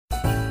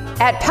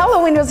At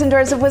Pella Windows and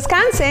Doors of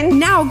Wisconsin.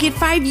 Now get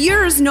 5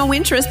 years, no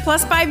interest,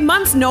 plus 5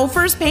 months, no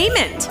first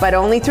payment. But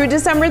only through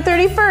December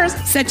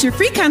 31st. Set your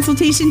free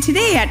consultation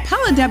today at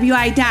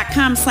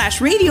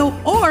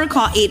PellaWI.com/radio or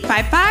call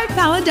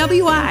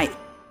 855-PELLA-WI.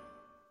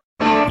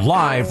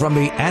 Live from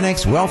the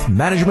Annex Wealth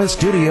Management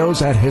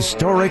Studios at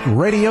historic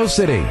Radio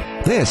City,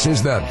 this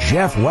is the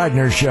Jeff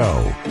Wagner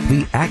Show.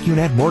 The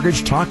AccuNet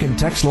Mortgage Talk and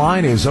Text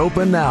line is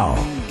open now.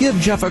 Give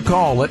Jeff a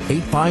call at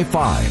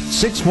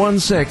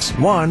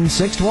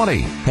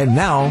 855-616-1620. And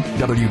now,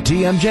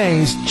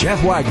 WTMJ's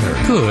Jeff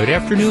Wagner. Good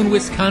afternoon,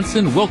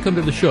 Wisconsin. Welcome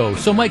to the show.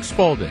 So, Mike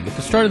Spaulding, at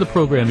the start of the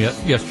program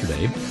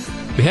yesterday,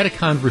 we had a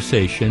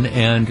conversation,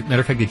 and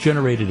matter of fact, it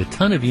generated a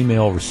ton of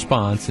email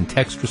response and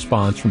text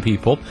response from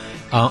people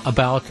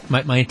about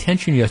my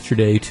intention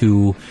yesterday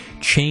to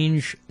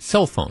change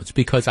cell phones,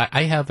 because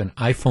I have an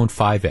iPhone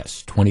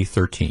 5S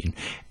 2013,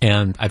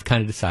 and I've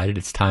kind of decided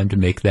it's time to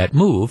make that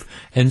move.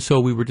 And so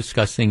we were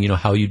discussing,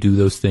 how you do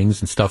those things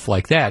and stuff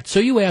like that.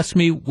 So you asked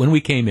me when we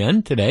came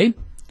in today,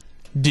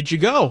 did you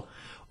go?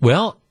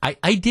 Well,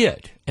 I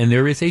did, and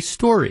there is a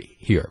story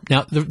here.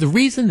 Now, the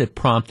reason that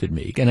prompted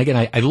me, and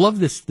again, I love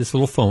this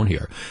little phone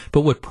here,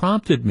 but what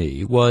prompted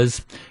me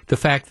was the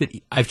fact that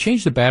I've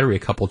changed the battery a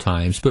couple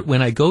times, but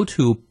when I go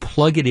to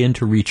plug it in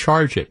to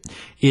recharge it,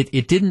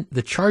 it didn't,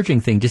 the charging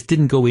thing just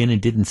didn't go in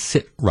and didn't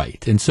sit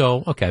right. And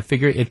so, okay, I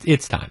figure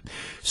it's time.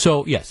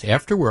 So, yes,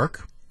 after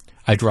work,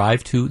 I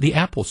drive to the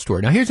Apple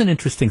store. Now, here's an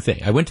interesting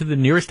thing. I went to the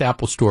nearest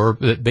Apple store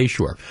at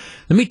Bayshore.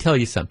 Let me tell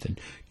you something.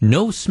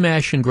 No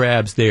smash and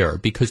grabs there,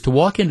 because to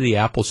walk into the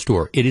Apple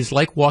store, it is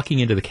like walking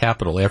into the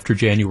Capitol after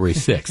January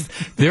 6th.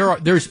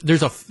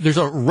 There's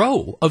a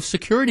row of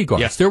security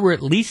guards. Yes. There were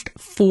at least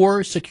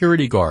 4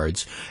 security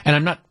guards, and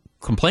I'm not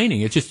complaining.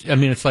 It's just,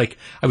 it's like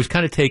I was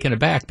kind of taken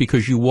aback,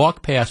 because you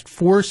walk past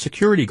 4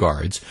 security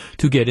guards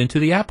to get into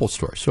the Apple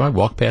store. So I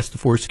walk past the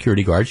 4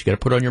 security guards. You got to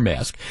put on your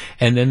mask,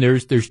 and then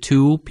there's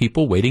 2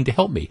 people waiting to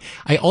help me.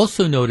 I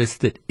also noticed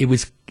that it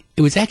was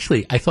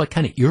actually, I thought,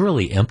 kind of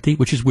eerily empty,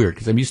 which is weird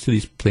because I'm used to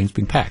these things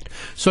being packed.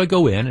 So I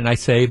go in and I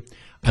say,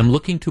 I'm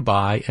looking to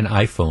buy an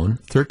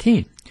iPhone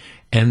 13.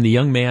 And the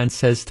young man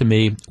says to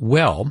me,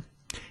 well,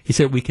 he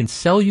said, we can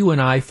sell you an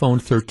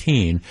iPhone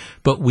 13,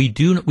 but we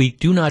do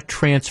not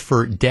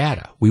transfer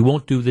data. We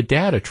won't do the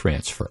data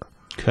transfer.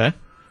 Okay.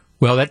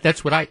 Well,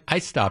 that's what I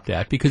stopped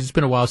at, because it's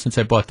been a while since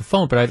I bought the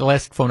phone. But the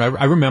last phone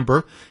I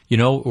remember,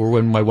 or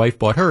when my wife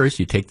bought hers,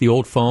 you take the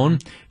old phone,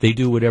 they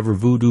do whatever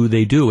voodoo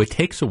they do. It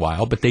takes a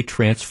while, but they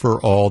transfer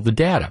all the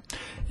data.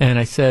 And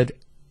I said,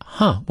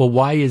 well,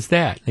 why is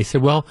that? And they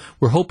said, well,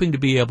 we're hoping to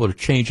be able to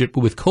change it,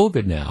 but with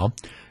COVID now,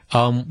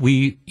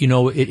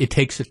 it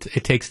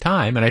takes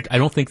time, and I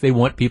don't think they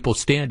want people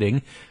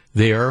standing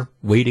there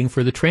waiting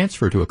for the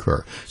transfer to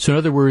occur. So in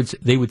other words,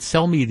 they would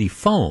sell me the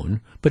phone,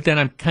 but then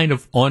I'm kind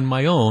of on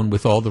my own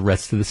with all the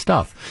rest of the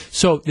stuff.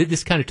 So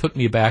this kind of took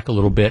me back a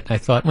little bit, and I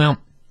thought, well,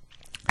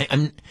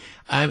 I'm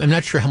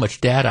not sure how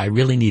much data I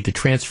really need to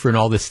transfer and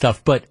all this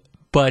stuff, but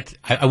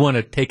I want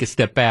to take a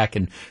step back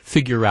and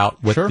figure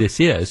out what this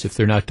is if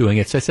they're not doing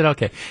it. So I said,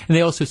 okay. And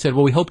they also said,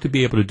 well, we hope to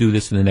be able to do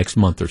this in the next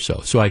month or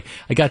so. So I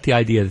got the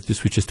idea that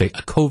this was just a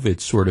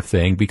COVID sort of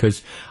thing,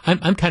 because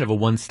I'm kind of a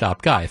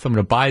one-stop guy. If I'm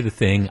going to buy the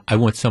thing, I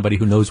want somebody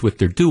who knows what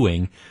they're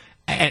doing.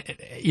 I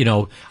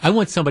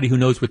want somebody who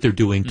knows what they're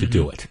doing to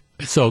do it.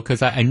 So,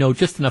 because I know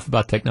just enough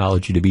about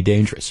technology to be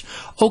dangerous.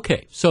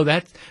 Okay, so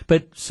I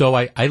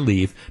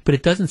leave, but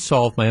it doesn't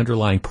solve my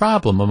underlying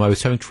problem. I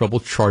was having trouble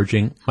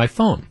charging my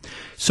phone.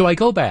 So I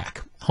go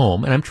back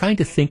home, and I'm trying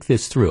to think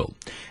this through.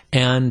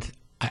 And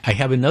I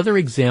have another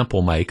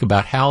example, Mike,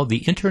 about how the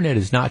Internet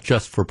is not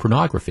just for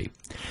pornography.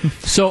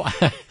 So,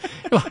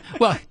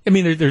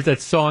 there's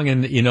that song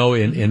in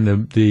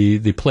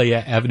the play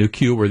Avenue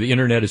Q where the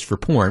Internet is for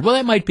porn. Well,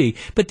 that might be,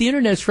 but the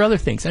Internet is for other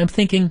things. And I'm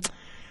thinking,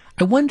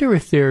 I wonder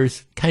if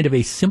there's kind of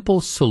a simple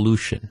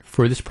solution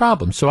for this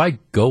problem. So I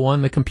go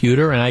on the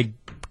computer and I,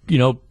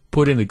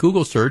 put in the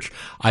Google search,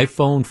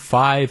 iPhone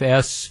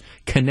 5S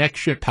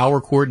connection, power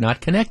cord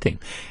not connecting.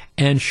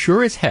 And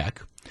sure as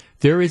heck,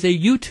 there is a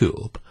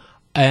YouTube.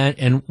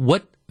 And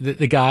what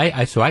the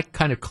guy, so I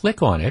kind of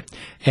click on it,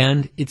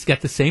 and it's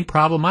got the same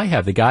problem I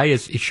have. The guy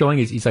is showing,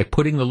 he's like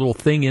putting the little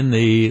thing in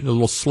the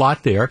little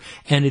slot there,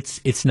 and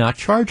it's not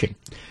charging.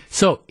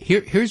 So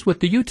here's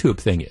what the YouTube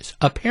thing is.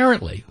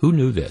 Apparently, who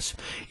knew this?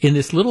 In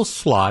this little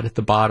slot at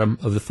the bottom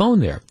of the phone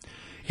there,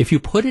 if you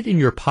put it in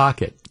your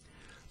pocket,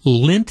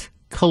 lint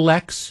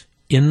collects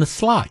in the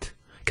slot.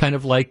 Kind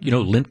of like,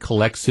 lint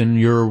collects in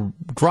your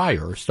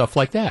dryer or stuff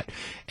like that.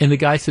 And the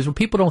guy says, well,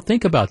 people don't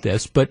think about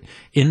this, but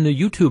in the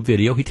YouTube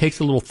video, he takes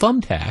a little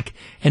thumbtack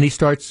and he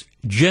starts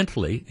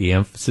gently, the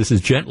emphasis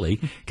is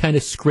gently, kind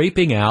of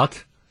scraping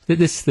out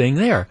this thing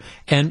there.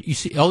 And you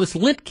see all this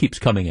lint keeps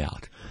coming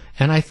out.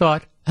 And I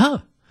thought,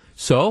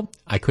 So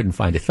I couldn't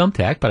find a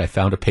thumbtack, but I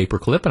found a paper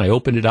clip and I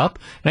opened it up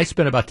and I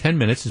spent about 10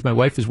 minutes as my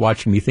wife is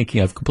watching me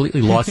thinking I've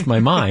completely lost my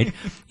mind,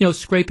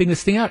 scraping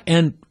this thing out.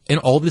 And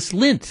all this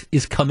lint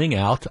is coming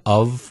out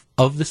of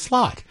the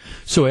slot.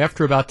 So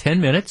after about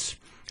 10 minutes,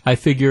 I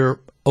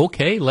figure,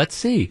 okay, let's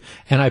see.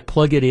 And I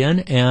plug it in,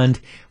 and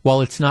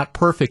while it's not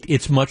perfect,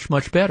 it's much,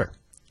 much better.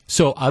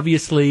 So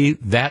obviously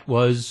that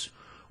was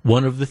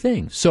one of the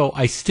things. So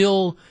I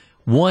still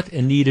want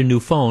and need a new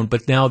phone,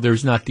 but now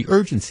there's not the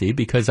urgency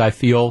because I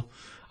feel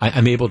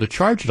I'm able to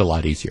charge it a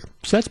lot easier.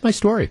 So that's my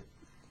story.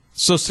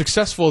 So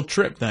successful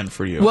trip then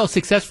for you. Well,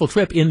 successful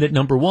trip in that,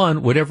 number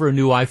one, whatever a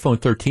new iPhone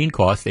 13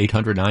 cost,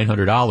 $800,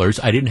 $900,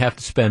 I didn't have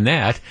to spend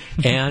that.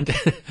 And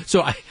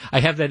so I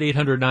have that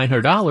 $800,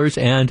 $900,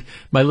 and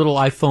my little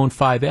iPhone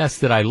 5S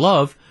that I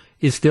love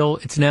is still,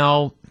 it's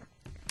now,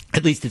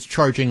 at least it's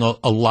charging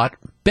a lot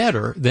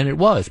better than it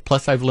was.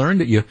 Plus, I've learned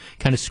that you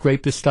kind of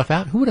scrape this stuff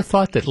out. Who would have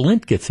thought that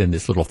lint gets in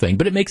this little thing?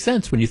 But it makes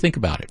sense when you think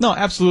about it. No,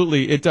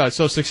 absolutely, it does.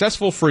 So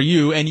successful for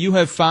you, and you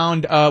have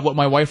found what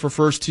my wife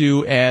refers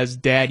to as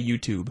Dad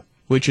YouTube,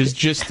 which is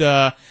just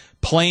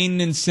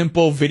plain and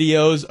simple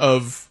videos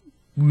of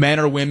men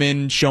or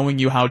women showing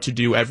you how to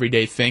do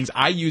everyday things.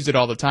 I use it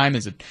all the time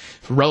as a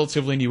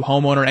relatively new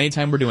homeowner.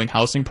 Anytime we're doing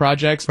housing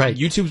projects, right.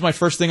 YouTube's my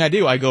first thing I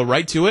do. I go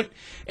right to it,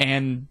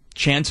 and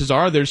chances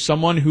are there's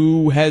someone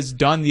who has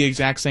done the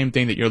exact same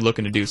thing that you're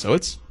looking to do. So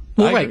it's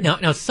well, right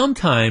now.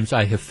 Sometimes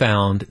I have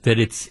found that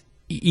it's,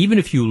 even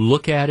if you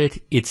look at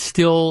it, it's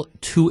still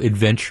too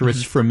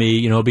adventurous for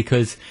me,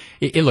 because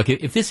look,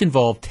 if this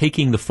involved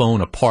taking the phone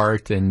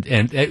apart and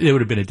it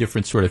would have been a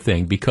different sort of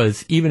thing,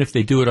 because even if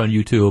they do it on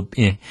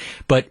YouTube,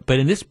 but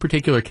in this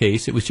particular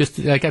case, it was just,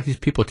 I got these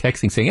people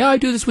texting saying, I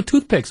do this with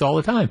toothpicks all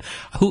the time.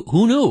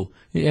 Who knew?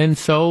 And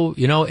so,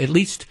 at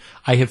least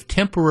I have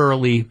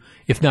temporarily,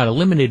 if not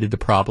eliminated the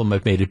problem,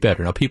 I've made it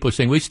better. Now, people are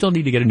saying, we still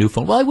need to get a new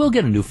phone. Well, I will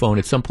get a new phone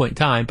at some point in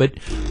time, but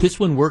this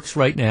one works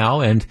right now,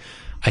 and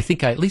I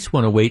think I at least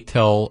want to wait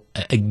till,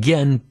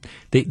 again,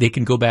 they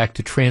can go back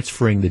to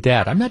transferring the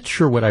data. I'm not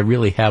sure what I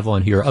really have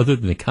on here other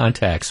than the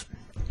contacts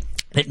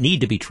that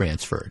need to be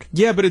transferred.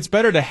 Yeah, but it's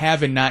better to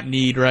have and not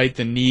need, right,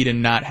 than need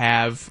and not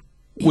have.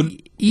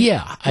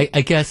 Yeah,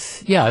 I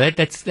guess, yeah,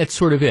 that's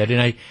sort of it.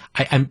 And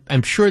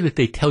I'm sure that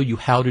they tell you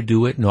how to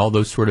do it and all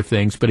those sort of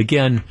things. But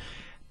again,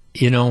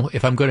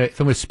 if I'm going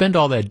to spend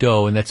all that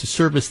dough, and that's a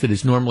service that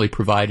is normally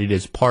provided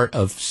as part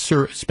of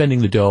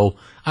spending the dough,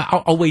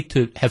 I'll wait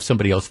to have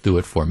somebody else do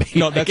it for me.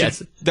 No,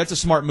 that's a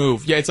smart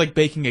move. Yeah, it's like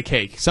baking a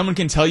cake. Someone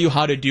can tell you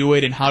how to do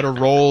it and how to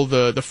roll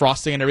the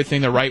frosting and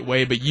everything the right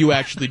way, but you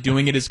actually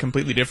doing it is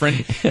completely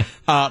different.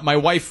 My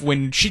wife,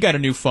 when she got a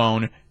new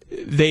phone,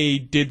 they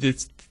did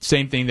this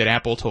same thing that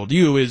Apple told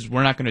you, is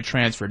we're not going to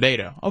transfer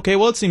data. Okay,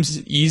 well, it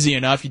seems easy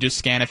enough. You just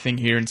scan a thing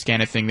here and scan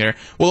a thing there.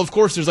 Well, of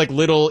course, there's like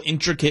little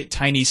intricate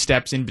tiny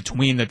steps in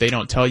between that they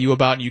don't tell you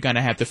about, and you kind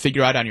of have to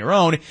figure out on your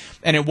own.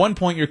 And at one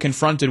point, you're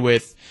confronted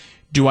with,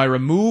 do I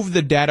remove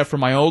the data from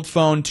my old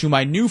phone to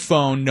my new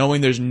phone knowing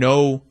there's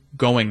no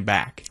going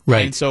back?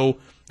 Right. And so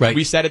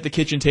we sat at the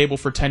kitchen table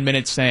for 10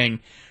 minutes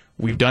saying,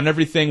 we've done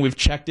everything, we've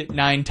checked it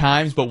 9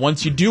 times, but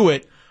once you do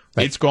it,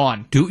 right. It's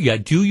gone. Do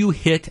you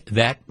hit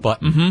that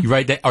button? Mm-hmm.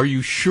 Right? Are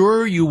you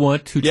sure you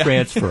want to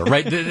transfer?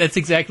 Right? That's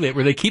exactly it.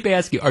 Where they keep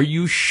asking, are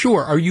you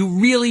sure? Are you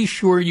really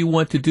sure you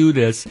want to do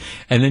this?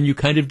 And then you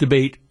kind of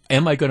debate,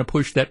 am I going to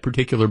push that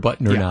particular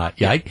button or not?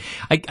 Yeah,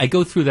 I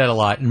go through that a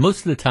lot, and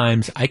most of the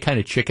times I kind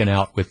of chicken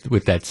out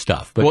with that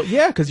stuff. But, well,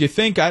 yeah, because you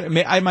think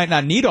I might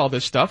not need all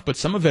this stuff, but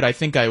some of it I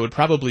think I would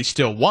probably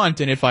still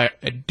want, and if I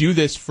do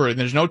this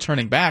there's no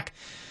turning back,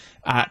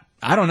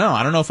 I don't know.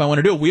 I don't know if I want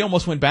to do it. We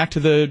almost went back to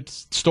the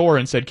store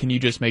and said, can you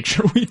just make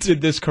sure we did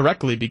this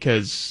correctly?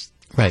 Because,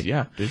 right.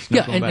 Yeah.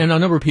 And a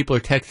number of people are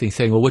texting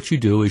saying, well, what you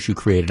do is you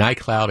create an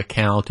iCloud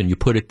account and you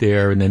put it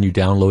there and then you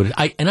download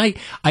it.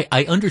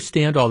 I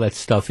understand all that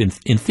stuff in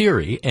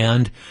theory,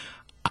 and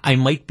I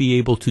might be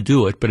able to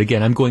do it. But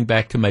again, I'm going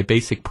back to my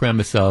basic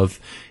premise of,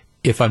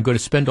 if I'm going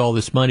to spend all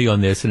this money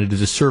on this, and it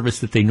is a service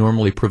that they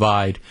normally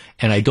provide,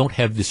 and I don't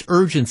have this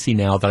urgency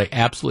now that I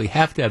absolutely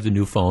have to have the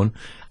new phone,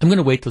 I'm going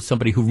to wait till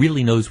somebody who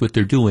really knows what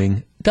they're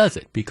doing does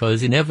it.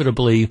 Because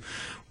inevitably,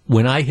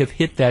 when I have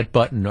hit that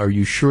button, are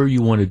you sure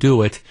you want to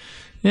do it?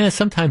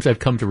 Sometimes I've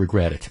come to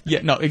regret it.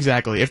 Yeah, no,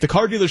 exactly. If the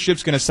car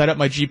dealership's going to set up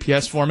my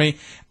GPS for me,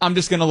 I'm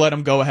just going to let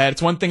them go ahead.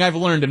 It's one thing I've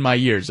learned in my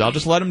years. I'll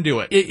just let them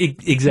do it.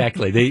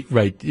 Exactly.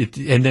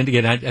 And then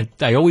again,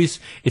 I always,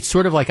 it's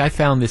sort of like I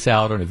found this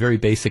out on a very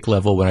basic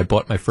level when I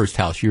bought my first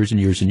house years and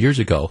years and years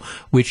ago,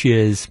 which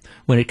is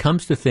when it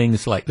comes to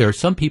things like, there are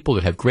some people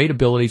that have great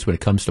abilities when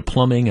it comes to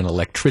plumbing and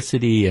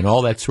electricity and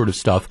all that sort of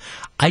stuff.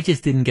 I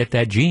just didn't get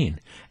that gene.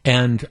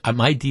 And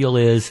my deal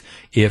is,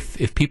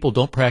 if people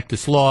don't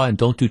practice law and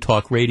don't do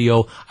talk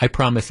radio, I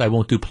promise I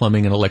won't do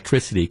plumbing and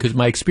electricity. Because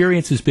my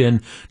experience has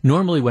been,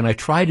 normally when I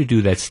try to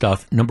do that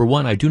stuff, number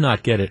one, I do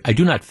not get it. I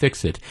do not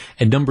fix it.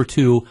 And number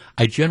two,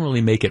 I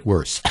generally make it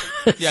worse.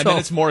 Yeah, then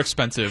it's more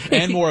expensive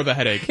and more of a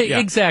headache. Yeah.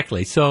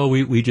 Exactly. So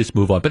we just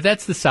move on. But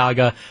that's the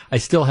saga. I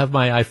still have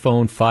my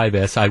iPhone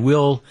 5S. I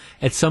will,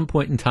 at some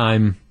point in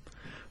time,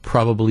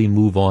 probably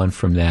move on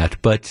from that,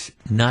 but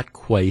not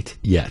quite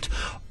yet.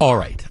 All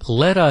right,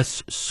 let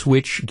us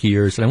switch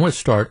gears, and I want to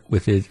start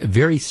with a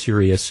very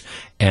serious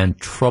and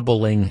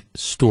troubling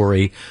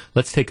story.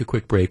 Let's take a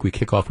quick break. We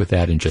kick off with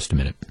that in just a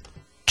minute.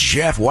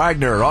 Jeff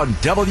Wagner on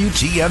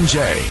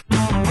WTMJ.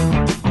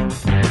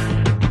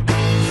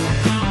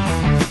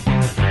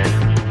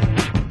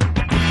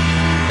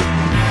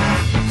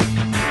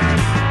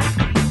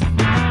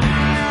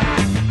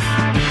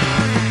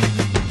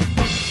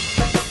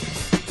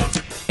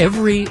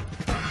 Every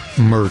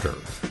murder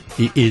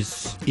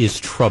is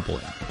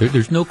troubling.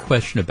 There's no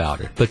question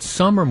about it. But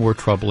some are more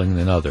troubling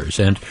than others.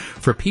 And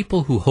for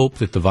people who hope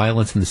that the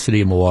violence in the city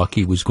of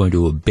Milwaukee was going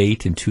to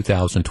abate in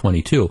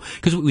 2022,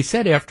 because we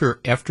said after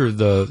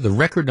the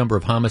record number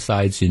of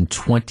homicides in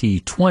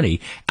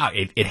 2020,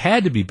 it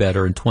had to be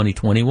better in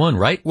 2021,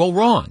 right? Well,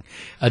 wrong.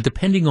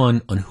 Depending on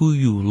who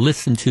you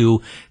listen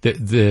to,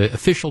 the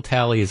official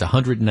tally is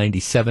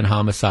 197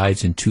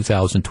 homicides in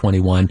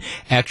 2021.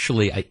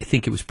 Actually, I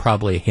think it was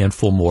probably a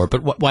handful more,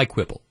 but why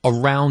quibble?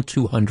 Around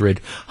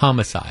 200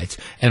 homicides.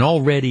 And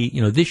already,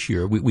 this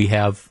year we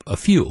have a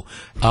few.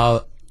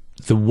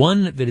 The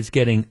one that is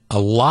getting a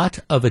lot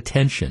of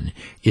attention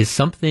is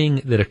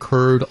something that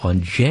occurred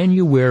on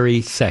January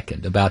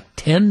 2nd, about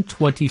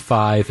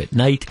 10:25 at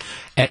night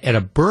at a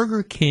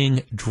Burger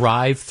King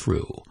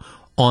drive-thru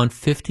on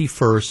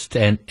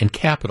 51st and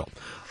Capitol.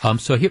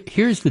 So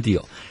here's the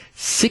deal.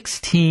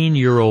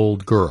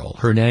 16-year-old girl,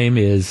 her name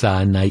is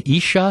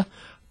Naisha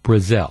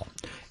Brazel,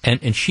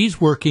 and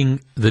she's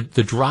working the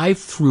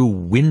drive-thru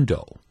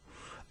window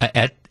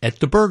at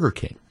the Burger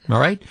King. All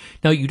right.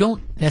 Now, you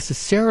don't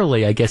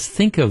necessarily, I guess,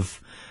 think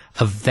of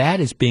that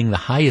as being the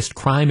highest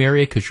crime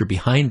area because you're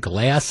behind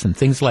glass and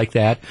things like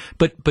that.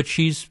 But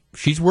she's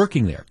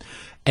working there,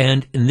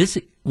 and this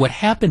what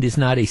happened is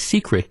not a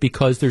secret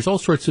because there's all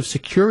sorts of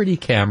security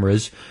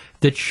cameras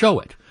that show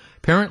it.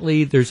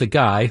 Apparently, there's a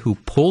guy who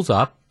pulls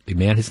up. The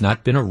man has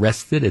not been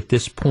arrested at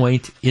this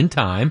point in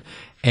time,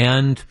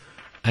 and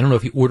I don't know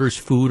if he orders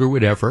food or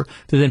whatever,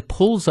 that then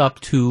pulls up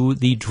to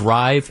the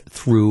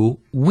drive-through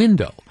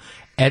window.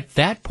 At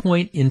that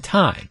point in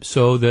time,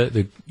 so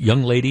the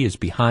young lady is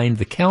behind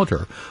the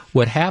counter,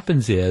 what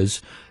happens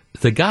is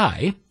the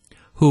guy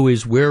who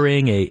is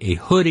wearing a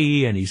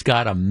hoodie and he's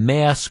got a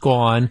mask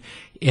on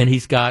and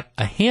he's got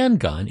a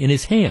handgun in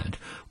his hand,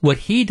 what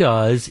he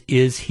does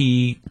is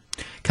he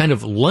kind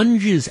of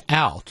lunges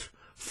out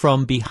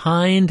from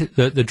behind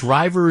the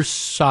driver's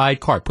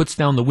side car, puts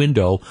down the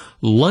window,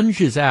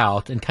 lunges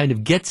out, and kind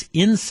of gets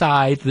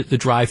inside the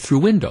drive-through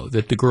window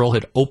that the girl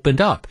had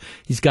opened up.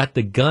 He's got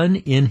the gun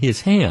in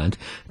his hand.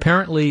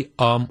 Apparently,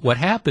 what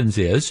happens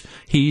is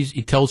he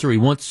tells her he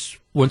wants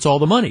all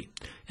the money.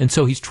 And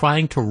so he's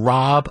trying to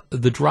rob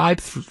the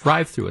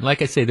drive-through. And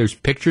like I say, there's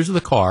pictures of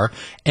the car,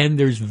 and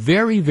there's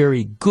very,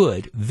 very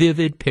good,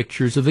 vivid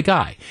pictures of the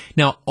guy.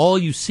 Now, all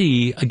you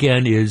see,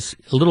 again, is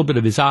a little bit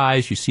of his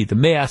eyes. You see the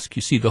mask.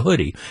 You see the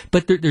hoodie.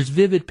 But there's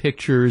vivid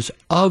pictures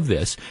of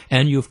this,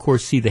 and you, of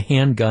course, see the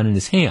handgun in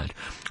his hand.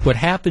 What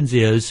happens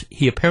is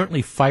he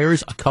apparently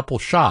fires a couple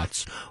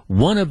shots.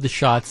 One of the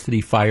shots that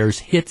he fires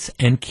hits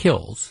and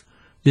kills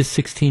this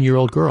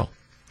 16-year-old girl.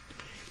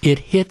 It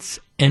hits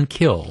and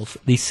kills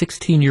the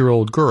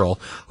 16-year-old girl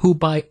who,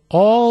 by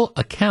all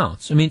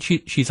accounts, I mean,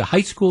 she's a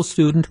high school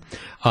student.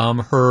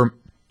 Her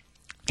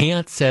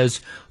aunt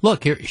says,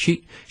 look, here,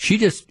 she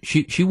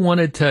didn't want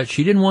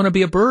to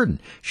be a burden.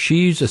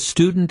 She's a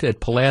student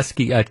at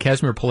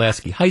Casimir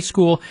Pulaski High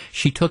School.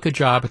 She took a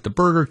job at the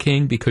Burger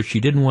King because she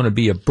didn't want to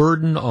be a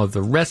burden of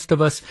the rest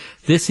of us.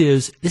 This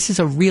is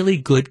a really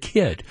good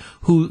kid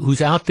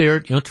who's out there,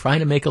 trying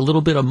to make a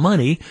little bit of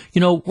money,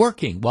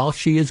 working while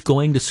she is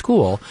going to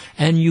school.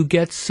 And you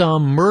get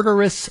some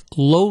murderous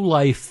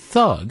lowlife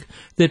thug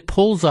that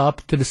pulls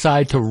up to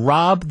decide to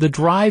rob the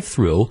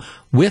drive-thru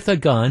with a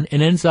gun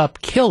and ends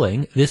up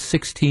killing this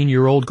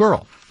 16-year-old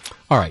girl.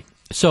 All right,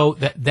 so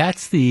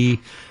that's the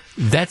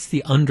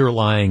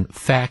underlying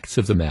facts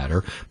of the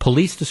matter.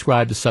 Police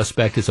describe the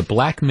suspect as a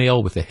black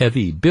male with a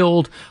heavy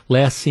build,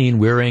 last seen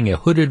wearing a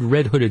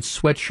red hooded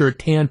sweatshirt,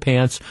 tan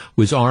pants,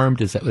 was armed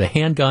with a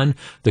handgun.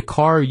 The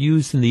car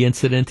used in the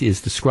incident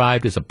is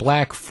described as a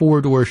black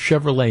four-door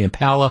Chevrolet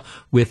Impala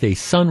with a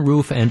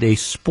sunroof and a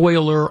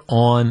spoiler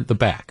on the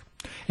back.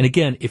 And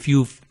again, if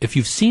you've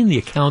seen the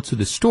accounts of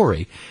the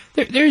story,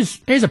 there's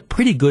a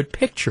pretty good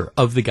picture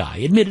of the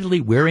guy, admittedly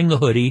wearing the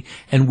hoodie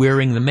and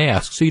wearing the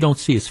mask, so you don't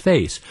see his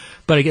face.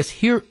 But I guess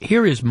here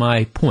is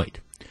my point.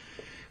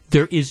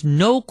 There is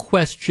no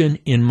question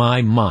in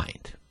my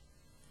mind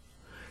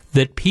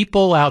that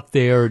people out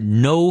there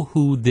know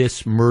who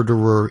this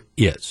murderer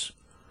is.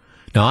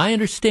 Now, I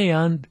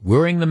understand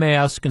wearing the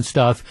mask and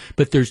stuff,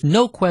 but there's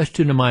no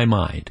question in my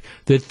mind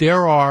that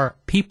there are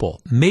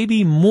people,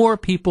 maybe more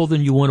people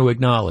than you want to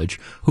acknowledge,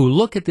 who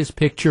look at this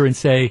picture and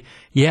say,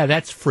 yeah,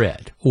 that's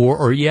Fred,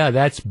 or yeah,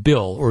 that's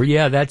Bill, or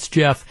yeah, that's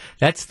Jeff,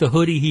 that's the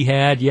hoodie he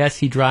had, yes,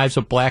 he drives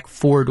a black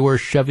four-door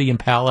Chevy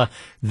Impala,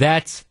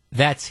 that's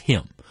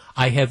him.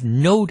 I have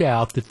no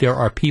doubt that there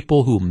are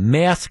people who,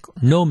 mask,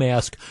 no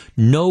mask,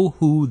 know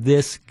who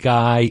this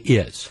guy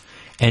is.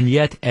 And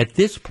yet, at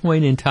this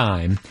point in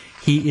time,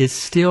 he is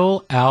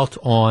still out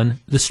on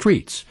the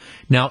streets.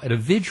 Now, at a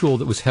vigil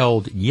that was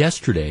held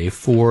yesterday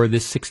for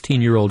this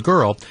 16-year-old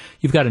girl,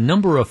 you've got a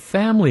number of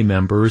family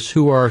members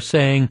who are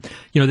saying,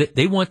 that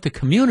they want the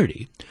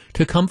community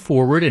to come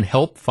forward and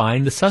help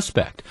find the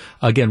suspect.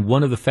 Again,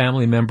 one of the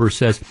family members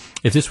says,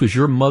 if this was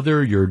your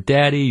mother, your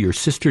daddy, your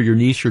sister, your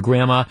niece, your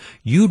grandma,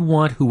 you'd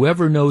want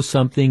whoever knows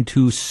something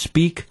to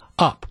speak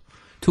up.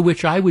 To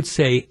which I would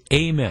say,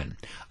 amen.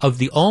 Of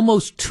the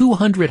almost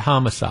 200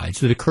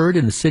 homicides that occurred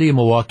in the city of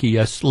Milwaukee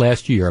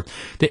last year,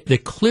 the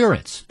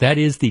clearance, that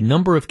is the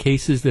number of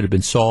cases that have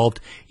been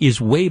solved,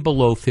 is way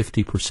below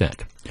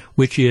 50%,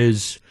 which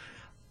is,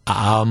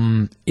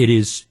 it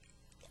is,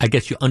 I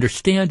guess you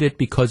understand it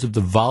because of the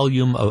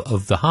volume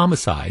of the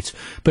homicides,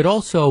 but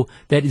also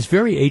that is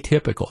very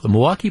atypical. The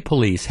Milwaukee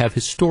police have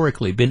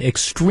historically been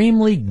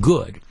extremely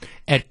good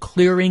at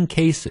clearing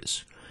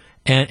cases,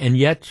 and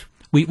yet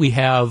we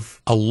have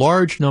a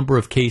large number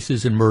of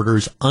cases and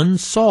murders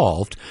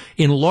unsolved,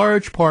 in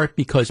large part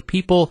because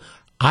people,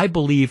 I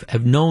believe,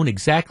 have known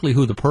exactly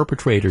who the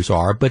perpetrators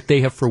are, but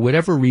they have, for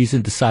whatever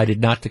reason, decided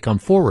not to come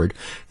forward.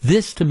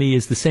 This, to me,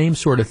 is the same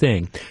sort of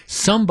thing.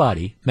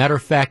 Somebody, matter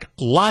of fact,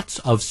 lots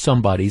of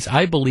somebodies,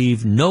 I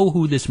believe, know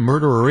who this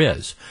murderer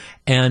is,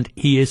 and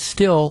he is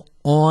still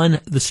on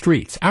the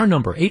streets. Our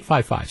number,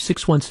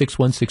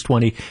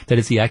 855-616-1620, that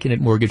is the Acunet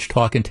Mortgage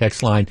talk and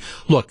text line.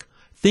 Look,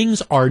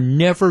 things are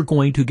never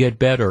going to get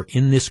better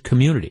in this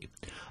community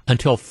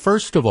until,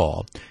 first of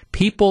all,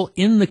 people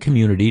in the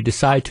community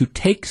decide to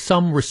take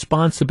some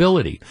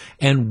responsibility.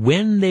 And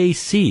when they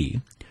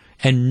see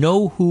and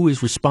know who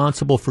is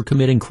responsible for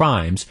committing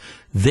crimes,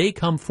 they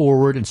come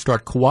forward and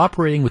start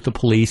cooperating with the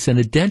police and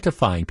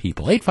identifying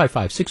people.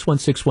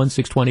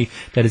 855-616-1620,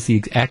 that is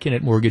the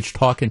Acunet Mortgage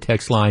talk and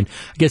text line.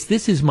 I guess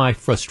this is my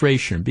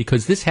frustration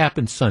because this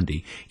happened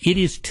Sunday. It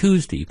is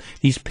Tuesday.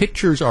 These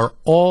pictures are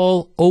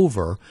all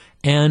over.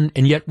 And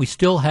yet we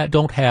still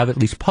don't have, at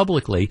least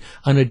publicly,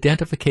 an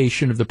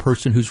identification of the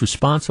person who's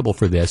responsible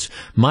for this.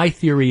 My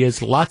theory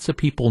is lots of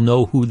people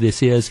know who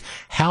this is.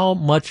 How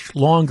much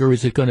longer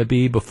is it going to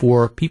be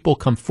before people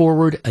come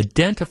forward,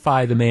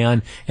 identify the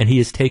man, and he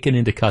is taken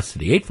into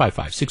custody?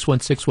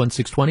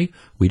 855-616-1620.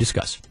 We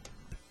discuss.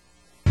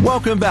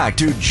 Welcome back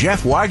to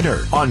Jeff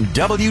Wagner on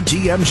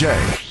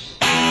WTMJ.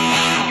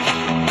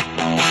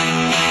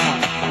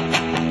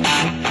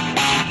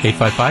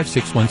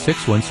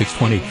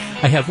 855-616-1620.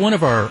 I have one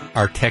of our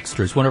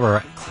texters, one of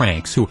our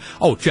cranks who,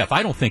 Jeff,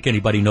 I don't think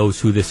anybody knows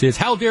who this is.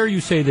 How dare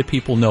you say that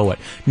people know it?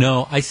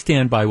 No, I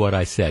stand by what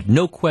I said.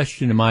 No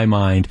question in my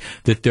mind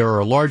that there are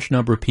a large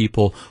number of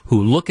people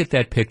who look at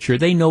that picture.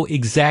 They know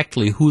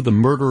exactly who the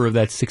murderer of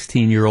that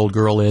 16-year-old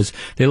girl is.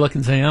 They look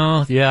and say,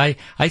 oh, yeah,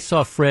 I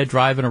saw Fred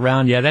driving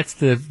around. Yeah, that's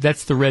the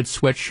red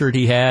sweatshirt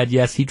he had.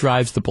 Yes, he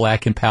drives the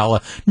black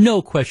Impala.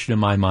 No question in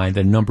my mind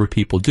that a number of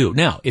people do.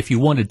 Now, if you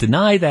want to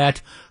deny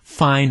that,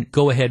 fine,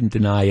 go ahead and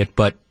deny it,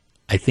 but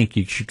I think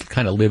you should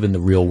kind of live in the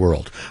real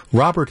world.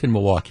 Robert in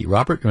Milwaukee.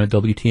 Robert, you're on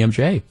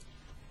WTMJ.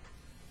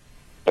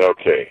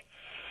 Okay.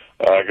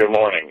 Good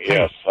morning.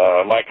 Yes.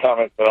 My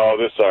comments on all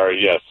this are,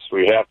 yes,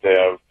 we have to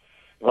have,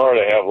 in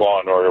order to have law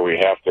and order, we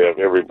have to have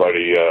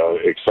everybody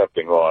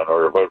accepting law and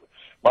order. But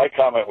my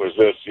comment was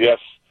this, yes,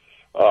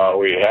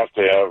 we have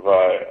to have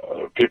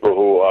people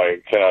who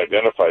can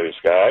identify this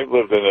guy. I've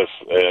lived in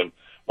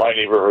my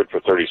neighborhood for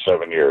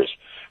 37 years.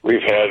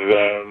 We've had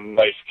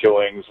nice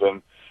killings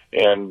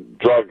and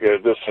drug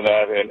this and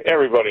that, and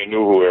everybody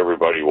knew who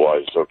everybody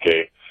was,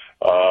 okay?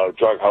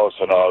 Drug house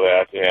and all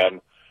that, and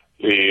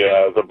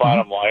the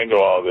bottom line to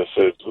all this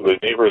is the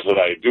neighbors that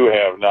I do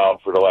have now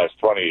for the last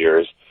 20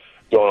 years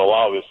don't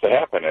allow this to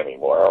happen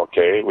anymore,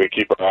 okay? We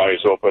keep our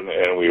eyes open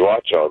and we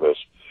watch all this.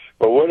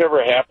 But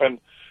whatever happened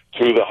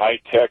to the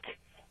high-tech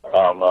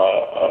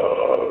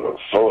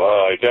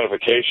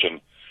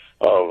identification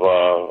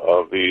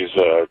of these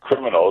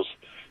criminals,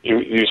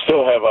 you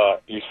still have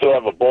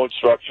a bone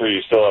structure,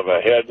 you still have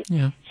a head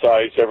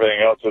size,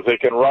 everything else that they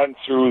can run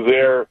through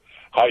their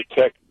high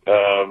tech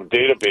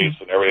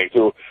database and everything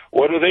too.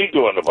 What are they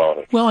doing about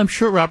it? Well, I'm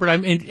sure, Robert.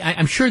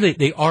 I'm sure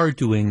they are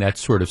doing that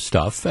sort of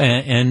stuff,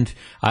 and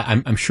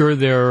I'm sure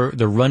they're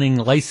running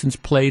license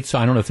plates.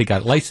 I don't know if they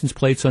got license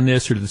plates on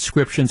this or the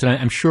descriptions, and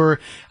I'm sure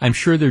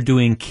they're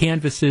doing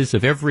canvases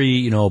of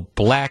every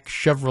black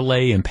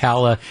Chevrolet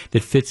Impala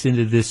that fits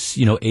into this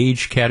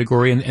age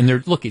category, and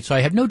they're looking. So I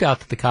have no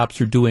doubt that the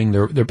cops are doing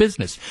their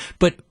business,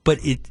 but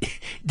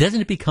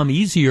doesn't it become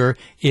easier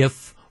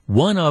if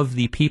one of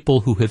the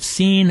people who have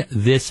seen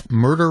this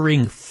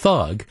murdering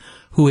thug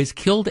who has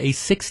killed a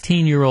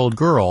 16-year-old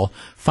girl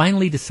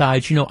finally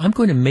decides, I'm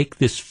going to make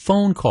this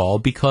phone call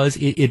because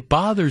it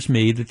bothers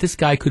me that this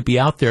guy could be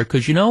out there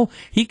because,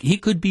 he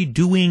could be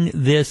doing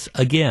this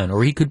again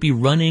or he could be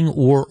running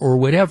or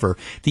whatever.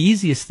 The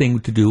easiest thing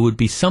to do would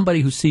be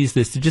somebody who sees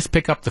this to just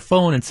pick up the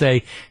phone and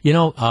say, here,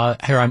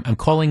 I'm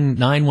calling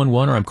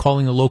 911 or I'm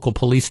calling the local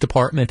police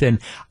department and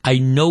I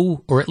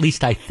know, or at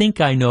least I think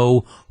I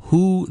know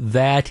who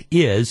that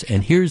is,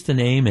 and here's the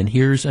name and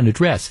here's an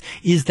address.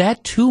 Is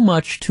that too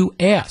much to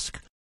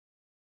ask?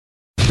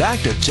 back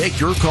to take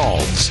your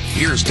calls.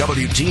 Here's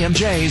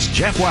WTMJ's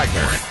Jeff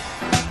Wagner.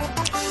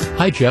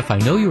 Hi, Jeff. I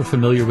know you're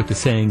familiar with the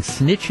saying,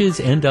 snitches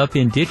end up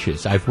in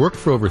ditches. I've worked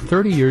for over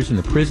 30 years in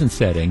the prison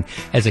setting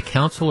as a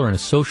counselor and a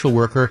social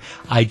worker.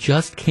 I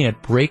just can't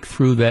break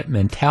through that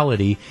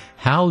mentality.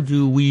 How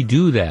do we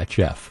do that,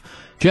 Jeff?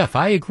 Jeff,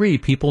 I agree.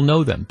 People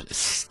know them.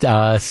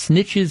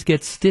 Snitches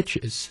get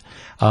stitches.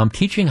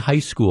 Teaching high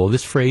school,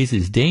 this phrase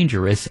is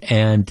dangerous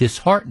and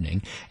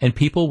disheartening, and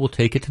people will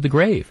take it to the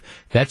grave.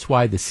 That's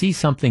why the see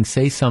something,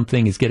 say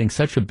something is getting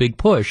such a big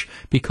push,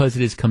 because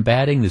it is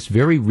combating this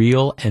very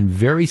real and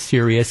very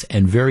serious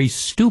and very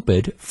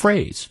stupid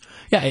phrase.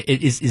 Yeah,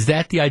 is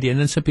that the idea? And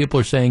then some people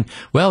are saying,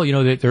 well, you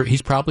know,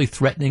 he's probably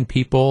threatening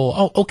people.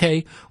 Oh,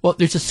 okay. Well,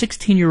 there's a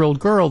 16-year-old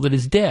girl that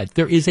is dead.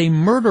 There is a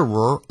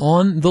murderer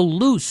on the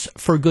loose,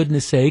 for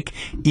goodness sake,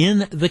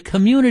 in the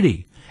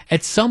community.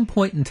 At some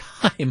point in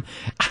time,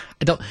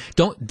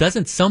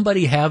 doesn't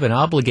somebody have an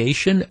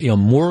obligation, you know,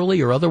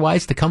 morally or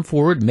otherwise, to come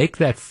forward, make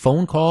that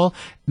phone call?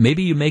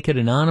 Maybe you make it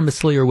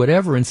anonymously or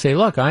whatever, and say,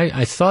 "Look,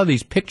 I saw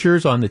these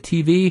pictures on the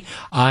TV,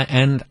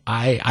 and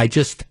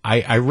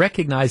I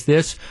recognize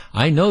this.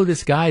 I know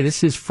this guy.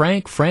 This is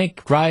Frank.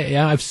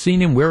 I've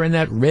seen him wearing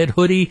that red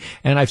hoodie,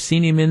 and I've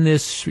seen him in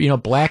this, you know,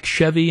 black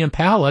Chevy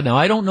Impala. Now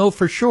I don't know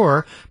for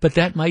sure, but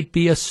that might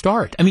be a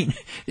start. I mean,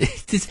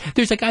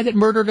 there's a guy that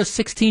murdered a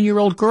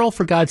 16-year-old girl,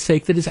 for God's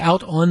sake, that is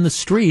out on the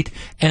street,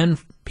 and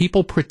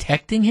people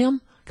protecting him."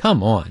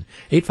 Come on.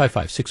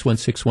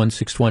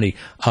 855-616-1620.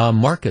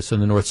 Marcus on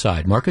the north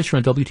side. Marcus, you're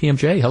on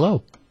WTMJ.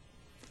 Hello.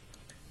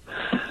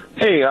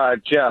 Hey,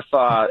 Jeff.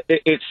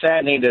 It's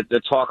saddening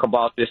to talk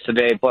about this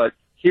today, but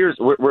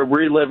we're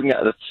reliving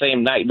the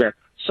same nightmare.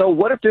 So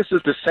what if this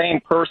is the same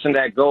person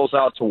that goes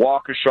out to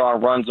Waukesha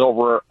and runs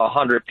over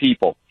 100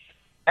 people?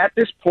 At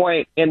this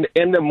point in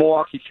the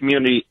Milwaukee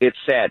community, it's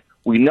sad.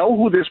 We know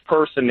who this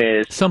person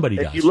is. Somebody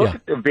does. If you look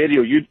at the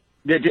video,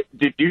 Did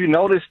you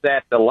notice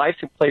that the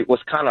license plate was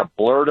kind of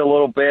blurred a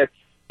little bit?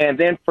 And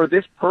then for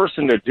this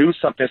person to do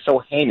something so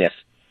heinous,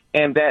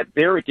 and that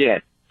there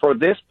again, for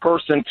this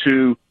person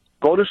to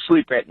go to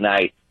sleep at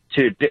night,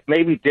 to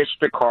maybe ditch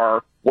the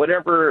car,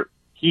 whatever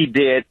he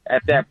did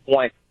at that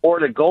point, or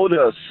to go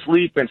to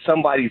sleep in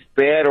somebody's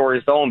bed or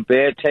his own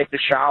bed, take a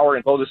shower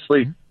and go to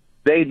sleep,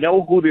 they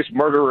know who this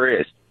murderer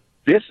is.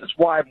 This is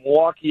why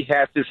Milwaukee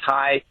has this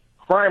high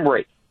crime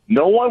rate.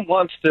 No one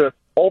wants to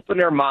open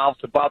their mouths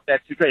about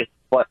that situation.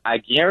 But I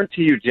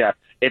guarantee you, Jeff,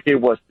 if it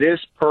was this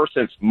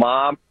person's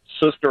mom,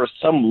 sister, or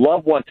some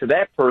loved one to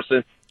that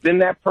person, then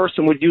that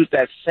person would use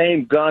that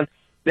same gun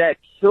that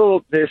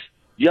killed this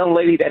young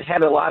lady that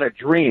had a lot of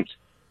dreams.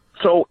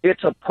 So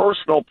it's a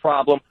personal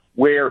problem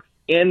where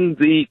in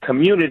the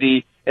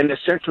community, in the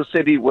central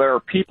city,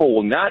 where people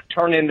will not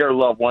turn in their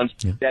loved ones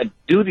that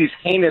do these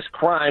heinous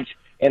crimes,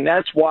 and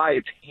that's why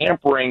it's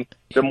hampering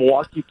the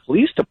Milwaukee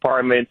Police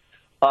Department,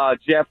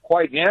 Jeff,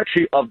 quite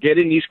naturally, of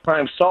getting these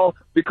crimes solved,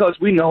 because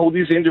we know who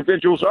these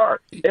individuals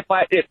are. If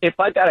I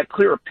got a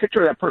clearer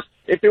picture of that person,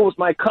 if it was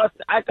my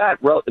cousin,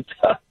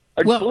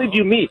 believe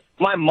you me,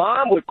 my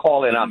mom would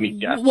call in on me,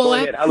 Jeff. Well,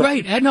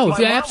 right. No,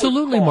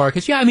 absolutely,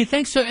 Marcus. Yeah, I mean,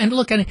 thanks. And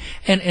look, and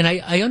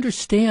I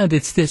understand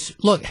it's this.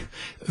 Look,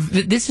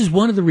 this is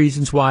one of the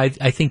reasons why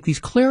I think these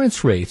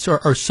clearance rates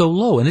are so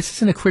low. And this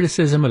isn't a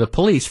criticism of the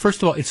police.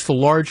 First of all, it's the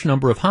large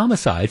number of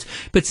homicides.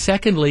 But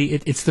secondly,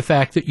 it's the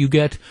fact that you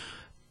get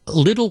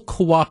little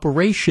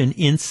cooperation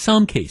in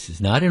some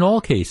cases, not in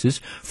all cases,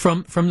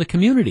 from the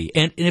community.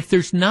 And if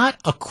there's not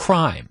a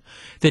crime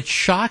that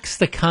shocks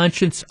the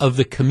conscience of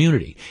the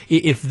community,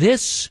 if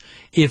this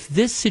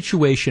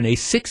situation, a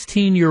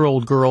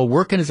 16-year-old girl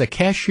working as a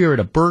cashier at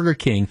a Burger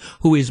King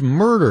who is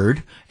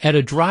murdered at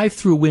a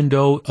drive-through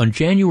window on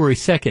January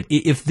 2nd,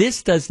 if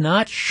this does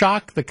not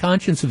shock the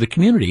conscience of the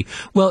community,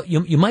 well,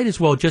 you might as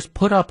well just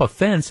put up a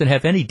fence and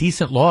have any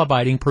decent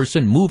law-abiding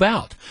person move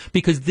out.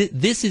 Because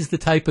this is the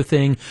type of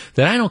thing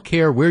that I don't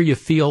care where you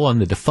feel on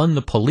the defund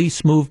the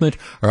police movement,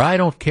 or I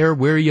don't care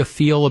where you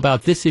feel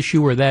about this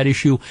issue or that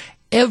issue.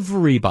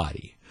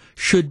 Everybody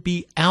should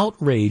be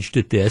outraged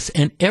at this,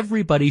 and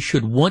everybody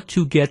should want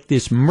to get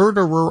this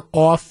murderer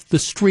off the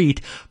street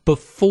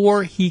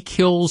before he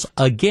kills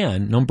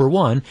again, number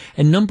one,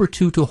 and number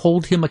two, to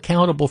hold him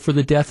accountable for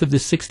the death of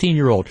this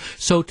 16-year-old.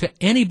 So to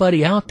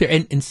anybody out there,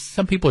 and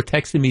some people are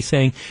texting me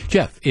saying,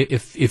 Jeff,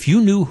 if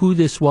you knew who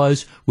this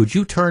was, would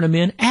you turn him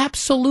in?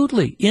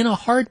 Absolutely, in a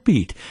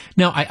heartbeat.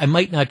 Now, I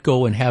might not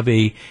go and have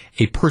a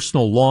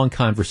personal long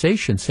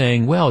conversation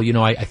saying, well, you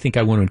know, I think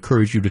I want to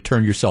encourage you to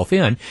turn yourself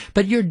in,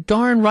 but you're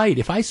darn right.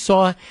 If I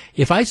saw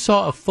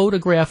a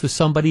photograph of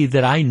somebody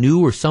that I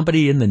knew or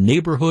somebody in the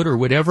neighborhood or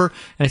whatever,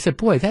 and I said,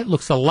 boy, that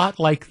looks a lot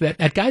like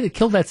that guy that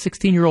killed that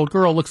 16-year-old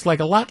girl looks like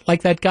a lot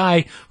like that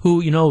guy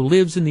who, you know,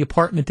 lives in the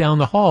apartment down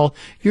the hall,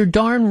 you're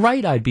darn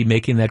right I'd be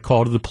making that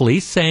call to the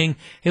police saying,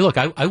 hey, look,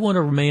 I want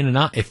to remain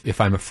anonymous. If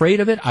I'm afraid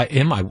of it, I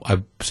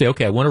say,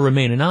 okay, I want to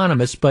remain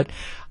anonymous, but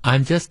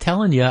I'm just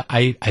telling you,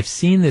 I've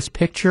seen this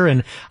picture,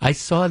 and I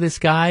saw this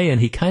guy, and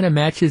he kind of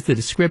matches the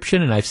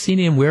description, and I've seen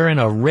him wearing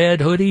a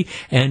red hoodie,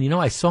 and,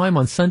 I saw him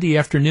on Sunday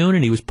afternoon,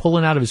 and he was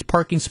pulling out of his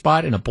parking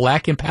spot in a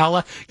black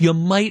Impala. You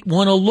might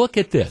want to look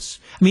at this.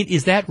 I mean,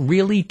 is that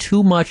really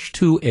too much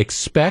to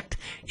expect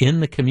in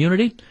the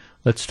community?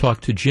 Let's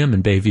talk to Jim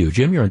in Bayview.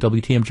 Jim, you're on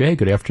WTMJ.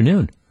 Good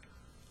afternoon.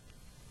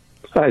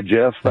 Hi,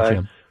 Jeff. Hi,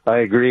 Jim. I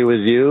agree with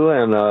you,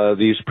 and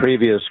these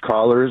previous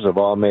callers have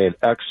all made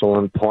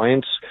excellent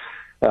points.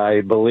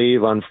 I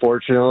believe,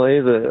 unfortunately,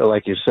 that,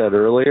 like you said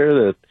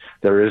earlier, that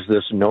there is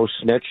this no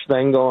snitch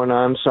thing going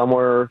on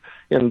somewhere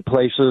in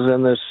places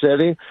in this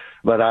city.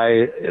 But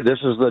this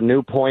is the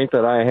new point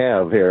that I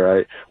have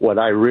here. What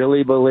I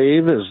really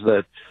believe is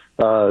that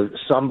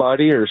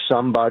somebody or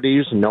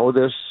somebodies know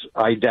this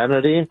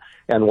identity,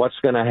 and what's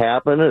going to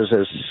happen is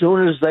as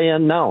soon as they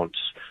announce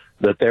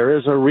that there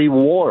is a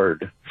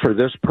reward for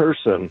this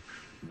person,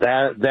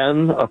 that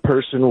then a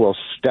person will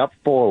step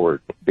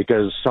forward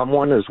because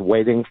someone is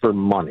waiting for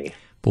money.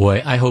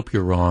 Boy, I hope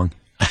you're wrong.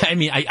 I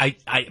mean,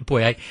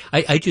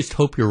 I just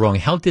hope you're wrong.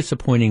 How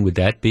disappointing would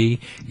that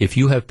be if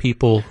you have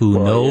people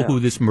who know who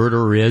this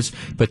murderer is,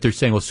 but they're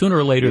saying, well, sooner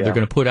or later they're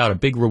going to put out a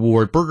big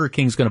reward. Burger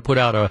King's going to put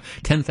out a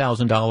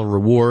 $10,000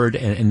 reward,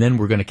 and then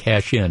we're going to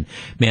cash in.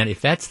 Man,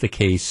 if that's the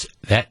case,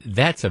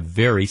 that's a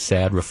very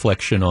sad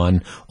reflection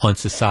on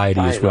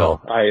society as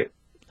well.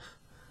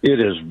 It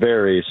is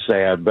very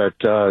sad, but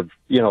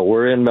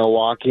we're in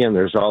Milwaukee, and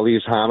there's all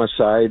these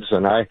homicides,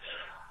 and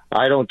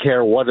I don't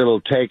care what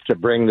it'll take to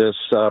bring this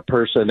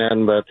person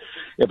in, but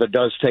if it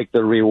does take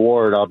the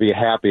reward, I'll be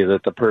happy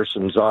that the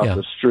person's off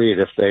the street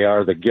if they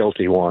are the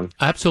guilty one.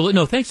 Absolutely.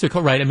 No, thanks for the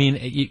call. Right. I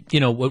mean,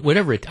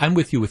 whatever I'm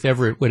with you with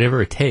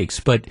whatever it takes,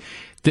 but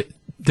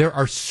there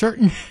are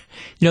certain,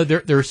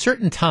 there are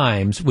certain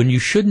times when you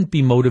shouldn't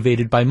be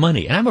motivated by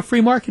money. And I'm a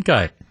free market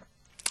guy.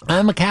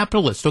 I'm a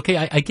capitalist. Okay,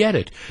 I get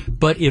it.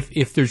 But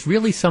if there's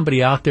really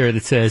somebody out there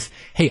that says,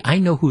 hey, I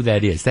know who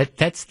that is.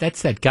 That's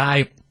that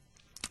guy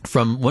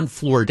from one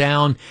floor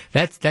down.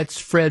 That's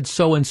Fred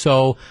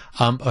so-and-so.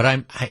 But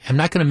I'm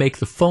not going to make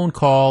the phone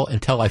call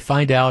until I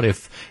find out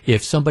if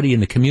somebody in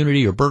the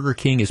community or Burger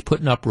King is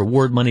putting up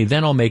reward money.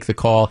 Then I'll make the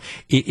call.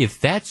 If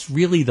that's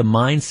really the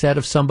mindset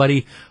of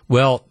somebody,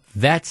 well,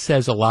 that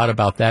says a lot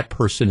about that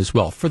person as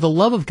well. For the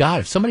love of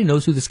God, if somebody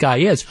knows who this guy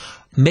is,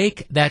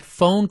 make that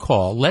phone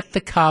call. Let the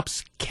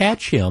cops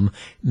catch him.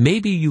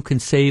 Maybe you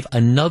can save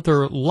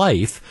another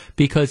life,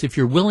 because if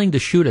you're willing to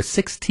shoot a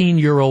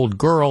 16-year-old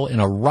girl in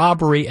a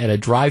robbery at a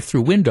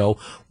drive-through window,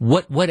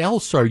 what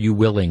else are you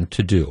willing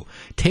to do?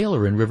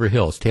 Taylor in River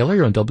Hills. Taylor,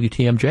 you're on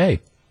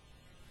WTMJ.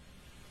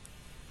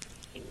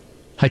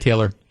 Hi,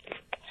 Taylor.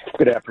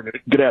 Good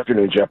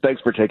afternoon, Jeff.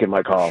 Thanks for taking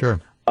my call.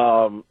 Sure.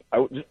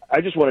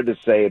 I just wanted to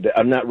say that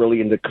I'm not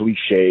really into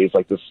cliches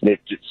like the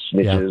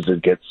snitches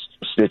and gets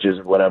stitches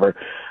and whatever.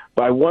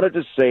 But I wanted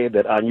to say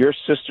that on your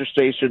sister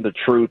station, The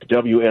Truth,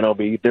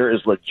 WNOB, there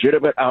is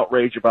legitimate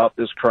outrage about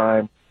this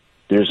crime.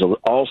 There's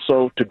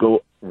also, to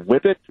go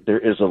with it, there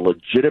is a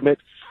legitimate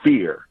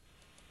fear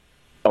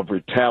of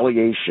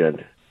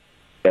retaliation,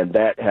 and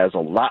that has a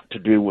lot to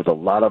do with a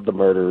lot of the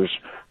murders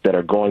that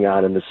are going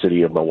on in the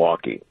city of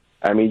Milwaukee.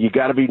 I mean, you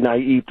got to be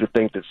naive to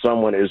think that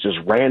someone is just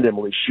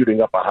randomly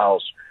shooting up a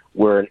house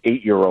where an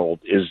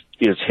 8-year-old is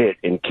hit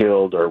and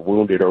killed or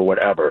wounded or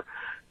whatever.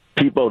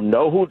 People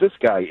know who this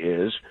guy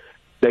is.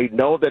 They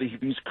know that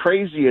if he's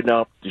crazy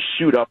enough to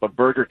shoot up a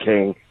Burger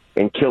King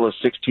and kill a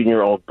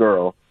 16-year-old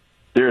girl,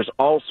 there's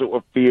also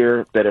a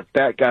fear that if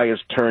that guy is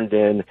turned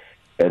in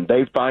and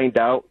they find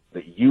out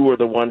that you are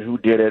the one who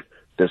did it,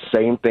 the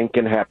same thing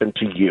can happen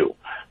to you.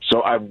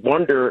 So I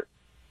wonder,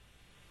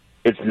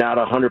 it's not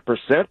 100%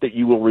 that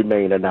you will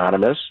remain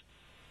anonymous.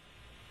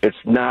 It's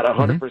not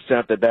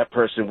 100% that that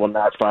person will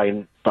not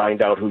find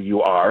out who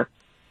you are.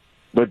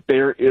 But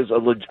there is,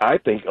 I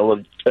think,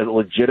 a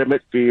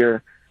legitimate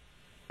fear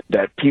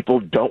that people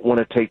don't want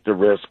to take the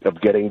risk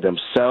of getting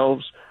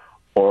themselves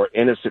or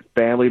innocent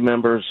family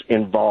members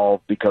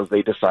involved because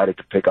they decided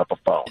to pick up a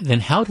phone. Then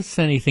how does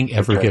anything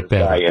ever get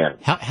better?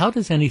 How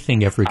does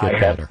anything ever get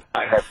better?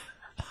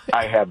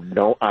 I have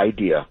no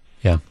idea.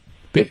 Yeah.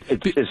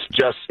 It's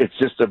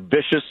just a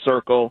vicious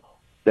circle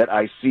that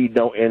I see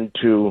no end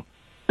to.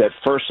 That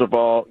first of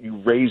all, you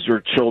raise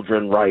your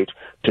children right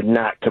to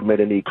not commit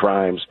any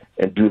crimes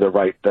and do the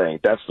right thing.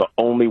 That's the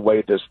only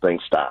way this thing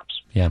stops.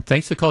 Yeah.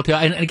 Thanks for the call, Taylor.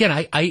 And again,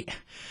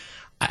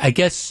 I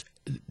guess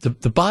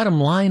the bottom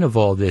line of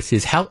all this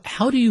is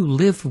how do you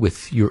live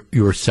with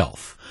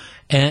yourself?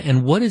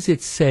 And what does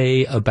it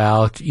say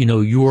about,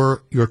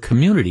 your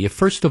community? If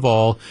first of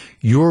all,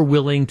 you're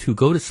willing to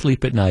go to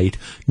sleep at night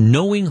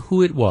knowing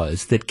who it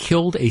was that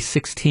killed a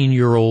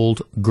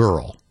 16-year-old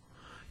girl.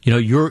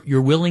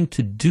 You're willing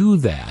to do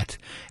that,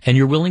 and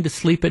you're willing to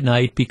sleep at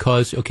night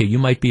because, okay, you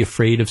might be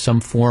afraid of some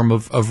form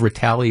of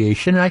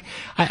retaliation.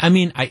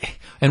 And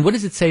and what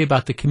does it say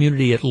about the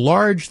community at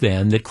large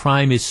then that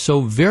crime is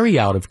so very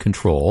out of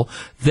control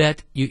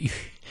that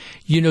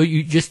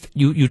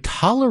you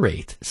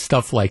tolerate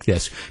stuff like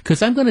this.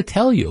 Because I'm going to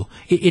tell you,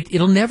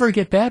 it'll never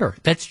get better.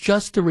 That's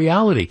just the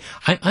reality.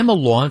 I'm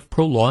a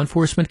pro law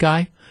enforcement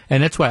guy.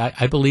 And that's why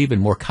I believe in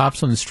more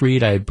cops on the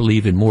street. I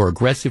believe in more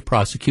aggressive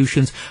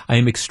prosecutions. I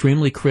am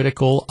extremely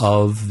critical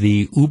of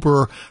the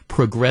uber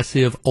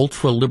progressive,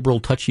 ultra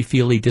liberal, touchy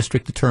feely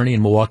district attorney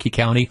in Milwaukee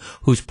County,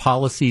 whose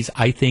policies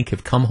I think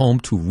have come home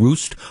to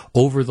roost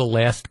over the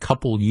last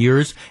couple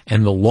years.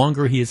 And the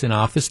longer he is in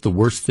office, the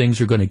worse things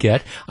are going to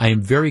get. I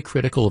am very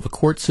critical of a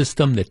court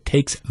system that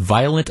takes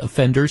violent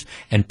offenders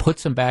and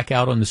puts them back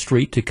out on the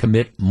street to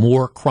commit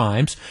more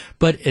crimes.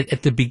 But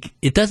it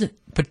doesn't.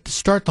 But to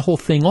start the whole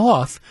thing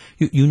off,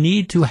 you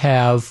need to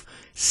have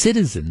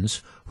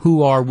citizens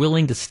who are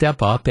willing to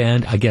step up.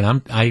 And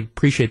again, I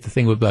appreciate the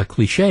thing about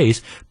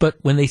cliches, but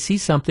when they see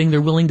something, they're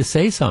willing to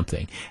say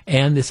something.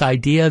 And this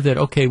idea that,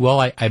 okay,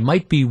 well, I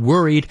might be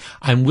worried.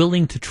 I'm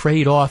willing to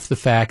trade off the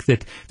fact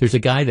that there's a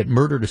guy that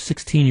murdered a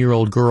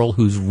 16-year-old girl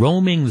who's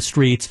roaming the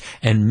streets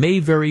and may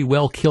very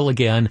well kill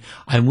again.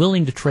 I'm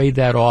willing to trade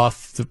that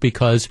off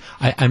because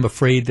I'm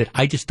afraid that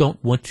I just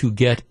don't want to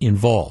get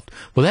involved.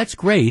 Well, that's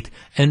great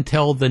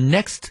until the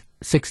next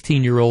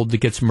 16-year-old that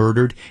gets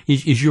murdered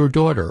is your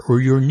daughter or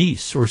your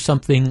niece or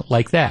something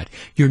like that.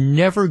 You're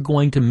never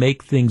going to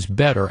make things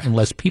better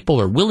unless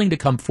people are willing to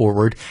come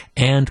forward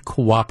and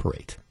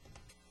cooperate.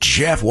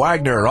 Jeff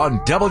Wagner on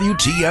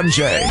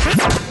WTMJ.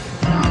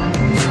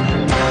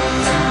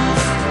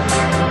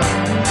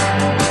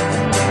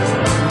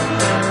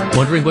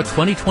 Wondering what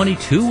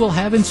 2022 will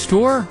have in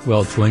store?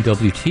 Well, join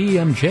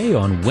WTMJ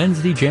on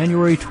Wednesday,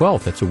 January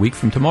 12th. That's a week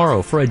from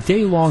tomorrow for a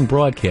day-long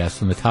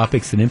broadcast on the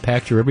topics that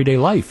impact your everyday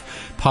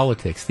life,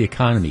 politics, the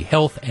economy,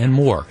 health, and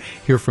more.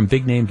 Hear from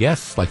big-name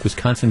guests like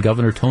Wisconsin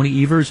Governor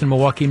Tony Evers and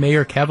Milwaukee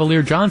Mayor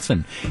Cavalier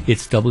Johnson.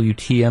 It's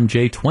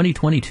WTMJ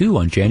 2022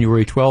 on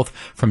January 12th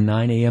from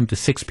 9 a.m. to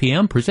 6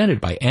 p.m., presented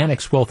by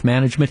Annex Wealth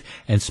Management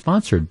and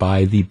sponsored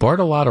by the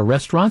Bartolotta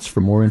Restaurants. For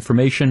more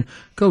information,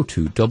 go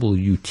to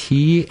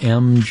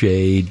WTMJ.com.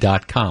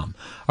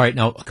 All right,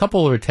 now a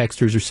couple of our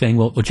texters are saying,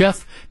 well,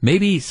 Jeff,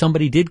 maybe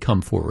somebody did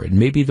come forward, and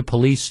maybe the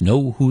police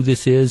know who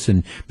this is,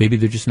 and maybe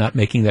they're just not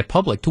making that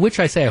public. To which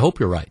I say, I hope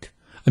you're right.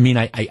 I mean,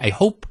 I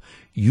hope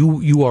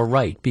you are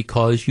right,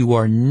 because you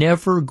are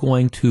never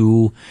going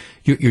to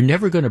you're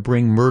never going to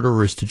bring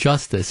murderers to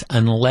justice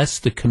unless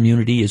the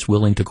community is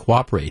willing to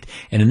cooperate.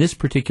 And in this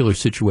particular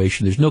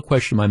situation, there's no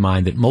question in my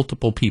mind that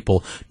multiple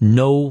people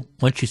know,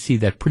 once you see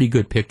that pretty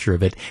good picture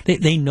of it,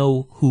 they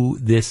know who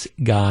this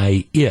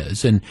guy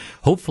is. And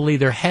hopefully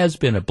there has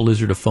been a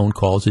blizzard of phone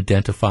calls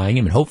identifying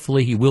him, and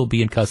hopefully he will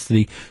be in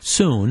custody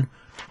soon.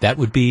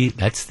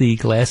 That's the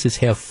glass is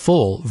half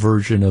full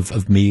version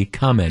of me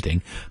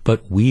commenting,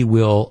 but we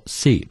will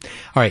see.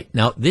 All right.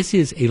 Now, this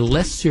is a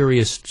less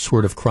serious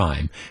sort of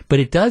crime, but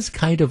it does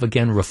kind of,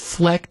 again,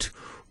 reflect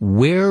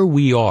where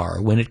we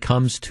are when it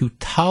comes to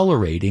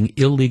tolerating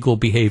illegal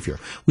behavior.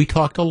 We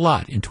talked a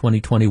lot in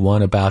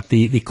 2021 about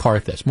the car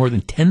thefts. More than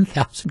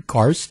 10,000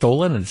 cars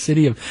stolen in the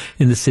city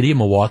of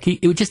Milwaukee.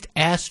 It was just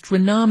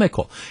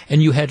astronomical.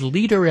 And you had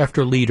leader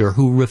after leader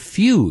who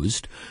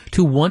refused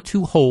to want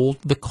to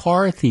hold the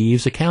car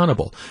thieves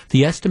accountable.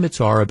 The estimates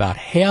are about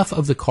half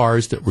of the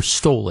cars that were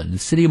stolen in the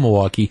city of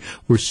Milwaukee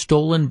were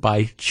stolen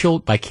by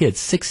kids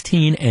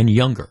 16 and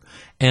younger.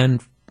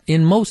 And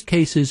in most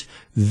cases,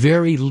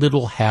 very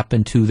little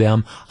happened to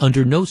them.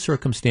 Under no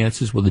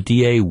circumstances will the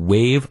DA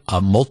waive a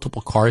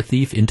multiple car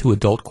thief into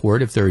adult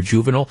court if they're a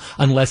juvenile,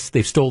 unless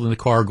they've stolen the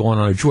car, gone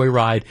on a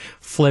joyride,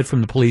 fled from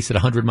the police at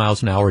 100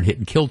 miles an hour and hit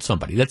and killed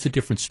somebody. That's a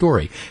different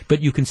story.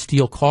 But you can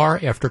steal car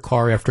after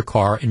car after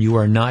car, and you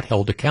are not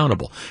held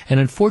accountable. And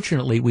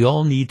unfortunately, we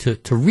all need to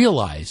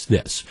realize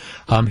this.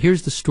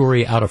 Here's the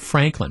story out of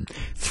Franklin.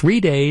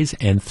 3 days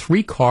and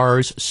 3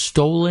 cars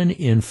stolen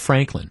in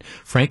Franklin.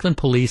 Franklin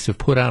police have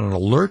put out an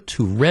alert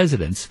to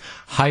residents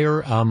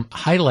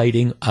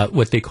highlighting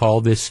what they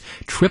call this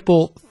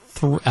triple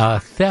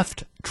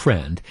theft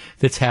trend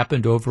that's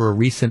happened over a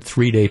recent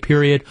 3-day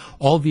period.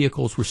 All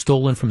vehicles were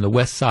stolen from the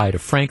west side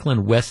of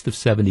Franklin, west of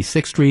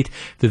 76th Street.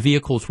 The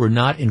vehicles were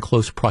not in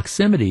close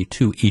proximity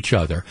to each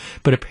other,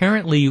 but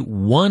apparently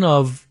one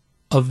of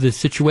the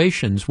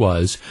situations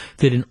was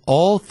that in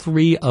all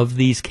 3 of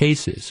these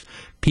cases,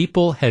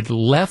 people had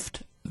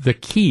left the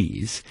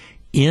keys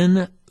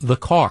in the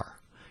car.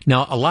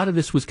 Now, a lot of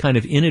this was kind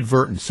of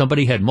inadvertent.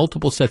 Somebody had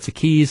multiple sets of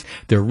keys.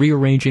 They're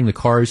rearranging the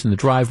cars in the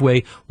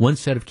driveway. One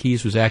set of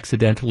keys was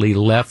accidentally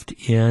left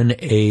in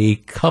a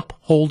cup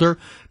holder.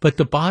 But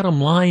the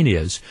bottom line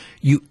is,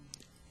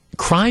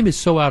 crime is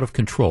so out of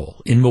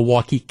control in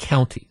Milwaukee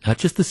County, not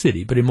just the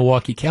city, but in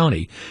Milwaukee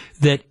County,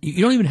 that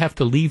you don't even have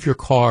to leave your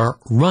car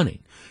running.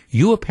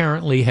 You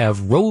apparently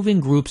have roving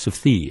groups of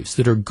thieves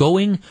that are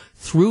going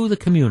through the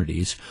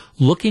communities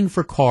looking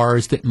for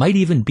cars that might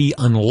even be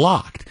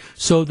unlocked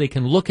so they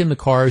can look in the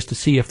cars to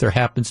see if there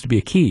happens to be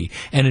a key.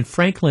 And in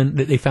Franklin,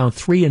 they found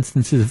 3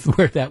 instances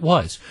where that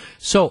was.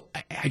 So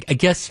I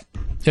guess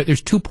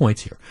there's 2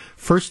 points here.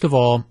 First of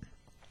all,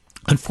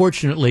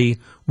 unfortunately,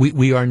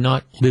 We are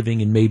not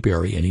living in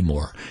Mayberry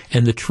anymore.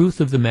 And the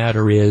truth of the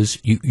matter is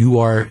you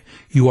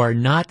are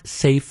not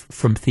safe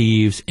from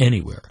thieves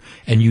anywhere.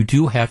 And you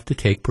do have to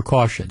take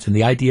precautions. And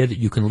the idea that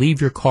you can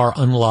leave your car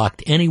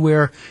unlocked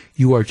anywhere,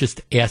 you are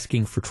just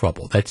asking for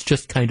trouble. That's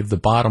just kind of the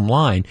bottom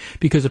line.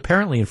 Because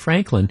apparently in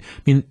Franklin,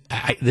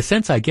 the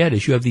sense I get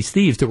is you have these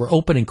thieves that were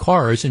opening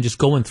cars and just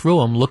going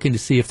through them looking to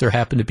see if there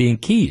happened to be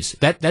keys.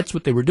 That's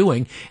what they were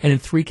doing. And in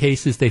 3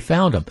 cases, they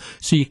found them.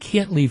 So you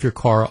can't leave your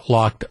car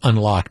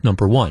unlocked,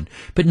 number one.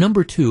 But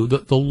number two,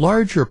 the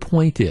larger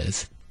point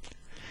is,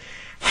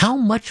 how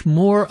much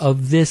more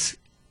of this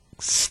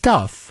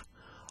stuff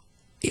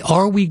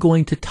are we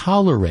going to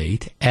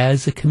tolerate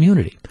as a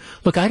community?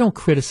 Look, I don't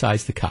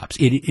criticize the cops.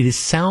 It is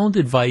sound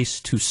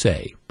advice to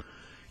say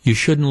you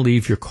shouldn't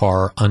leave your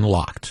car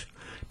unlocked,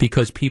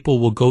 because people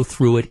will go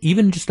through it,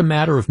 even in just a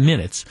matter of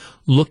minutes,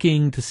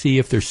 looking to see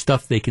if there's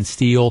stuff they can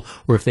steal,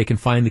 or if they can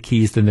find the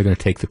keys, then they're going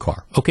to take the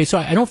car. Okay, so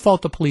I don't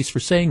fault the police for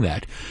saying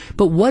that.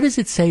 But what does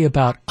it say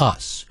about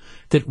us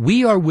that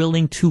we are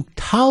willing to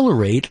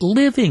tolerate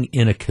living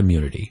in a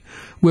community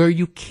where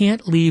you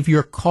can't leave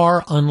your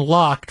car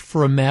unlocked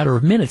for a matter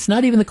of minutes,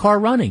 not even the car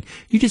running?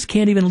 You just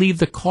can't even leave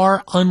the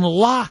car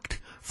unlocked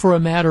for a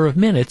matter of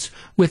minutes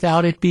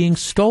without it being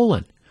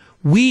stolen.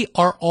 We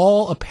are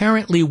all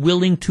apparently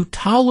willing to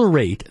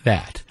tolerate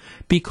that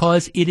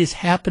because it is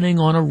happening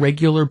on a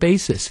regular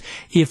basis.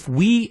 If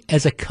we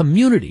as a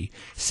community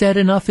said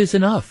enough is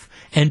enough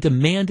and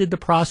demanded the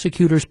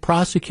prosecutors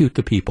prosecute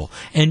the people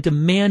and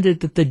demanded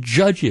that the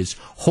judges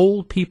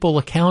hold people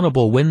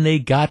accountable when they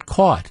got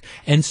caught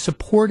and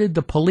supported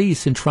the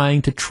police in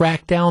trying to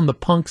track down the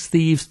punks,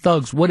 thieves,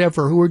 thugs,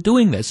 whatever, who are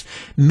doing this,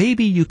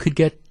 maybe you could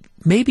get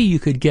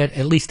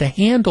at least a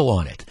handle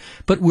on it.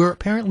 But we're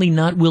apparently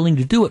not willing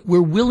to do it.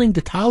 We're willing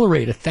to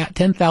tolerate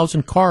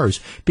 10,000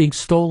 cars being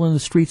stolen in the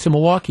streets of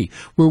Milwaukee.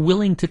 We're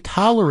willing to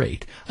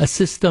tolerate a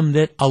system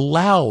that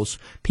allows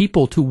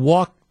people to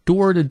walk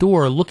door to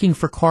door looking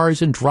for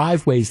cars in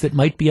driveways that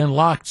might be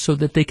unlocked so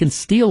that they can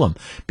steal them,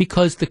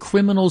 because the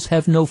criminals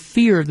have no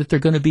fear that they're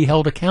going to be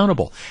held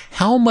accountable.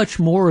 How much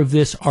more of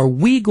this are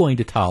we going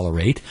to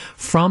tolerate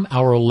from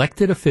our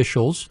elected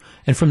officials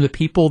and from the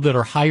people that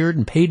are hired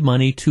and paid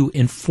money to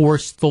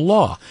enforce the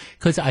law?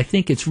 Because I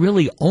think it's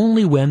really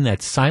only when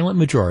that silent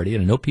majority,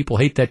 and I know people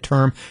hate that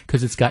term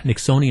because it's got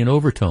Nixonian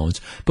overtones,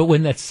 but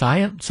when that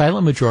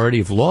silent majority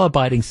of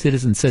law-abiding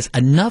citizens says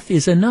enough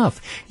is enough.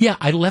 Yeah,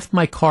 I left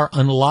my car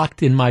unlocked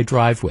in my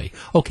driveway.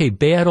 Okay,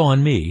 bad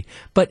on me,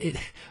 but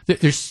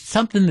there's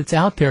something that's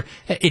out there.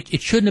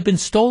 It shouldn't have been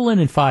stolen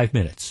in 5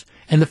 minutes.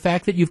 And the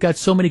fact that you've got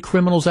so many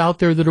criminals out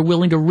there that are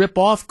willing to rip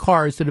off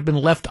cars that have been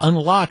left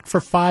unlocked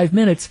for 5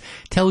 minutes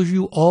tells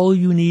you all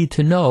you need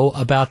to know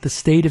about the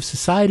state of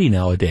society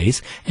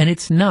nowadays, and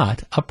it's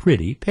not a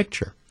pretty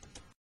picture.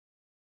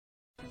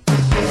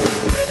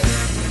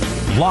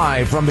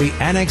 Live from the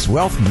Annex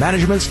Wealth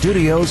Management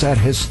Studios at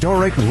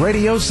historic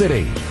Radio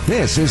City,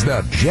 this is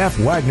the Jeff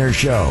Wagner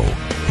Show.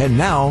 And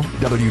now,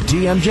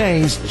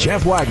 WTMJ's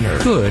Jeff Wagner.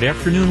 Good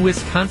afternoon,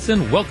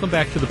 Wisconsin. Welcome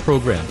back to the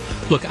program.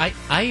 Look,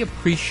 I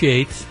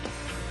appreciate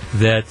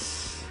that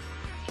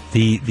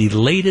the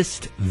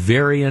latest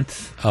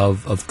variant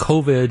of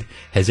COVID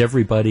has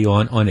everybody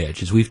on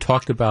edge. As we've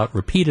talked about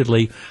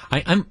repeatedly,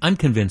 I'm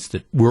convinced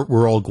that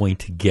we're all going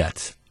to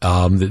get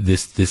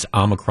this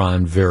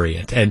Omicron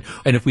variant, and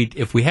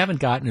if we haven't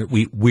gotten it,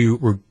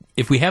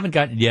 if we haven't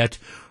gotten it yet,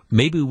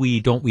 maybe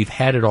we've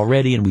had it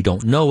already and we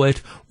don't know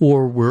it,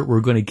 or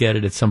we're going to get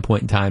it at some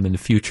point in time in the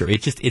future.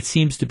 It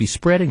seems to be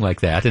spreading like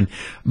that. And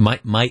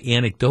my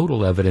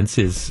anecdotal evidence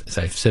is, as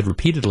I've said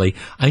repeatedly,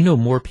 I know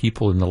more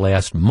people in the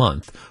last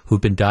month who've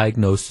been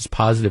diagnosed as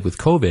positive with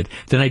COVID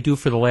than I do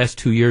for the last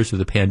 2 years of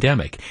the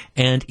pandemic.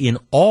 And in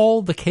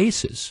all the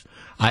cases,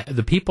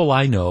 the people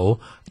I know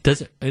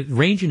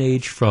range in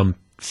age from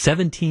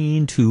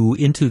 17 to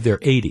into their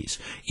 80s.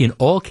 In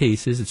all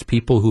cases, it's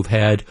people who've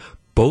had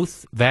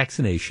both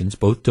vaccinations,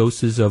 both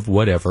doses of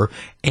whatever,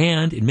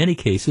 and in many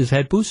cases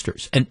had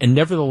boosters. And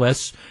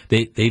nevertheless,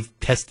 they've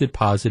tested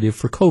positive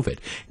for COVID.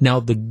 Now,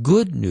 the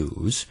good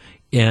news,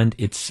 and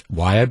it's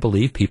why I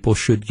believe people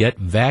should get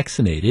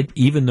vaccinated,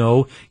 even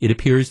though it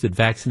appears that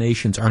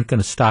vaccinations aren't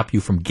going to stop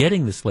you from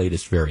getting this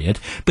latest variant.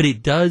 But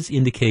it does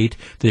indicate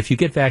that if you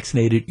get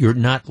vaccinated, you're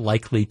not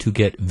likely to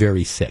get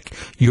very sick.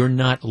 You're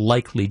not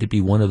likely to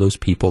be one of those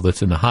people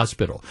that's in the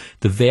hospital.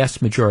 The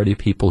vast majority of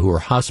people who are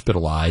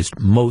hospitalized,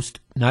 most,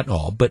 not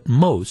all, but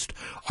most,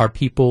 are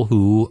people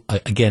who,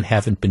 again,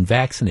 haven't been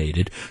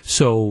vaccinated,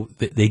 so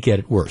they get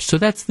it worse. So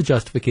that's the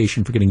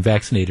justification for getting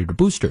vaccinated or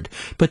boosted.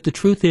 But the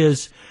truth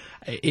is,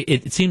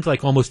 it seems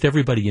like almost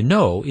everybody you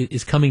know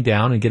is coming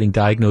down and getting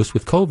diagnosed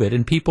with COVID,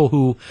 and people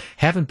who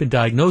haven't been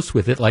diagnosed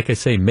with it, like I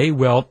say, may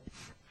well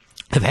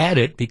have had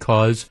it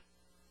because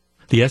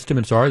the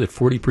estimates are that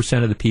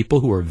 40% of the people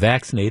who are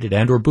vaccinated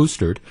and or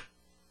boosted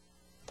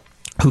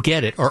who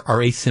get it are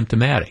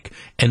asymptomatic.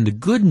 And the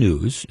good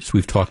news, as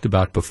we've talked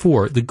about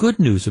before, the good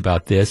news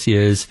about this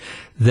is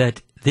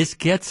that this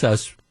gets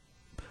us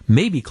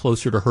maybe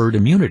closer to herd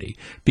immunity,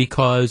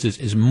 because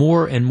as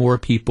more and more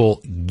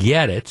people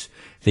get it,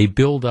 they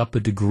build up a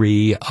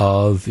degree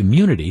of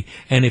immunity.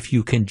 And if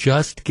you can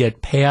just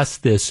get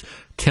past this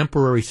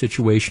temporary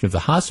situation of the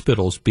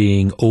hospitals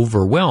being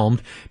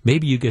overwhelmed,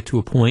 maybe you get to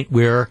a point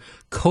where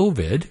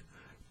COVID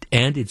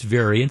and its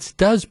variants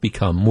does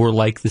become more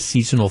like the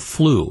seasonal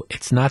flu.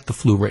 It's not the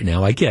flu right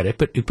now, I get it,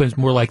 but it becomes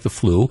more like the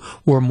flu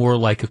or more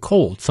like a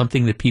cold,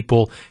 something that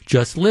people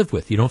just live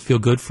with. You don't feel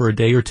good for a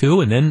day or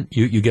two, and then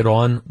you get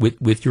on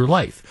with your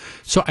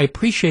life. So I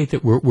appreciate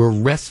that we're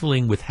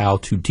wrestling with how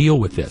to deal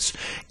with this.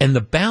 And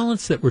the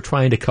balance that we're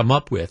trying to come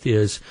up with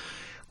is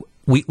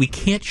we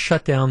can't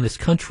shut down this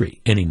country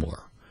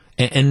anymore.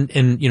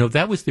 And you know,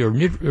 that was their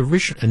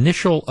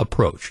initial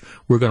approach.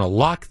 We're going to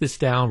lock this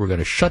down. We're going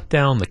to shut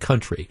down the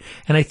country.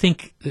 And I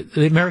think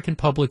the American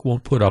public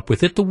won't put up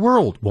with it. The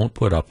world won't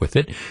put up with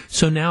it.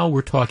 So now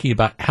we're talking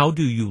about how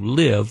do you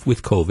live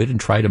with COVID and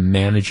try to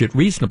manage it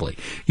reasonably.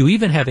 You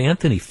even have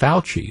Anthony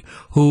Fauci,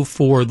 who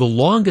for the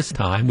longest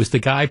time was the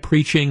guy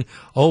preaching,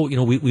 oh, you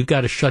know, we've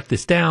got to shut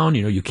this down.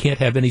 You know, you can't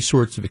have any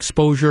sorts of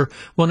exposure.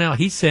 Well, now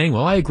he's saying,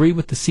 well, I agree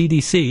with the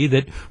CDC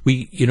that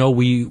we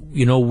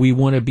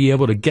want to be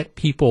able to get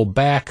people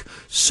back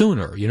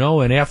sooner, you know,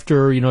 and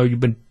after, you know,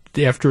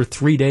 after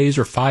 3 days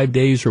or 5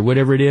 days or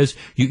whatever it is,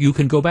 you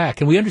can go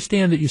back. And we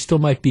understand that you still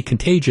might be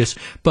contagious,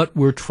 but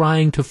we're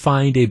trying to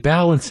find a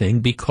balancing,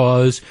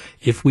 because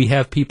if we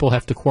have people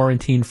have to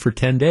quarantine for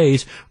 10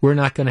 days, we're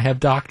not going to have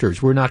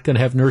doctors. We're not going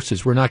to have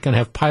nurses. We're not going to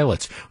have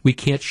pilots. We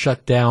can't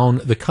shut down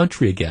the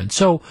country again.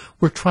 So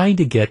we're trying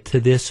to get to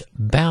this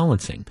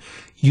balancing.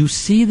 You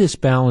see this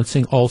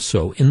balancing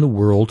also in the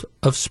world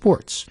of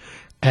sports.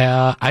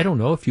 I don't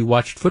know if you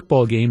watched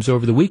football games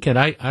over the weekend.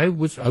 I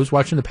was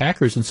watching the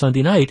Packers on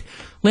Sunday night.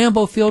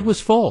 Lambeau Field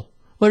was full.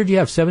 What did you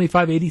have?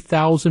 75,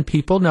 80,000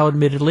 people. Now,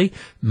 admittedly,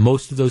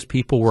 most of those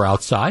people were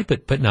outside,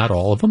 but not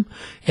all of them.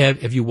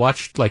 Have you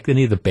watched like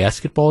any of the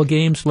basketball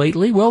games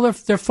lately? Well,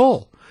 they're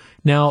full.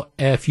 Now,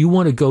 if you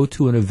want to go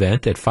to an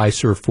event at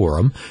Fiserv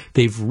Forum,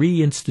 they've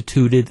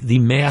reinstituted the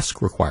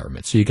mask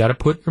requirement. So you got to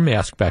put your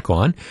mask back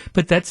on,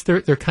 but that's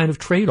their kind of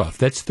trade-off.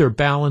 That's their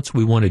balance.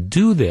 We want to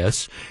do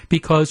this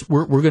because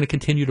we're going to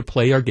continue to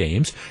play our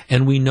games,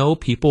 and we know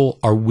people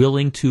are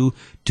willing to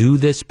do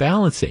this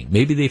balancing.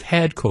 Maybe they've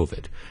had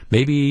COVID.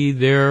 Maybe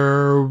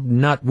they're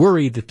not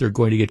worried that they're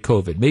going to get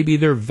COVID. Maybe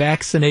they're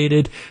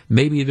vaccinated.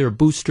 Maybe they're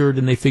boosted,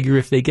 and they figure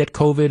if they get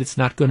COVID, it's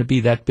not going to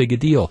be that big a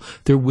deal.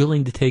 They're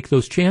willing to take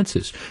those chances.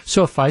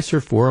 So if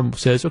Fiserv Forum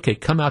says, okay,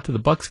 come out to the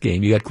Bucks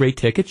game. You got great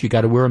tickets. You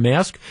got to wear a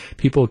mask.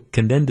 People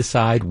can then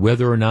decide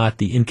whether or not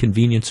the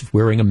inconvenience of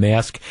wearing a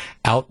mask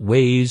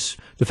outweighs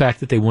the fact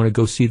that they want to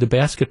go see the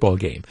basketball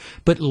game.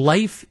 But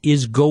life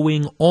is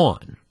going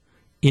on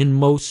in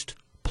most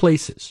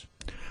places.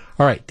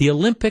 All right, the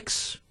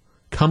Olympics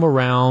come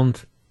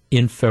around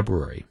in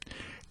February.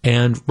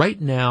 And right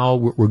now,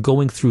 we're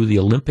going through the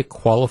Olympic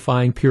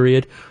qualifying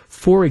period.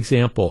 For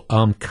example,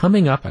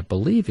 coming up, I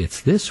believe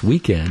it's this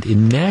weekend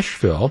in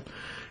Nashville,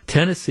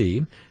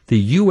 Tennessee, the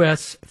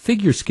U.S.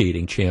 Figure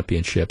Skating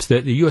Championships.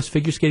 The U.S.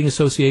 Figure Skating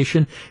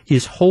Association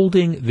is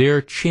holding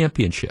their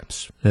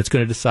championships. That's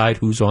going to decide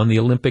who's on the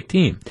Olympic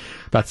team.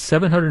 About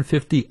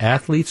 750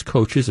 athletes,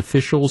 coaches,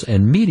 officials,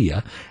 and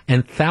media,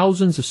 and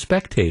thousands of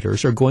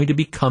spectators are going to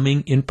be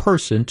coming in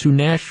person to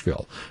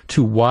Nashville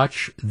to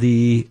watch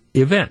the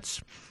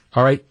events.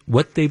 All right,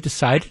 what they've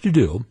decided to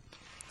do,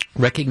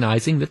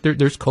 recognizing that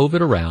there's COVID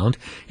around,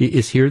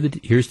 is here's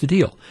the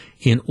deal.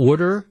 In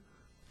order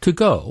to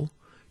go,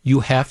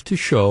 you have to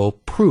show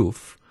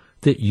proof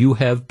that you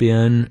have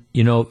been,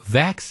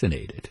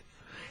 vaccinated.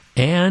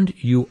 And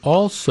you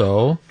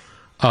also,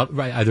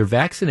 either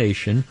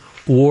vaccination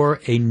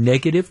or a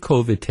negative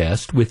COVID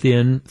test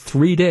within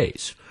 3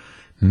 days.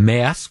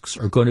 Masks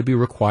are going to be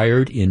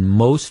required in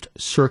most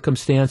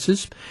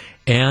circumstances,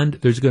 and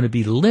there's going to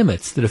be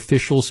limits that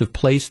officials have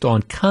placed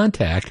on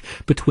contact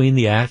between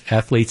the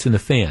athletes and the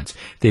fans.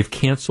 They've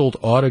canceled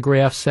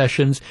autograph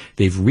sessions,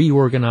 they've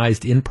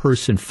reorganized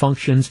in-person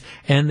functions,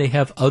 and they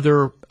have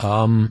other,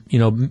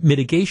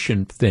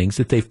 mitigation things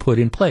that they've put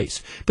in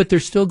place. But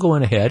they're still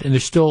going ahead, and they're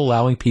still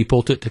allowing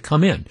people to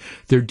come in.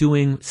 They're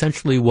doing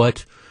essentially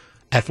what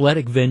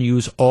athletic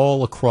venues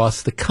all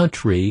across the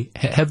country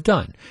have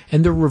done.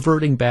 And they're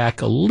reverting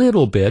back a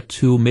little bit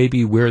to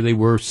maybe where they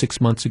were 6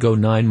 months ago,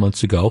 9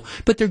 months ago,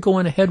 but they're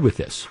going ahead with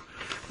this.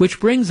 Which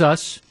brings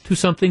us to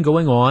something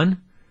going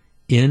on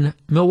in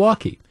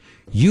Milwaukee.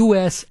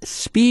 U.S.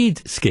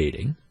 Speed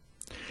Skating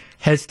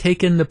has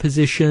taken the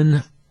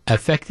position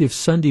effective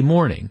Sunday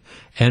morning,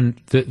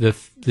 and the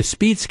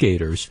speed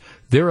skaters,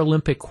 their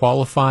Olympic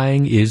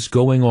qualifying is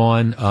going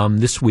on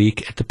this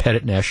week at the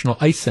Pettit National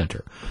Ice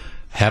Center.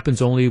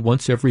 Happens only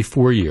once every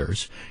 4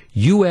 years.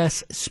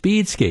 U.S.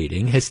 Speed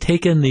Skating has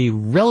taken the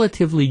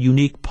relatively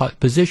unique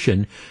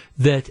position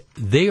that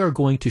they are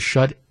going to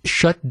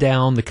shut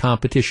down the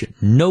competition.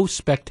 No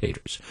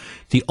spectators.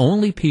 The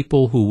only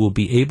people who will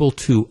be able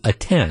to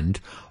attend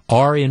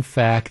are, in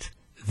fact,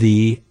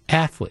 the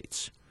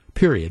athletes.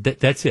 Period.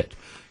 That's it.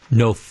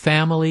 No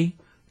family,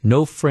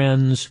 no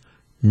friends,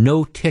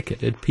 no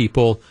ticketed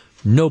people,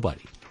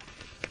 nobody.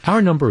 Our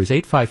number is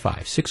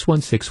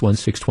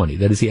 855-616-1620.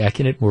 That is the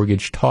Acunet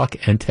Mortgage talk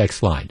and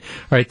text line.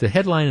 All right, the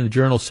headline in the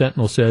Journal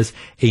Sentinel says,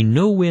 a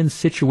no-win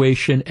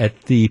situation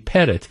at the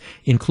Pettit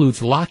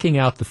includes locking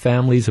out the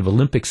families of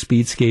Olympic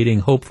speed skating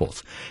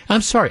hopefuls.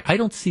 I'm sorry, I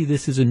don't see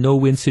this as a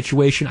no-win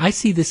situation. I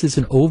see this as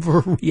an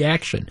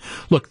overreaction.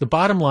 Look, the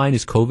bottom line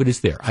is COVID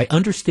is there. I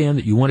understand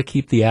that you want to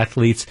keep the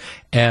athletes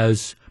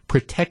as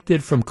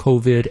protected from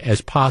COVID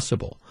as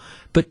possible.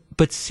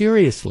 But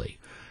seriously,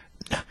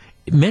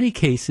 in many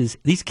cases,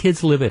 these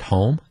kids live at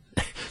home.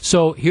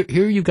 So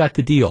here you've got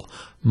the deal.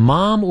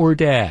 Mom or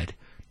dad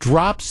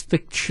drops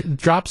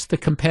the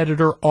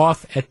competitor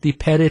off at the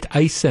Pettit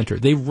Ice Center.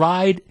 They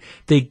ride,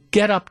 they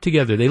get up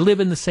together. They live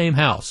in the same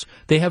house.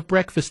 They have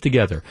breakfast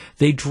together.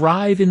 They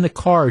drive in the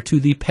car to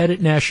the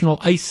Pettit National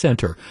Ice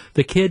Center.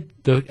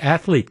 The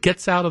athlete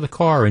gets out of the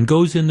car and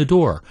goes in the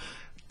door.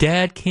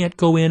 Dad can't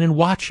go in and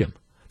watch him.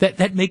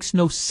 That makes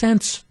no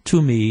sense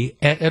to me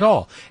at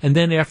all. And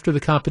then after the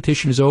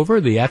competition is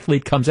over, the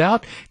athlete comes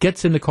out,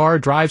 gets in the car,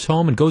 drives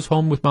home, and goes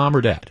home with mom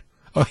or dad.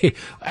 Okay,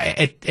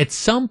 at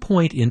some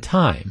point in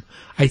time,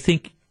 I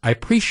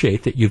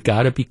appreciate that you've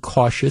got to be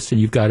cautious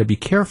and you've got to be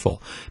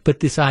careful. But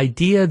this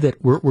idea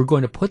that we're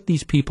going to put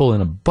these people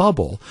in a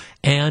bubble,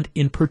 and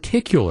in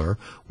particular,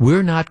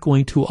 we're not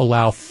going to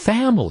allow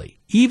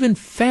even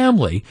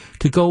family,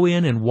 to go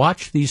in and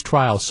watch these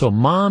trials. So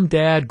mom,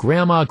 dad,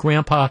 grandma,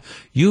 grandpa,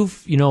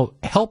 you've,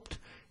 helped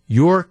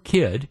your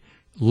kid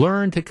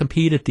learn to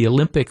compete at the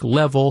Olympic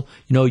level.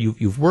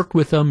 You've worked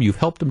with them, you've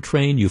helped them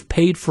train, you've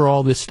paid for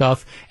all this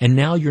stuff, and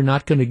now you're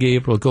not going to be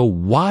able to go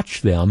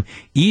watch them,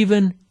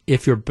 even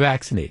if you're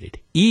vaccinated,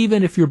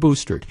 even if you're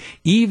boosted,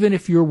 even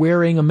if you're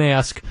wearing a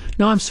mask.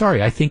 No, I'm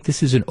sorry. I think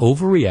this is an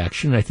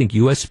overreaction. I think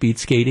U.S. speed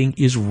skating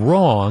is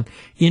wrong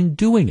in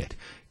doing it.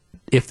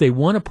 If they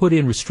want to put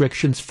in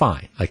restrictions,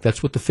 fine. Like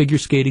that's what the figure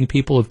skating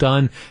people have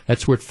done.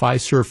 That's what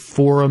Pfizer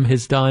Forum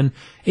has done.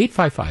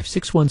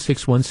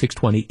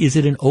 855-616-1620. Is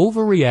it an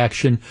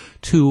overreaction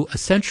to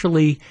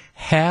essentially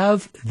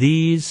have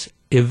these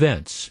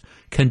events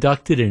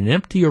conducted in an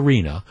empty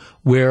arena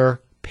where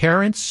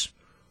parents,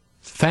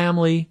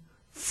 family,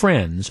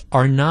 friends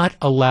are not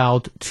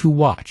allowed to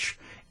watch?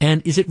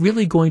 And is it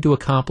really going to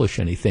accomplish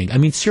anything? I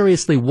mean,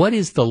 seriously, what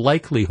is the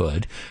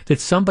likelihood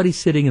that somebody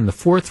sitting in the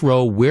fourth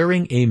row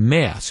wearing a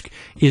mask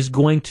is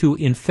going to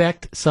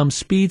infect some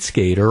speed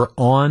skater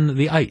on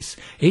the ice?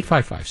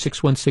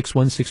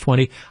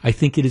 855-616-1620. I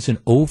think it is an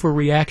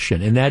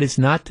overreaction, and that is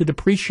not to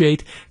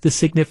depreciate the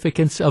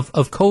significance of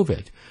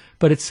COVID.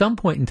 But at some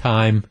point in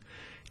time,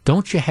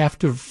 don't you have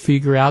to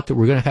figure out that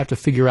we're going to have to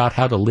figure out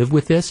how to live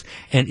with this?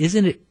 And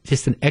isn't it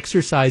just an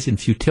exercise in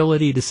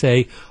futility to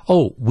say,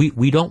 oh,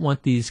 we don't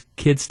want these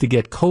kids to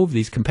get COVID,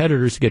 these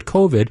competitors to get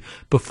COVID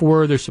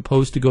before they're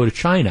supposed to go to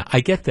China? I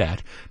get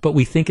that, but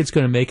we think it's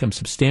going to make them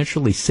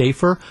substantially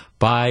safer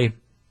by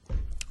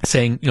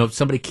saying,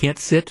 somebody can't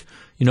sit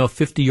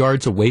 50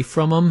 yards away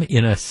from them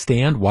in a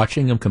stand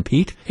watching them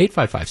compete.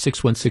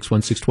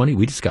 855-616-1620.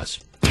 We discuss.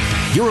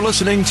 You're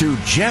listening to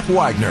Jeff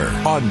Wagner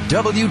on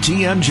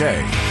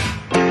WTMJ.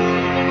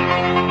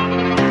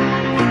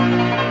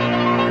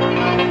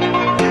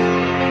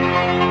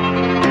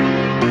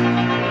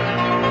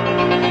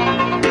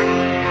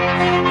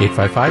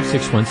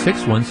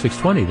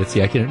 855-616-1620. That's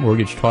the Acunet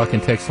Mortgage talk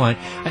and text line.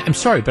 I'm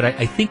sorry, but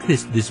I think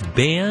this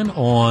ban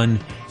on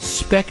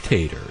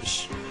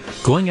spectators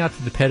going out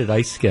to the Pettit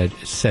Ice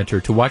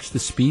Center to watch the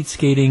speed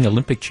skating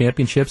Olympic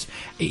championships,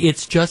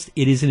 it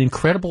is an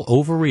incredible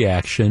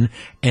overreaction,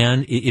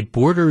 and it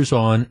borders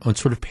on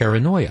sort of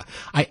paranoia.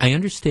 I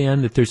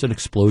understand that there's an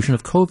explosion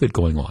of COVID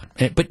going on,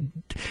 but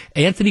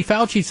Anthony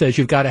Fauci says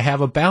you've got to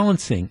have a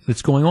balancing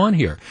that's going on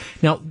here.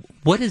 Now,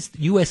 what does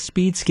U.S.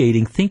 speed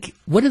skating think?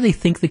 What do they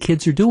think the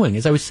kids are doing?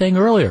 As I was saying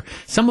earlier,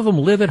 some of them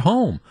live at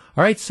home.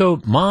 All right, so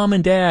mom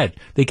and dad,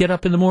 they get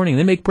up in the morning,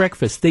 they make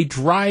breakfast, they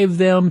drive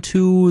them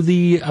to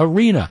the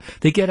arena,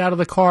 they get out of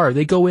the car,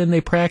 they go in,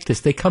 they practice,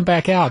 they come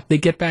back out, they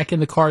get back in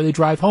the car, they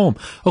drive home.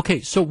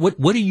 Okay, so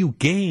what do you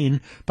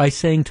gain by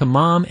saying to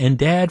mom and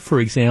dad, for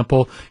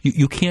example,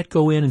 you can't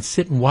go in and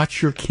sit and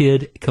watch your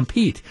kid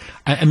compete?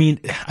 I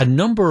mean, a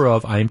number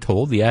of, I'm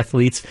told, the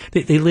athletes,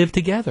 they live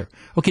together.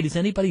 Okay, does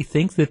anybody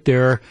think that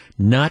they're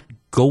not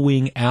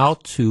going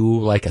out to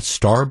like a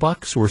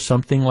Starbucks or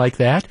something like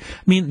that?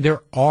 I mean,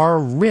 there are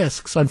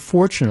risks,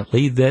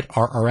 unfortunately, that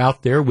are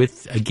out there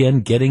with,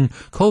 again, getting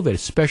COVID,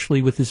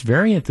 especially with this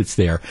variant that's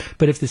there.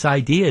 But if this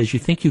idea is you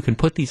think you can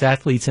put these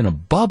athletes in a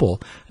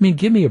bubble, I mean,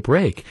 give me a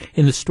break.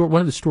 In the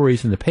one of the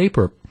stories in the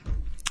paper,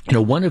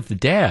 one of the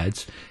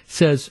dads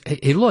says,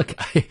 hey, look,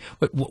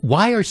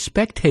 why are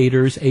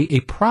spectators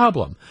a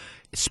problem?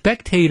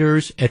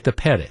 Spectators at the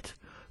Pettit,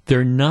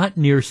 they're not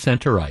near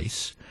center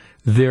ice.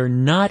 They're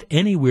not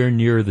anywhere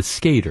near the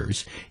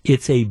skaters.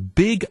 It's a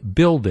big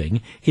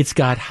building. It's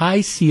got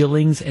high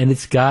ceilings and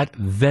it's got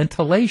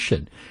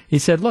ventilation. He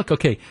said, look,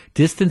 okay,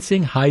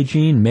 distancing,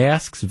 hygiene,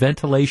 masks,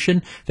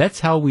 ventilation, that's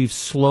how we've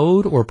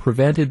slowed or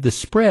prevented the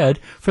spread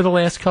for the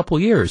last couple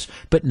years.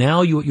 But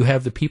now you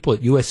have the people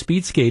at U.S.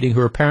 Speed Skating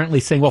who are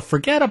apparently saying, well,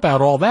 forget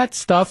about all that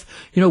stuff.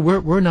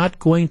 We're not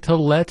going to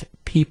let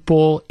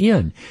people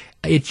in.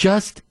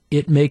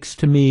 It makes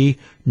to me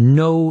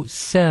no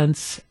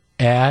sense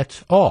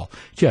at all.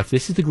 Jeff,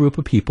 this is the group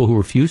of people who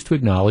refuse to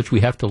acknowledge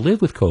we have to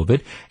live with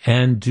COVID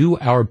and do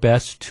our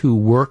best to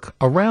work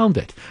around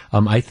it.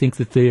 I think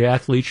that the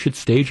athletes should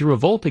stage a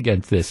revolt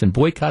against this and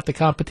boycott the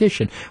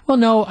competition. Well,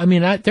 no,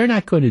 they're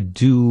not going to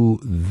do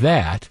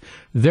that.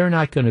 They're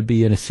not going to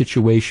be in a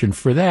situation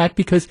for that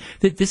because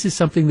this is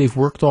something they've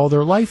worked all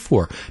their life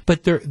for.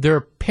 But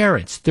their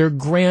parents, their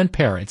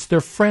grandparents,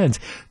 their friends,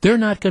 they're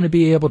not going to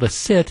be able to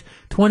sit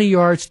 20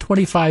 yards,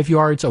 25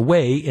 yards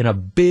away in a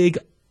big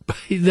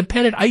the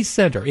Pettit Ice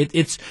Center.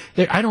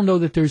 I don't know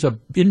that there's a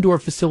indoor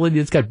facility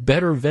that's got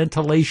better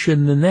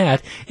ventilation than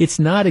that. It's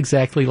not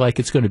exactly like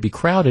it's going to be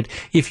crowded.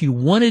 If you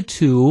wanted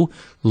to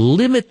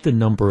limit the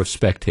number of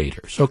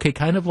spectators, okay,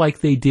 kind of like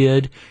they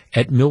did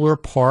at Miller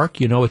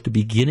Park, at the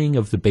beginning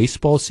of the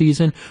baseball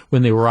season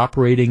when they were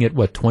operating at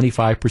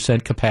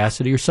 25%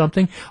 capacity or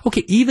something.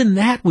 Okay, even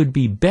that would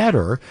be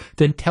better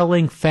than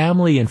telling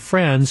family and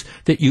friends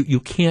that you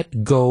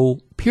can't go,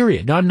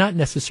 period. Now, I'm not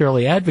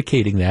necessarily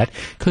advocating that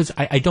because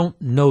I don't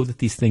know that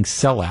these things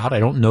sell out. I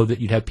don't know that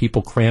you'd have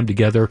people crammed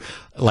together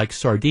like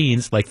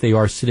sardines like they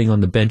are sitting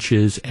on the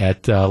benches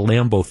at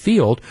Lambeau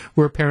Field,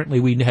 where apparently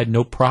we had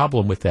no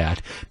problem with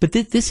that. But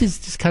this is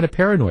just kind of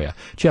paranoia.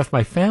 Jeff,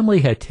 my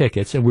family had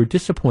tickets and we're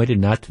disappointed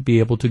not to be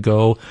able to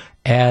go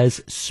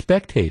as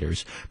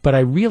spectators. But I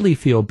really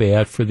feel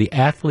bad for the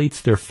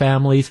athletes, their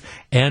families,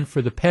 and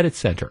for the Pettit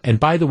Center. And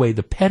by the way,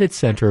 the Pettit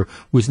Center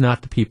was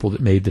not the people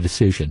that made the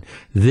decision.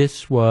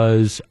 This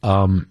was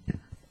a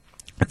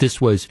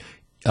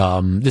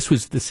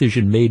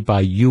decision made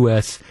by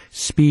U.S.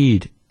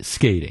 Speed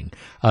Skating.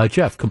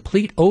 Jeff,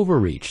 complete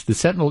overreach. The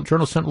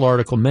Journal Sentinel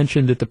article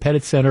mentioned that the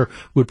Pettit Center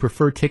would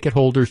prefer ticket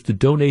holders to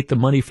donate the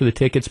money for the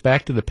tickets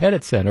back to the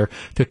Pettit Center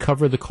to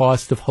cover the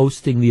cost of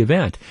hosting the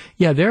event.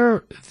 Yeah,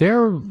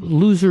 they're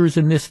losers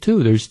in this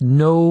too. There's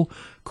no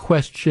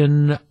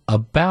question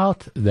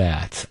about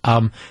that.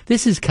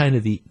 This is kind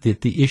of the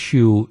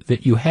issue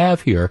that you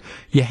have here.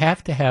 You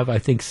have to have, I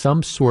think,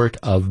 some sort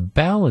of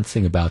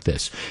balancing about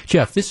this.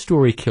 Jeff, this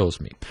story kills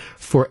me.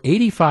 For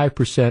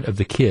 85% of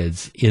the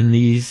kids in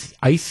these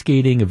ice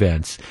skating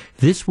events,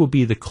 this will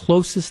be the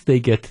closest they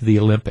get to the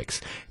Olympics.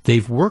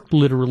 They've worked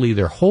literally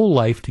their whole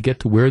life to get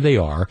to where they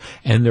are,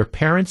 and their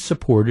parents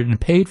supported and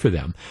paid for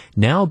them.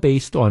 Now,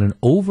 based on an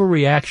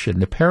overreaction,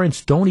 the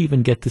parents don't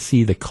even get to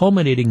see the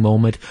culminating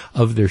moment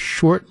of their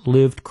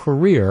short-lived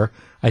career.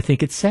 I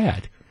think it's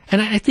sad.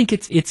 And I think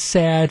it's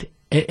sad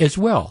as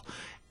well.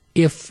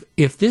 If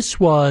this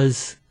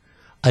was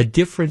a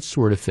different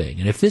sort of thing,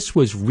 and if this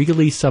was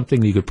really something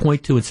that you could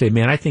point to and say,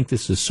 man, I think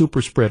this is a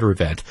super spreader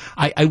event,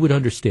 I would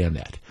understand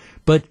that.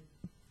 But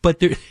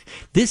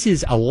this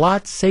is a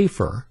lot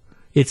safer,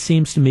 it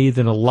seems to me,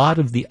 than a lot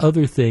of the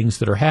other things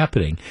that are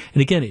happening.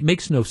 And again, it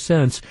makes no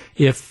sense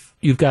if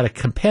you've got a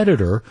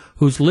competitor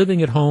who's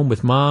living at home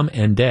with mom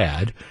and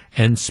dad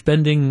and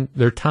spending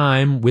their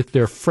time with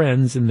their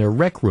friends in their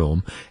rec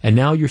room, and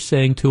now you're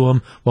saying to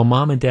them, well,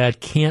 mom and dad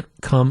can't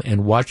come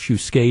and watch you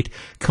skate.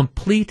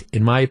 Complete,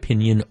 in my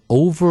opinion,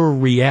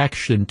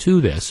 overreaction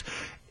to this.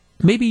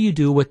 Maybe you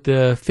do what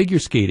the figure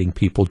skating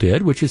people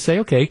did, which is say,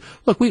 okay,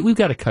 look, we've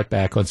got to cut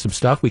back on some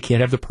stuff. We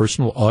can't have the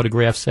personal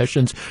autograph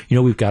sessions.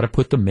 We've got to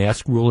put the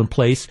mask rule in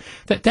place.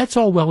 That's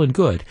all well and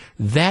good.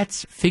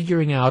 That's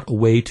figuring out a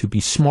way to be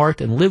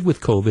smart and live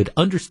with COVID,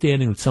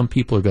 understanding that some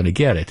people are going to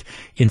get it.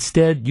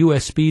 Instead,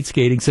 U.S. Speed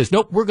Skating says,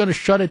 nope, we're going to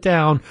shut it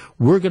down.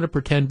 We're going to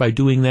pretend by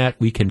doing that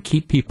we can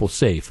keep people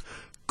safe.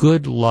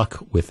 Good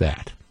luck with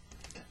that.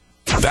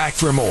 Back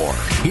for more.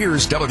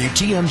 Here's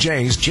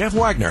WTMJ's Jeff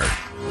Wagner.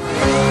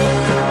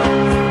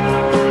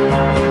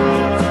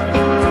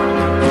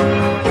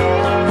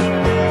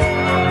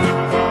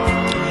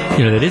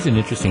 That is an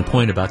interesting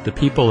point about the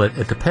people at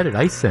the Pettit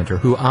Ice Center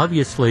who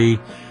obviously,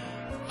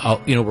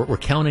 we're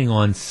counting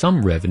on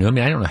some revenue.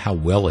 I don't know how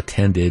well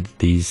attended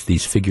these not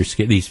figure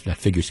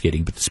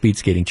skating, but the speed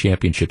skating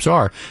championships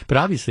are. But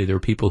obviously there were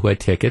people who had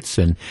tickets,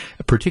 and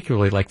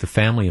particularly like the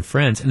family and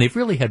friends, and they've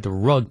really had the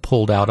rug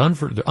pulled out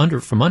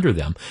from under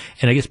them.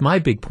 And I guess my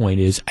big point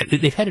is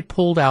they've had it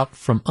pulled out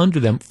from under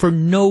them for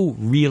no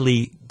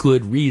really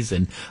good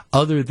reason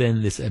other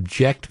than this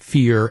abject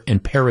fear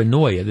and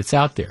paranoia that's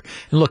out there.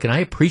 And look, and I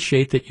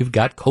appreciate that you've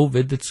got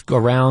COVID that's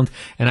around,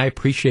 and I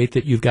appreciate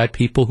that you've got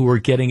people who are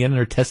getting in and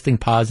are testing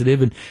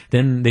positive, and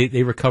then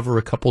they recover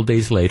a couple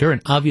days later.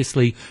 And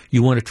obviously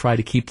you want to try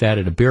to keep that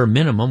at a bare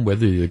minimum,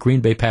 whether you're the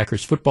Green Bay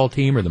Packers football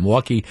team or the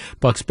Milwaukee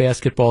Bucks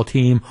basketball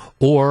team,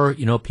 or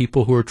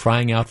people who are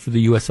trying out for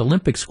the U.S.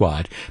 Olympic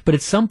squad. But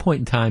at some point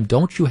in time,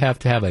 don't you have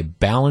to have a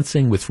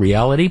balancing with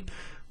reality?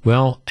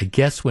 Well, I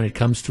guess when it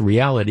comes to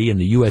reality in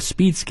the U.S.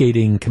 Speed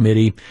Skating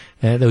Committee,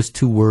 those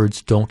two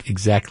words don't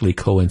exactly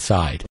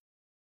coincide.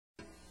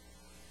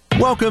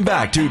 Welcome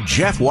back to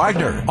Jeff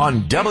Wagner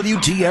on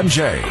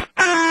WTMJ.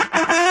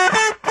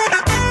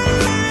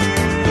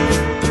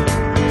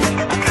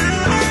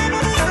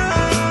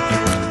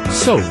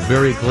 So,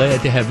 very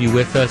glad to have you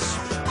with us.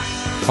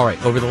 All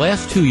right, over the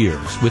last 2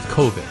 years with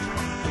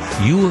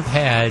COVID, you have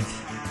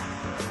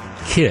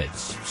had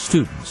kids,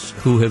 students,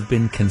 who have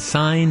been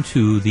consigned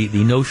to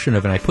the notion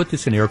of, and I put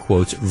this in air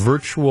quotes,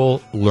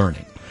 virtual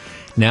learning.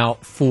 Now,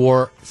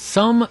 for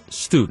some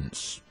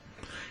students,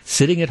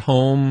 sitting at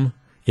home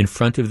in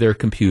front of their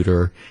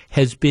computer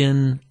has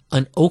been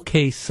an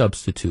okay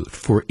substitute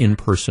for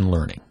in-person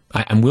learning.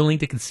 I'm willing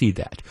to concede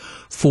that.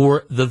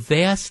 For the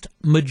vast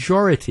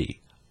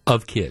majority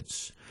of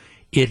kids,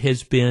 it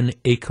has been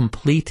a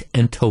complete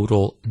and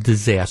total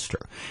disaster.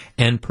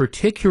 And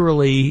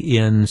particularly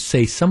in,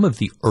 say, some of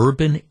the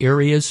urban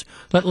areas,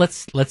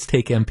 let's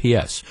take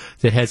MPS,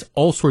 that has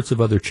all sorts of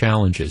other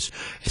challenges.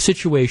 A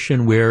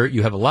situation where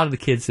you have a lot of the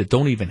kids that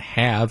don't even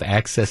have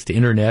access to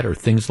internet or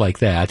things like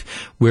that,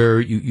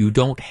 where you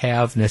don't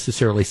have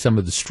necessarily some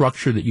of the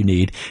structure that you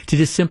need to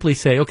just simply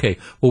say, okay,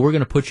 well, we're going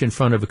to put you in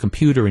front of a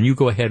computer and you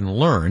go ahead and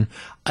learn.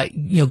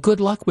 Good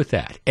luck with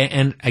that.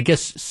 And I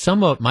guess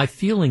some of my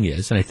feeling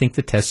is, and I think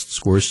the test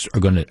scores are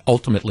going to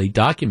ultimately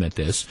document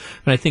this,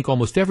 and I think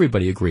almost everybody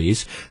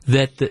agrees,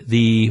 that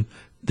the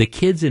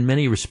kids in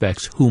many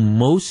respects who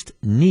most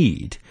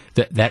need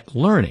that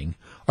learning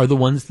are the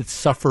ones that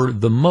suffer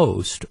the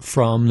most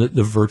from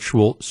the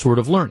virtual sort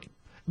of learning.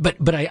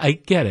 But I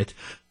get it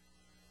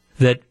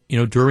that,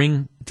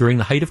 during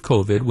the height of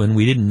COVID, when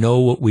we didn't know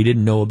what we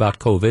didn't know about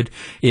COVID,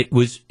 it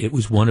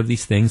was one of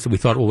these things that we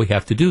thought, well, we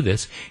have to do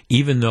this,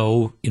 even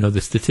though, the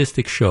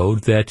statistics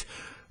showed that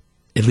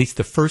at least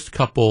the first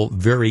couple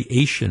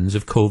variations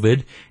of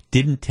COVID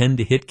didn't tend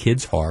to hit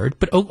kids hard.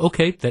 But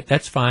okay,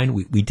 that's fine.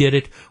 We did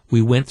it.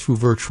 We went through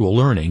virtual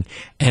learning.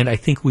 And I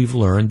think we've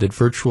learned that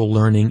virtual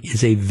learning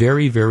is a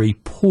very, very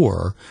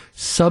poor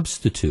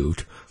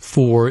substitute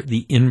for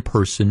the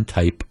in-person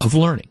type of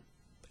learning.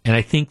 And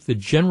I think the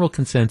general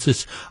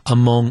consensus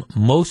among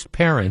most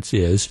parents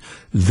is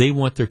they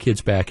want their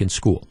kids back in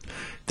school.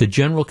 The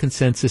general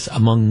consensus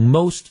among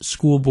most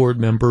school board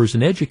members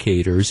and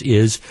educators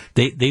is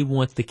they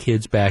want the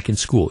kids back in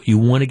school. You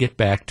want to get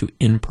back to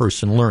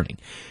in-person learning.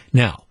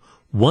 Now,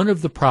 one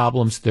of the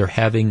problems they're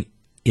having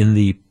in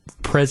the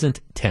present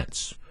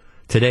tense,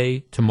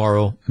 today,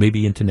 tomorrow,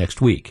 maybe into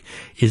next week,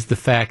 is the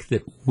fact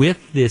that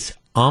with this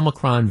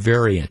Omicron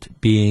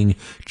variant being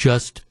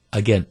just,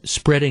 again,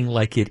 spreading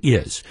like it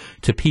is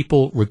to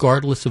people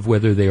regardless of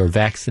whether they are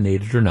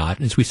vaccinated or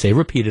not. As we say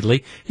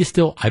repeatedly,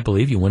 I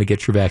believe you want to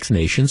get your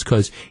vaccinations,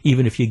 because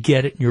even if you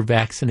get it and you're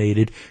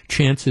vaccinated,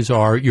 chances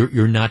are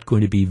you're not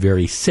going to be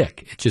very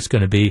sick. It's just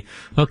going to be,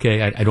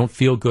 okay, I don't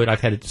feel good. I've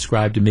had it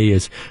described to me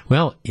as,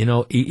 well,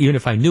 even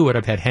if I knew it,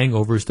 I've had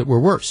hangovers that were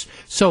worse.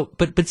 So,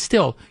 but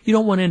still, you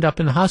don't want to end up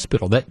in the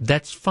hospital.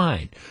 That's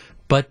fine.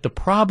 But the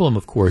problem,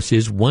 of course,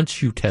 is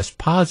once you test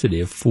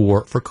positive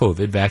for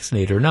COVID,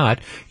 vaccinated or not,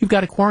 you've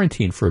got to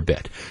quarantine for a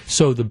bit.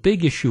 So the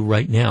big issue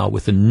right now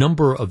with a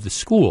number of the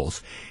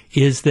schools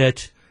is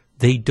that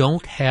they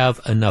don't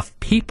have enough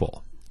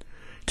people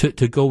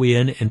to go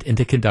in and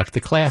to conduct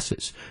the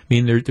classes. I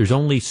mean, there's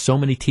only so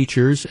many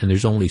teachers and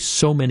there's only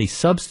so many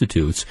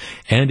substitutes.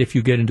 And if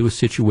you get into a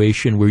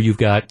situation where you've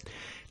got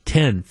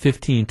 10,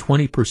 15,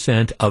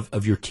 20%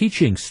 of your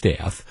teaching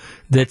staff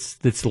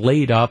that's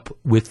laid up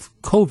with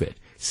COVID,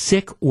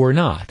 sick or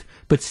not,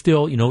 but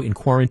still, in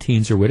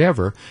quarantines or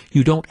whatever,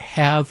 you don't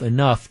have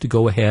enough to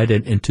go ahead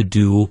and to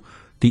do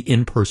the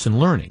in-person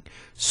learning.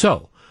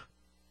 So,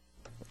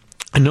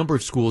 a number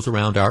of schools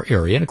around our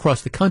area and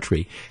across the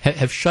country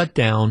have shut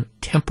down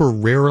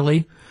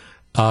temporarily,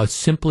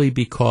 simply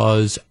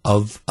because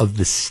of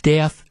the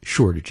staff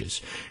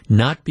shortages,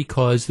 not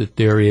because that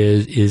there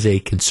is a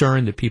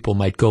concern that people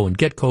might go and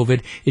get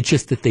COVID. It's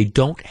just that they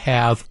don't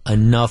have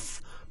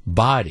enough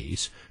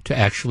bodies to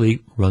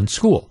actually run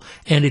school.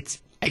 And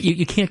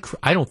you can't,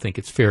 I don't think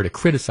it's fair to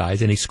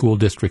criticize any school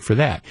district for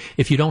that.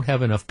 If you don't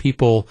have enough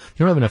people, you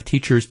don't have enough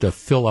teachers to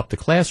fill up the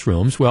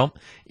classrooms, well,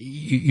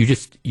 you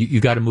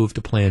got to move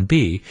to plan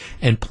B.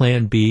 And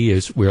plan B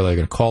is where they're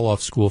going to call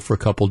off school for a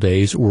couple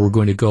days, or we're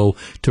going to go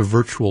to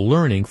virtual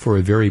learning for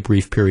a very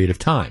brief period of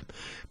time.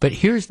 But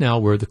here's now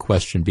where the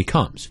question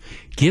becomes.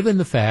 Given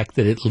the fact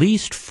that at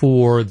least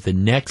for the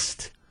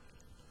next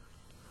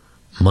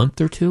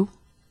month or two,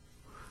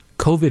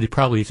 COVID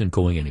probably isn't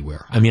going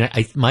anywhere. I mean,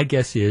 my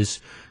guess is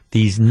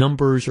these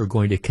numbers are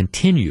going to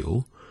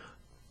continue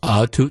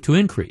to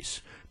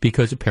increase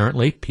because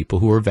apparently people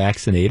who are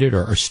vaccinated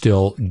are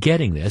still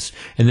getting this,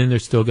 and then they're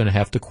still going to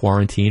have to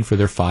quarantine for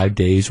their 5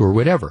 days or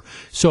whatever.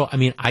 So, I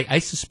mean, I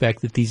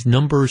suspect that these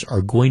numbers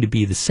are going to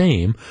be the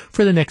same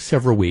for the next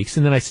several weeks,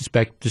 and then I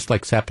suspect, just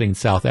like it's happening in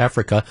South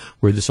Africa,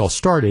 where this all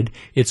started,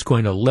 it's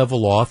going to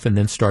level off and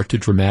then start to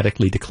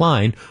dramatically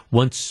decline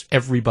once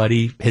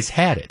everybody has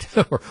had it,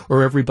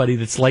 or everybody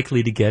that's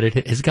likely to get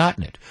it has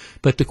gotten it.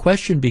 But the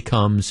question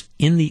becomes,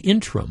 in the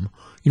interim,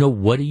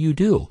 what do you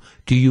do?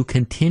 Do you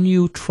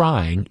continue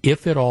trying,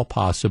 if at all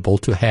possible,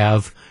 to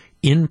have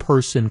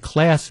in-person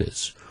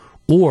classes?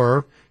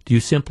 Or do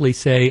you simply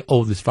say,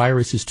 oh, this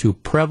virus is too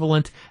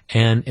prevalent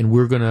and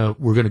we're gonna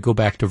go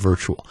back to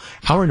virtual?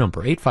 Our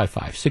number,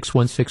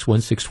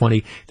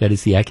 855-616-1620. That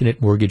is the Acunet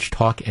Mortgage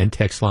talk and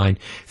text line.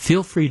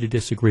 Feel free to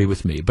disagree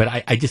with me, but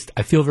I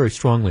feel very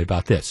strongly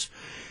about this.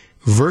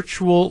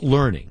 Virtual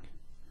learning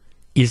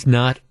is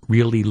not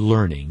really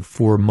learning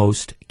for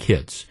most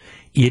kids.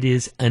 It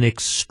is an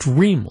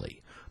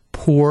extremely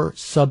poor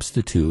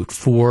substitute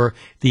for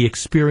the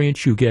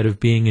experience you get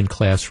of being in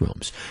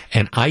classrooms.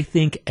 And I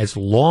think as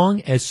long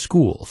as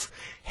schools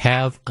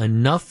have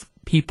enough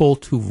people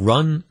to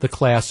run the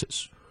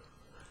classes,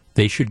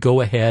 they should go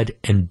ahead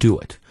and do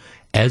it,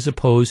 as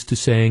opposed to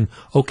saying,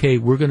 okay,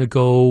 we're going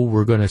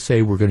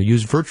to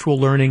use virtual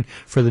learning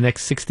for the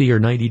next 60 or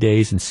 90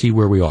 days and see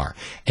where we are.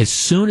 As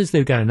soon as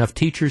they've got enough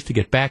teachers to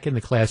get back in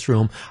the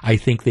classroom, I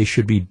think they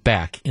should be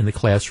back in the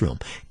classroom.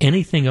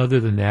 Anything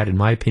other than that, in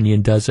my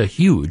opinion, does a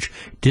huge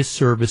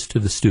disservice to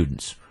the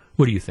students.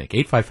 What do you think?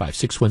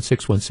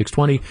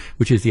 855-616-1620,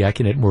 which is the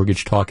Acunet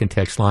Mortgage talk and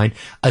text line,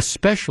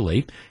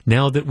 especially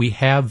now that we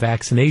have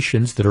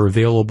vaccinations that are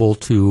available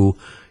to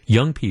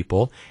young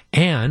people,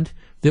 and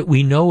that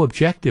we know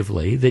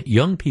objectively that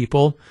young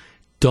people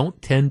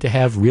don't tend to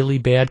have really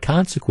bad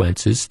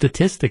consequences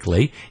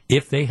statistically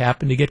if they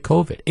happen to get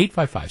COVID.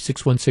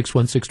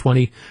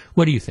 855-616-1620.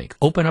 What do you think?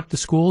 Open up the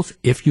schools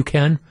if you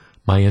can?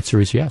 My answer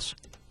is yes.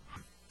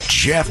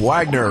 Jeff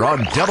Wagner on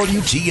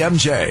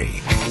WTMJ.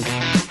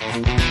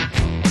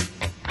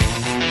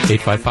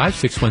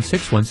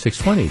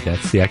 855-616-1620.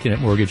 That's the Acunet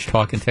Mortgage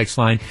talk and text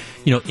line.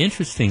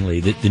 Interestingly,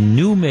 the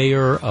new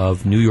mayor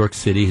of New York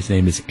City, his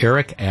name is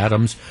Eric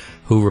Adams,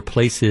 who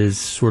replaces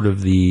sort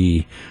of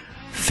the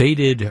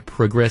faded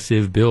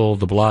progressive Bill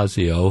de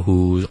Blasio,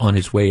 who's on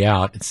his way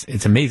out.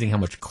 It's amazing how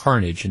much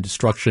carnage and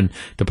destruction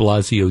de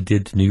Blasio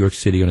did to New York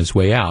City on his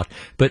way out.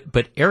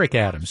 But Eric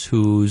Adams,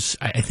 who's,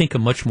 I think, a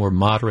much more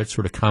moderate,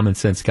 sort of common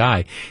sense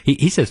guy,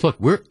 he says, look,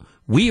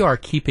 we are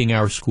keeping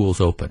our schools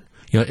open.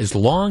 As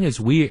long as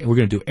we're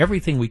going to do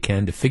everything we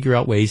can to figure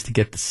out ways to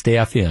get the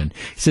staff in.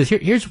 He says,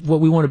 here's what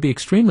we want to be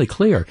extremely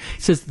clear.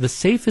 He says, the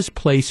safest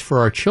place for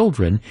our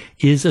children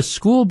is a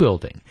school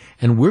building.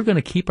 And we're going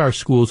to keep our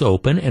schools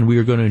open, and we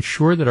are going to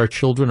ensure that our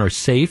children are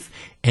safe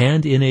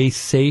and in a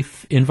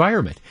safe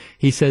environment.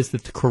 He says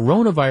that the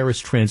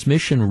coronavirus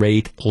transmission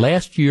rate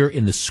last year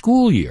in the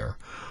school year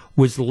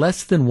was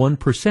less than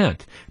 1%.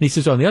 And he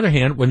says, on the other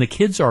hand, when the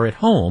kids are at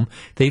home,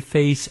 they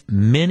face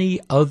many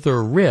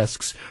other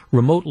risks.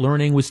 Remote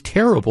learning was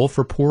terrible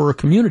for poorer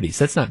communities.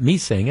 That's not me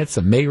saying it. It's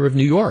the mayor of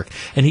New York.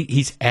 And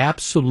he's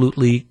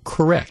absolutely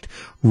correct.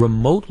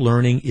 Remote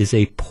learning is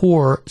a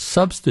poor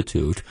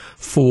substitute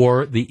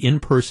for the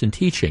in-person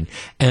teaching.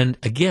 And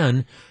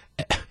again,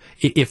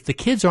 if the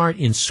kids aren't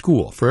in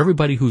school, for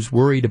everybody who's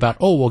worried about,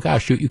 oh, well,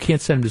 gosh, you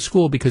can't send them to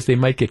school because they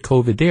might get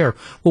COVID there.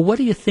 Well, what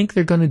do you think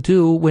they're going to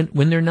do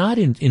when they're not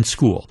in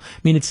school? I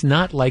mean, it's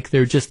not like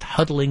they're just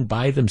huddling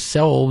by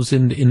themselves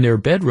in their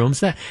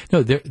bedrooms.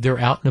 No, they're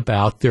out and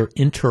about. They're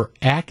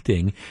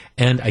interacting.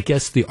 And I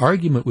guess the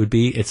argument would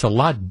be it's a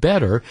lot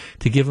better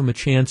to give them a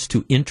chance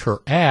to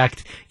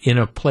interact in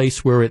a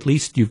place where at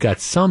least you've got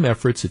some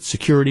efforts at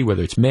security,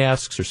 whether it's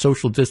masks or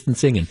social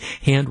distancing and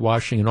hand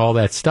washing and all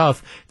that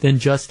stuff, than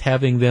just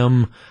having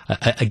them,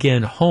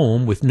 again,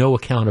 home with no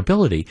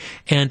accountability.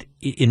 And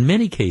in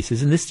many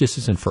cases, and this just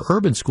isn't for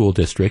urban school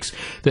districts,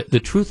 the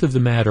truth of the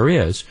matter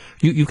is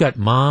you've got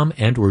mom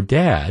and or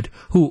dad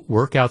who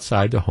work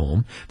outside the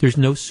home. There's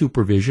no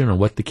supervision on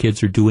what the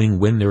kids are doing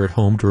when they're at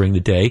home during the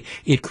day.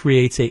 It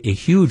creates a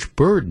huge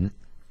burden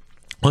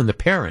on the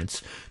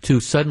parents to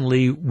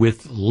suddenly,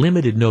 with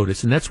limited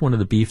notice, and that's one of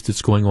the beefs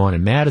that's going on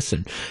in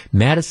Madison.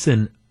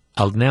 Madison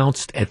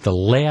announced at the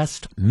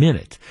last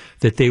minute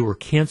that they were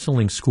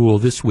canceling school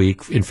this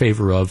week in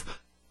favor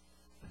of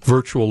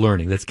virtual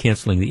learning. That's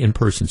canceling the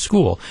in-person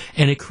school.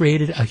 And it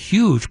created a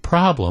huge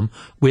problem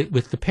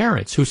with the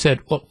parents who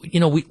said, well,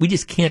 we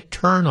just can't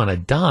turn on a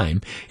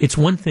dime. It's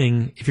one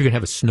thing if you're going to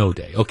have a snow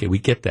day. Okay, we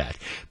get that.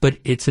 But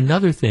it's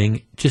another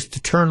thing just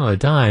to turn on a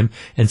dime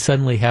and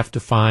suddenly have to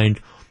find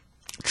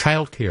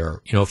childcare,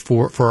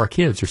 for our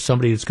kids, or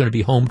somebody that's going to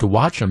be home to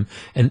watch them,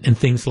 and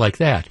things like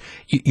that.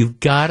 You've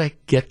got to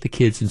get the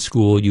kids in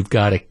school. You've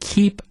got to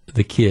keep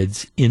the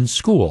kids in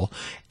school,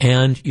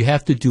 and you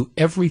have to do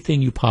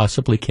everything you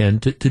possibly can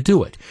to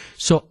do it.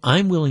 So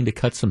I'm willing to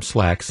cut some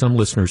slack. Some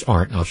listeners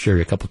aren't, and I'll share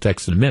you a couple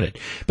texts in a minute.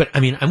 But,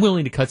 I'm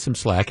willing to cut some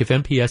slack if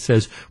MPS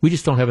says we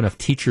just don't have enough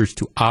teachers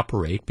to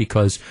operate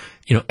because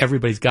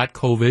everybody's got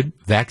COVID,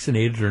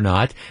 vaccinated or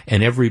not,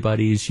 and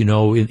everybody's,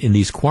 in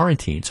these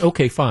quarantines.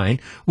 Okay, fine.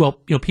 Well,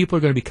 people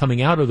are going to be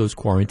coming out of those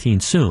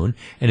quarantines soon,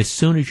 and as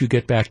soon as you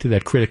get back to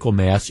that critical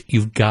mass,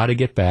 you've got to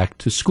get back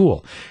to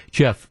school.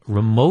 Jeff,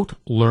 remote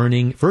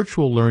learning,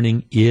 virtual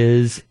learning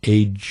is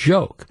a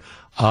joke.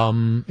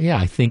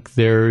 I think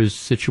there's a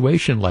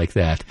situation like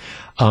that.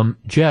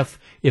 Jeff,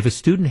 if a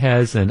student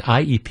has an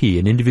IEP,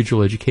 an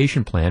individual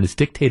education plan, as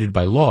dictated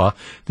by law,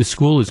 the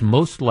school is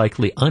most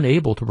likely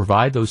unable to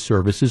provide those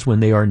services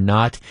when they are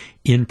not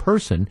in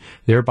person.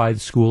 Thereby, the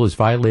school is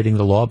violating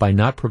the law by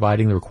not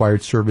providing the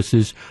required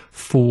services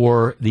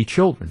for the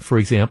children. For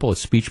example, a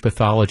speech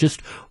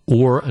pathologist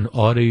or an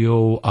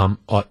audiologist.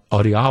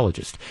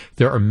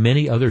 There are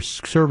many other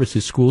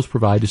services schools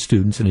provide to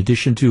students in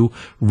addition to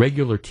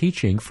regular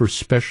teaching for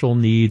special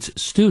needs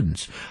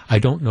students. I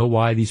don't know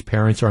why these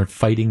parents aren't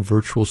fighting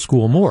virtual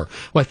school more.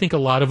 Well, I think a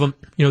lot of them,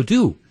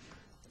 do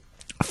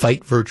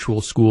fight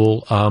virtual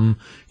school,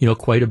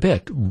 quite a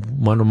bit.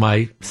 One of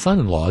my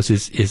son-in-laws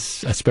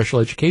is a special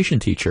education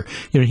teacher.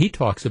 He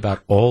talks with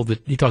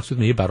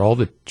me about all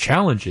the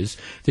challenges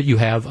that you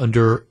have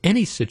under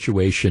any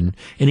situation,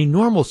 any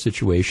normal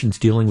situations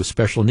dealing with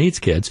special needs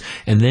kids.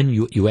 And then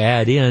you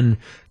add in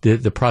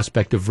the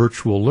prospect of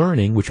virtual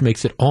learning, which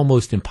makes it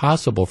almost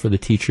impossible for the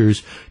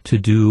teachers to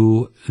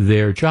do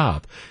their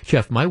job.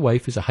 Jeff, my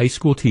wife is a high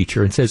school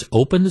teacher and says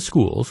open the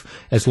schools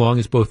as long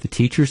as both the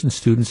teachers and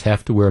students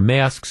have to wear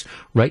masks.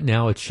 Right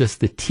now, it's just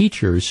the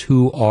teachers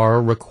who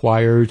are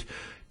required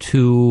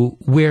to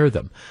wear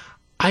them.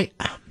 I'm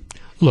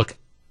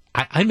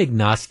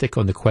agnostic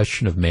on the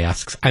question of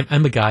masks.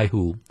 I'm a guy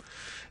who,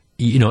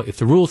 if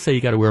the rules say you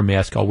got to wear a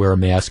mask, I'll wear a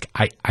mask.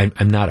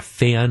 I'm not a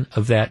fan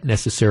of that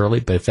necessarily,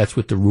 but if that's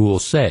what the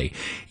rules say,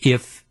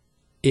 if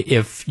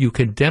you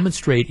can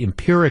demonstrate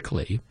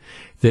empirically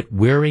that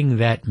wearing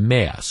that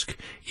mask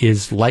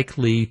is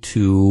likely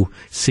to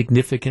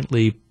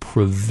significantly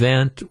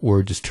prevent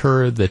or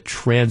deter the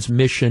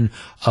transmission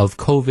of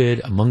COVID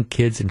among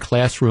kids in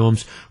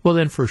classrooms, well,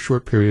 then for a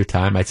short period of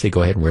time, I'd say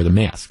go ahead and wear the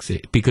masks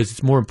because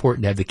it's more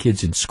important to have the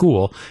kids in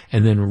school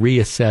and then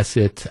reassess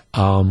it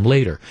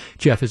later.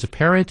 Jeff, as a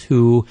parent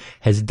who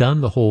has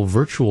done the whole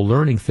virtual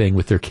learning thing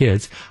with their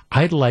kids,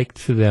 I'd like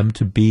for them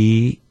to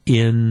be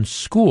in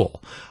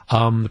school.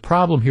 The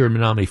problem here in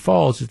Menominee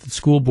Falls is the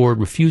school board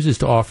refuses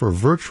to offer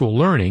virtual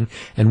learning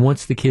and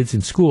wants the kids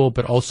in school,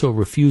 but also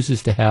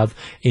refuses to have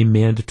a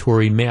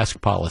mandatory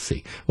mask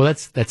policy. Well,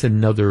 that's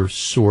another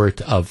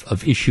sort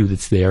of issue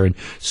that's there, and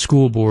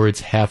school boards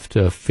have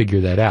to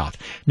figure that out.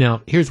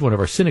 Now, here's one of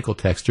our cynical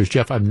texters.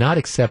 Jeff, I'm not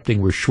accepting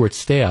we're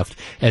short-staffed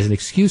as an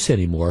excuse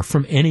anymore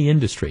from any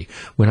industry.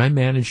 When I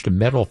managed a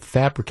metal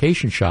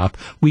fabrication shop,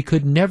 we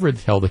could never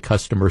tell the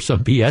customer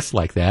some BS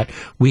like that.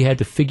 We had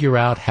to figure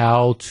out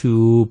how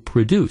to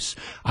produce.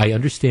 I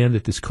understand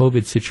that this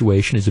COVID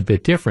situation is a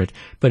bit different,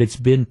 but it's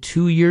been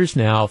 2 years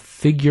now.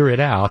 Figure it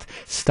out.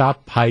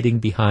 Stop hiding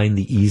behind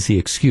the easy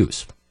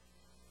excuse.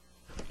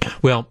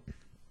 Well,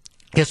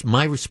 I guess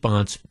my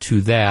response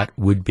to that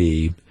would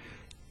be,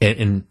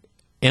 and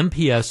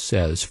MPS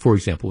says, for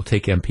example, we'll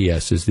take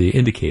MPS as the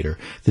indicator,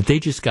 that they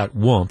just got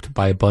whumped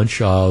by a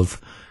bunch of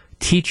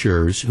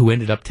teachers who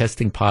ended up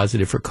testing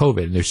positive for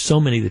COVID. And there's so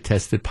many that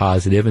tested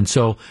positive. And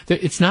so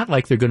it's not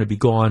like they're going to be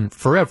gone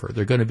forever.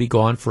 They're going to be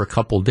gone for a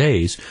couple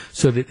days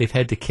so that they've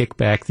had to kick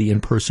back the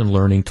in-person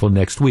learning till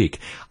next week.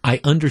 I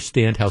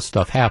understand how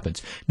stuff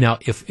happens. Now,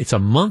 if it's a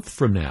month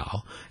from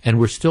now and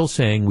we're still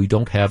saying we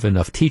don't have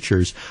enough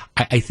teachers,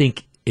 I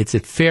think it's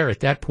fair at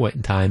that point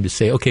in time to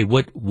say, okay,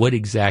 what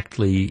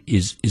exactly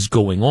is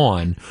going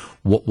on?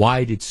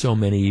 Why did so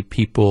many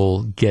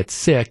people get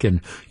sick?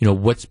 And,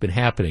 what's been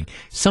happening?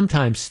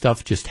 Sometimes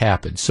stuff just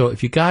happens. So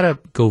if you got to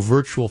go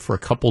virtual for a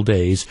couple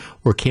days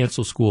or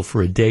cancel school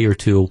for a day or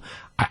two,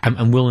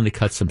 I'm willing to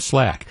cut some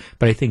slack.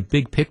 But I think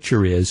big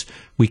picture is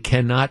we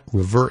cannot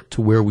revert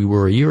to where we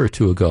were a year or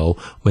two ago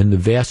when the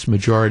vast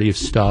majority of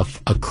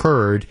stuff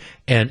occurred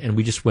and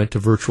we just went to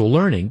virtual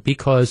learning,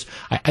 because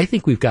I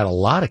think we've got a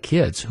lot of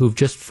kids who've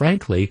just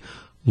frankly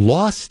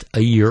lost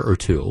a year or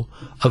two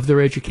of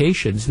their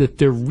educations that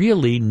they're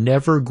really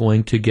never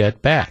going to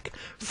get back.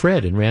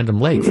 Fred in Random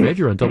Lake. Fred,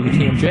 you're on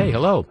WTMJ.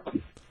 Hello.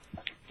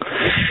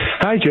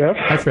 Hi, Jeff.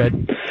 Hi,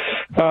 Fred.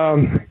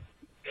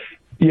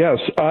 Yes,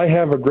 I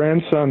have a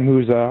grandson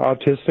who's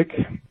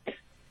autistic,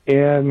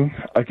 and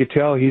I could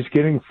tell he's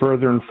getting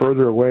further and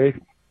further away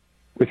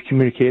with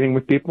communicating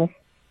with people.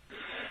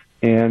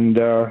 And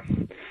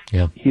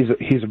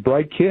he's a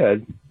bright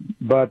kid,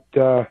 but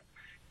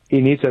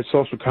he needs that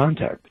social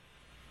contact.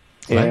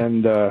 Right.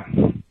 And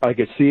I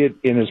could see it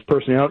in his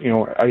personality.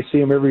 I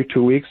see him every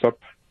 2 weeks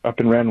up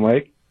in Rand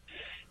Lake,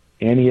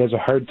 and he has a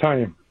hard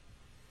time.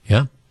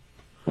 Yeah.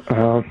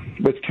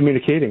 With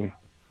communicating.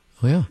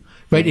 Oh, yeah.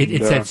 Right,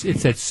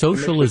 it's that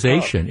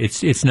socialization.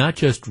 It's not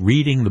just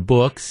reading the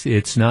books.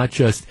 It's not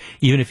just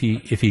even if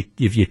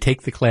you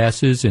take the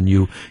classes and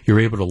you're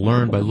able to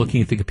learn by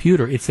looking at the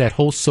computer. It's that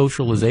whole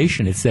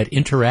socialization. It's that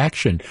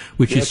interaction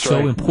which is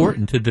so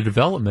important to the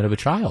development of a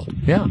child.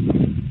 Yeah.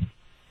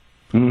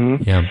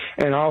 Mm-hmm. Yeah.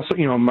 And also,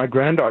 my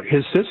granddaughter,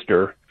 his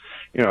sister,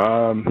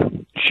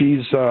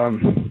 she's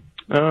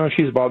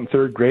about in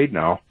third grade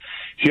now.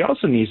 She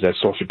also needs that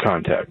social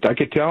contact. I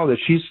could tell that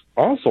she's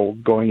also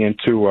going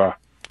into, I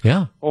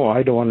don't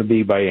want to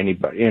be by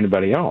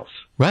anybody else.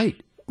 Right.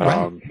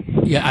 Right.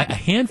 A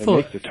handful.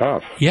 It makes it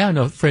tough. Yeah,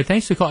 no, Fred,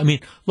 thanks for calling. I mean,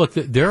 look,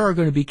 there are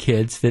going to be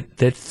kids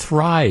that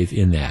thrive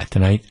in that,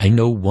 and I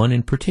know one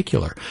in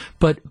particular.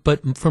 But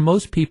for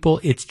most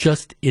people,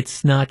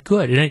 it's not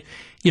good. And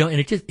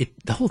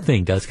the whole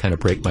thing does kind of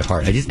break my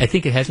heart. I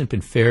think it hasn't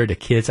been fair to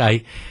kids.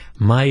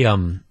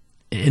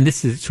 And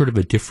this is sort of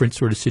a different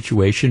sort of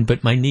situation,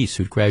 but my niece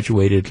who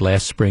graduated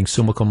last spring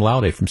summa cum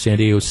laude from San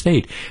Diego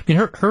State, I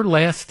mean, her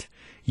last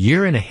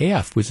year and a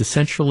half was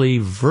essentially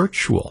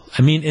virtual.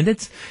 I mean, and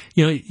it's,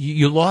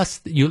 you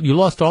lost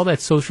all that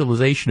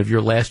socialization of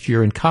your last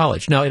year in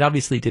college. Now, it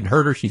obviously didn't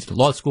hurt her. She's in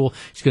law school.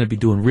 She's going to be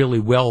doing really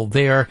well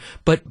there.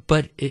 But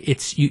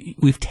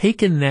we've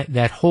taken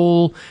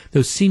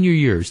those senior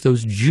years,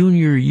 those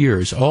junior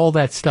years, all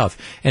that stuff,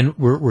 and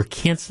we're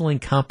canceling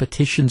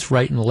competitions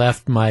right and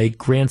left. My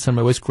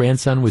wife's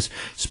grandson was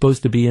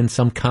supposed to be in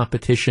some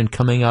competition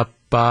coming up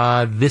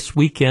this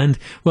weekend.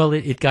 Well,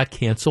 it got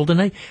canceled,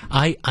 and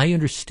I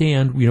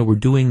understand, we're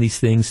doing these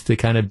things to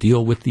kind of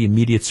deal with the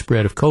immediate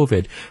spread of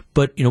COVID,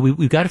 but,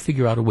 we've got to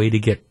figure out a way to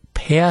get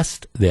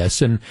past this,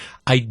 and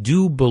I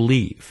do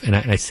believe, and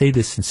I say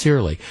this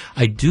sincerely,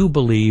 I do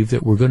believe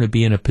that we're going to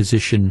be in a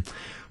position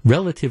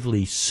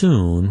relatively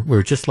soon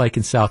where, just like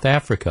in South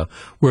Africa,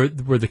 where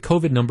the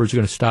COVID numbers are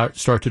going to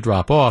start to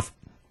drop off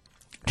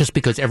just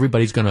because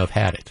everybody's going to have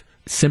had it.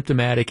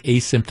 Symptomatic,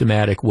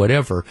 asymptomatic,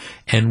 whatever,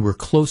 and we're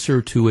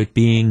closer to it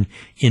being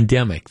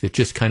endemic, that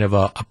just kind of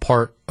a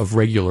part of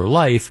regular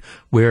life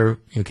where,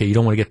 you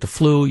don't want to get the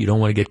flu, you don't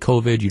want to get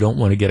COVID, you don't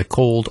want to get a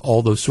cold,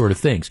 all those sort of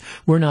things.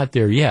 We're not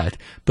there yet,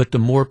 but the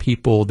more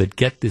people that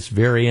get this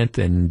variant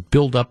and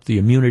build up the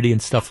immunity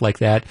and stuff like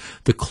that,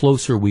 the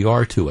closer we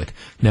are to it.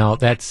 Now,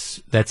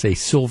 that's a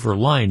silver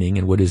lining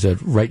in what is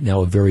right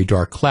now a very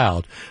dark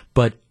cloud,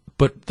 but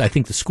I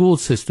think the school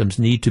systems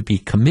need to be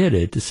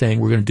committed to saying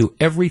we're going to do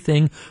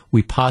everything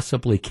we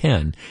possibly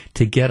can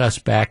to get us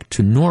back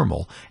to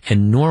normal.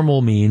 And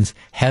normal means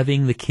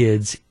having the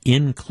kids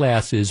in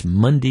classes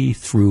Monday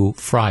through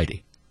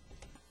Friday.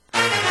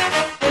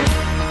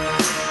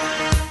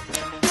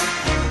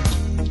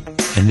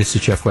 And this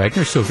is Jeff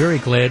Wagner, so very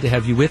glad to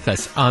have you with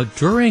us.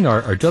 During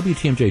our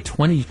WTMJ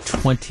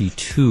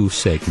 2022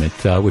 segment,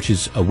 which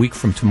is a week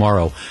from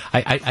tomorrow,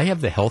 I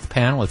have the health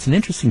panel. It's an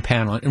interesting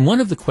panel, and one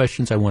of the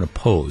questions I want to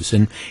pose,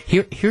 and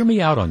hear me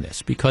out on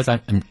this, because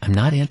I'm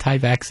not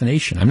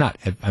anti-vaccination.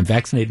 I'm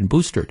vaccinated and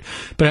boosted.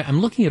 But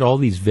I'm looking at all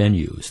these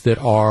venues that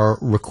are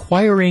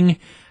requiring,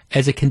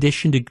 as a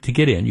condition to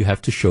get in, you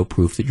have to show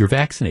proof that you're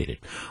vaccinated.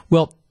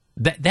 Well,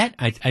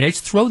 I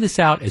just throw this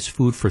out as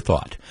food for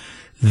thought.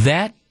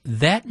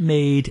 That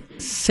made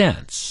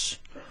sense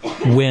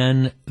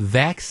when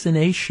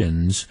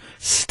vaccinations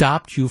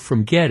stopped you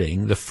from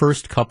getting the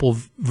first couple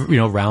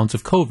rounds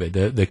of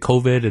COVID, the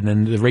COVID and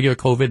then the regular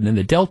COVID and then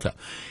the Delta.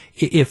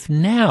 If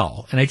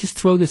now, and I just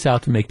throw this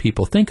out to make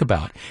people think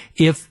about,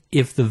 if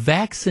the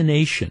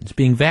vaccinations,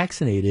 being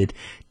vaccinated,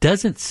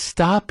 doesn't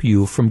stop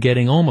you from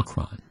getting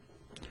Omicron.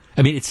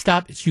 I mean, it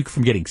stops you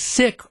from getting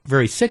sick,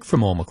 very sick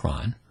from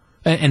Omicron.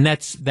 And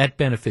that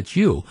benefits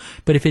you.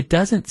 But if it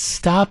doesn't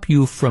stop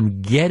you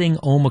from getting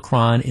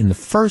Omicron in the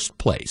first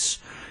place,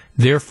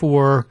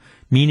 therefore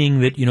meaning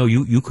that,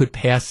 you could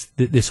pass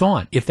this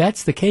on. If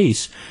that's the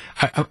case,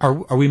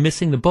 are we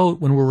missing the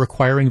boat when we're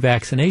requiring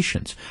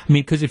vaccinations? I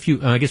mean, because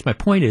I guess my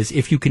point is,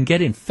 if you can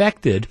get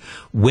infected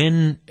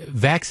when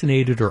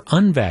vaccinated or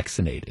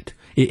unvaccinated,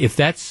 if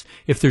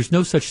there's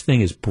no such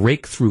thing as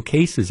breakthrough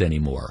cases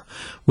anymore,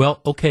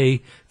 well,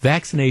 okay,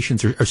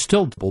 vaccinations are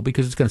still double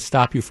because it's going to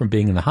stop you from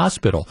being in the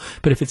hospital.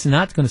 But if it's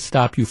not going to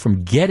stop you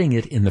from getting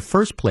it in the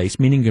first place,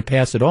 meaning you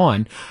pass it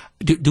on,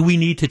 do we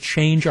need to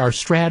change our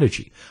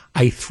strategy?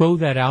 I throw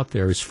that out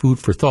there as food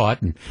for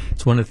thought, and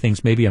it's one of the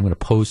things maybe I'm going to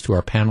pose to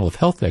our panel of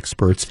health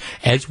experts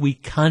as we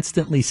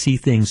constantly see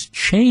things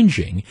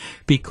changing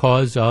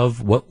because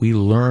of what we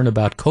learn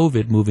about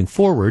COVID moving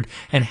forward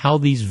and how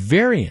these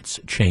variants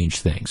change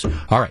things.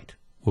 All right,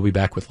 we'll be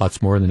back with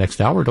lots more in the next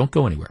hour. Don't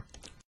go anywhere.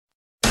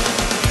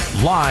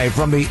 Live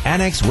from the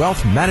Annex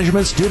Wealth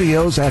Management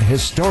Studios at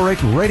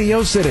historic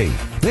Radio City,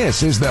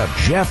 this is the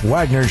Jeff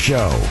Wagner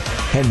Show.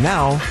 And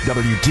now,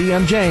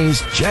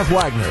 WTMJ's Jeff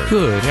Wagner.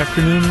 Good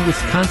afternoon,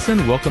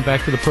 Wisconsin. Welcome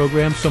back to the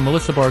program. So,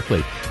 Melissa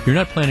Barkley, you're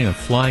not planning on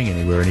flying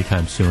anywhere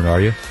anytime soon, are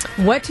you?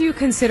 What do you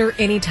consider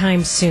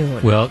anytime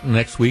soon? Well,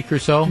 next week or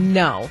so?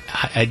 No.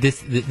 It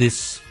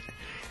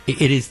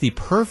is the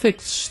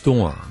perfect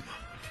storm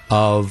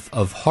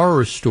of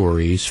horror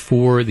stories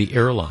for the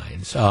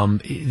airlines.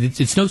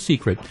 It's no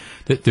secret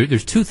that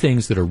there's two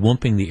things that are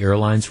whumping the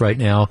airlines right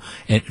now.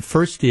 And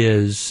first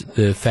is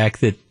the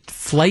fact that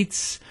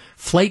flights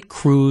flight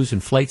crews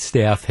and flight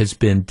staff has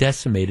been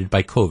decimated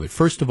by COVID.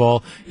 First of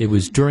all, it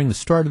was during the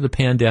start of the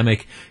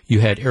pandemic. You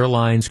had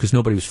airlines, because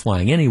nobody was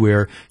flying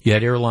anywhere, you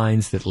had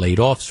airlines that laid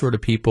off sort of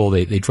people.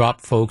 They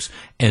dropped folks.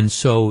 And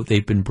so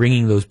they've been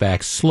bringing those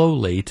back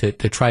slowly to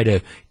try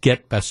to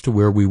get us to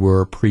where we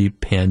were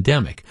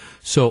pre-pandemic.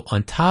 So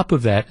on top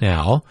of that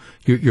now,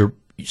 you're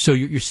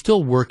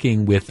still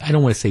working with, I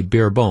don't want to say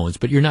bare bones,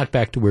 but you're not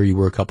back to where you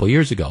were a couple of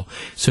years ago.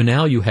 So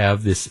now you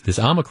have this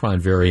Omicron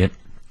variant,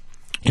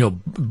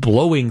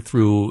 blowing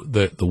through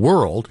the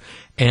world,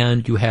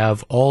 and you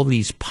have all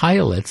these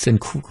pilots and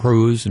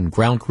crews and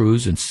ground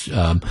crews and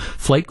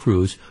flight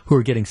crews who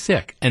are getting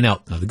sick. And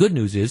now the good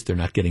news is they're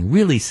not getting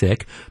really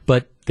sick,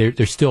 but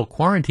they're still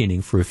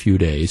quarantining for a few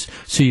days.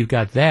 So you've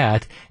got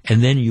that,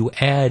 and then you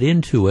add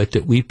into it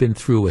that we've been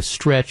through a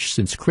stretch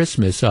since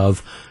Christmas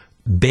of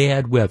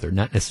bad weather,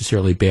 not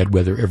necessarily bad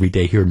weather every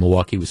day here in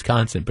Milwaukee,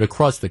 Wisconsin, but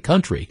across the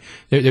country,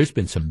 there's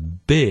been some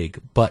big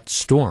butt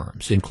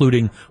storms,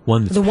 including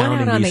one that's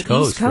pounding the East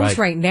Coast. The one out on the East Coast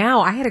right now.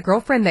 I had a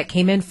girlfriend that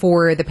came in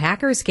for the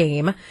Packers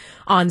game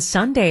on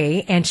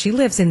Sunday, and she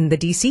lives in the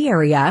D.C.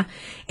 area,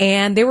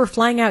 and they were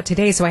flying out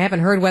today, so I haven't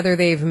heard whether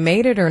they've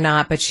made it or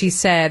not, but she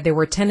said there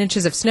were 10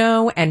 inches of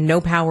snow and no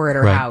power at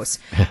her house.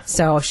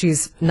 So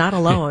she's not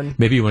alone.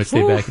 Maybe you want to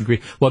stay back and agree.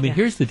 Well, I mean,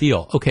 here's the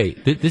deal. Okay,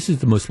 this is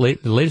the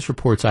latest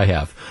reports I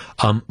have.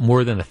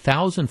 More than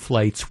 1,000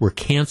 flights were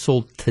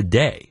canceled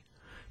today,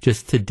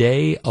 just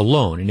today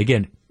alone. And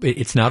again,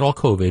 it's not all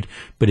COVID,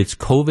 but it's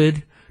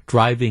COVID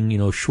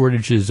driving,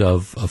 shortages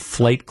of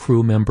flight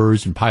crew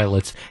members and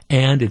pilots,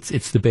 and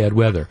it's the bad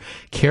weather.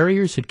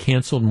 Carriers had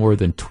canceled more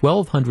than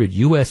 1,200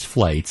 U.S.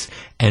 flights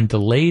and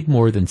delayed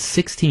more than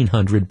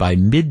 1,600 by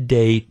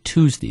midday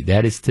Tuesday.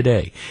 That is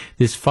today.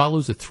 This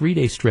follows a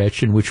 3-day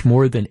stretch in which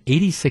more than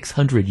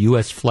 8,600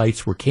 U.S.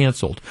 flights were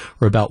canceled,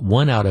 or about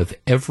 1 out of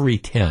every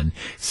 10.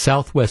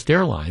 Southwest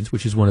Airlines,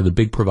 which is one of the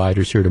big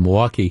providers here to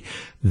Milwaukee,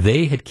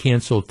 they had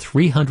canceled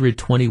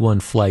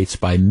 321 flights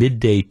by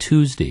midday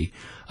Tuesday.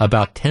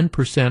 About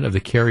 10% of the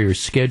carrier's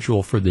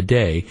schedule for the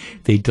day.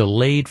 They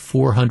delayed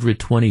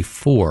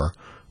 424.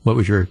 What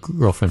was your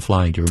girlfriend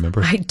flying? Do you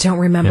remember? I don't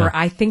remember. Yeah.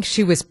 I think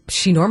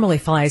she normally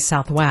flies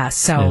Southwest,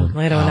 so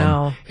I don't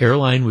know.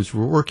 Airline was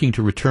working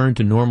to return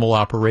to normal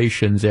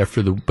operations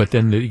but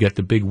then you got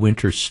the big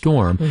winter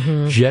storm.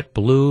 Mm-hmm.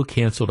 JetBlue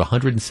canceled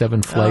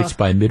 107 flights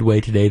by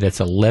midway today. That's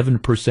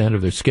 11%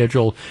 of their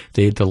schedule.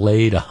 They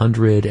delayed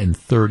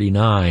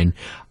 139.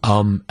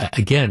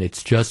 Again,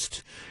 it's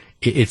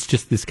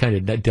just this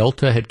kind of,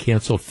 Delta had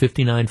canceled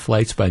 59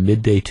 flights by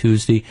midday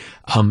Tuesday.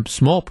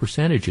 Small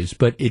percentages,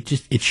 but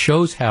it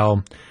shows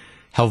how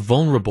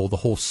vulnerable the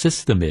whole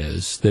system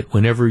is, that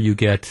whenever you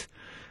get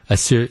a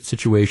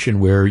situation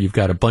where you've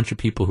got a bunch of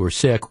people who are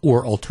sick,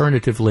 or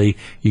alternatively,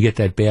 you get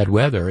that bad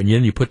weather, and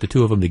then you put the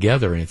two of them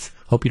together, and it's,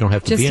 hope you don't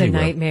have to be anywhere.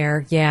 Just a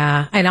nightmare,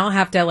 yeah. And I'll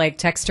have to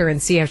text her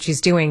and see how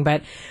she's doing,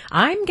 but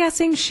I'm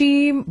guessing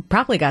she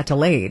probably got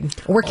delayed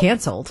or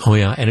canceled. Oh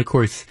yeah, and of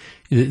course,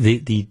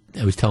 I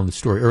was telling the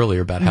story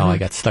earlier about how I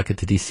got stuck at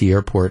the D.C.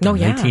 airport in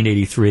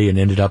 1983 and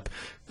ended up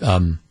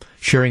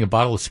sharing a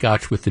bottle of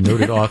scotch with the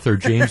noted author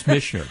James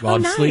Michener while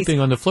I'm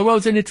sleeping on the floor. Well,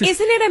 isn't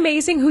it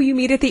amazing who you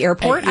meet at the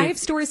airport? I have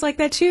stories like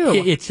that too.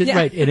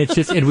 Right, and it's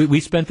just, and we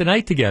spent the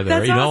night together,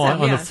 That's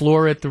awesome, on the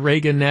floor at the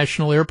Reagan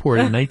National Airport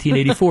in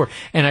 1984.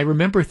 And I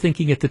remember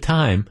thinking at the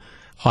time,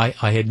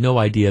 I had no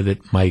idea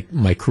that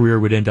my career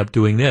would end up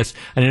doing this.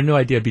 And I had no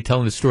idea I'd be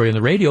telling the story on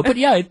the radio. But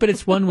but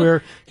it's one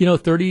where,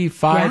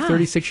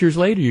 36 years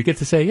later, you get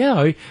to say,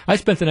 I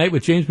spent the night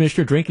with James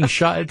Michener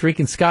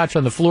drinking scotch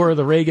on the floor of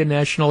the Reagan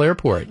National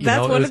Airport.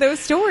 That's one of those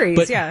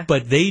stories,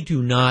 But they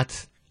do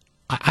not.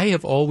 I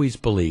have always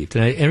believed,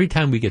 and every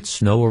time we get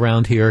snow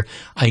around here,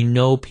 I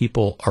know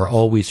people are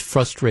always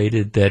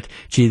frustrated that,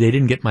 they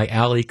didn't get my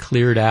alley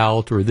cleared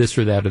out or this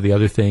or that or the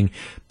other thing.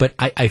 But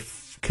I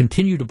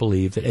continue to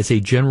believe that as a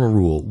general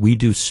rule, we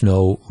do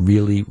snow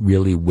really,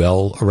 really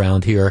well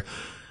around here.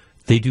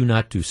 They do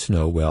not do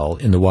snow well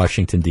in the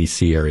Washington,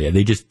 D.C. area.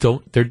 They just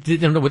don't. They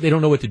don't know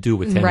what to do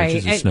with 10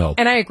 inches of snow.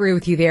 And I agree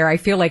with you there. I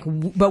feel like,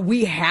 but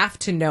we have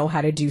to know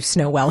how to do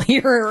snow well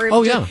here.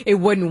 Or it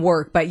wouldn't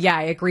work. But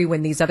I agree.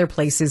 When these other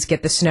places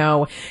get the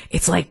snow,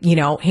 it's like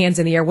hands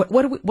in the air.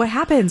 What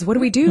happens? What do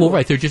we do? Well,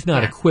 right. They're just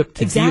not equipped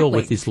to deal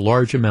with these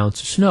large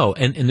amounts of snow.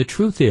 And the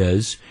truth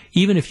is,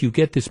 even if you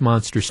get this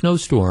monster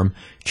snowstorm,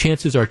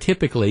 chances are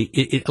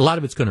typically a lot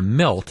of it's going to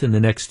melt in the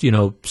next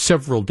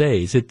several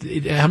days.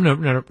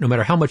 No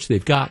matter how much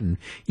they've gotten,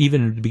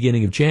 even at the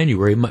beginning of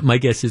January, my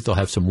guess is they'll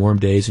have some warm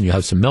days and you'll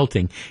have some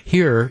melting.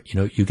 Here,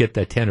 you get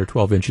that 10 or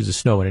 12 inches of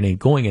snow and it ain't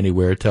going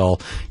anywhere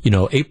till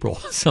April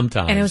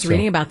sometime. And I was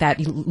reading about that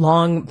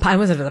I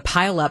wasn't a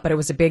pile up, but it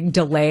was a big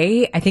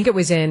delay. I think it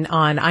was on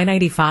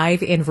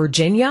I-95 in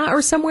Virginia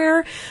or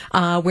somewhere,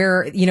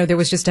 where there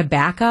was just a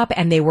backup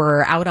and they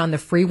were out on the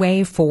freeway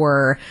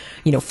for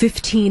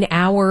 15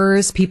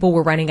 hours. People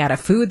were running out of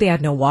food. They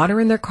had no water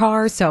in their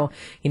cars. So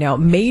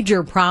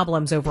major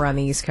problems over on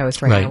the East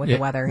Coast right now with the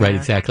weather. Right,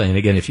 exactly. And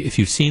again, if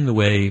you've seen the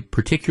way,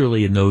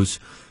 particularly in those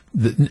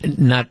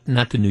not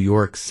the New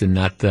Yorks and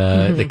not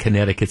the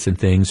Connecticuts and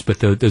things, but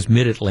those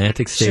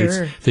mid-Atlantic states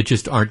that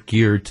just aren't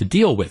geared to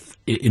deal with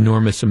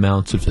enormous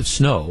amounts of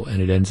snow,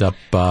 and it ends up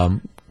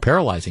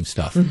paralyzing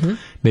stuff.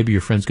 Maybe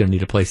your friend's going to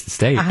need a place to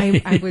stay.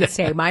 I would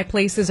say my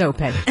place is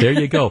open. There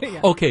you go.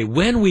 Yeah. Okay,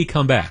 when we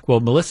come back, well,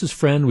 Melissa's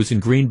friend was in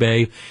Green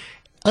Bay.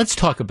 Let's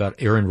talk about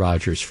Aaron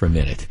Rodgers for a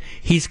minute.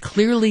 He's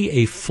clearly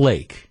a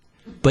flake,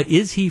 but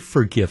is he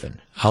forgiven?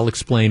 I'll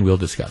explain. We'll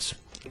discuss.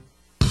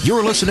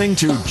 You're listening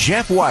to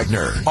Jeff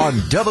Wagner on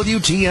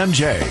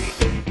WTMJ.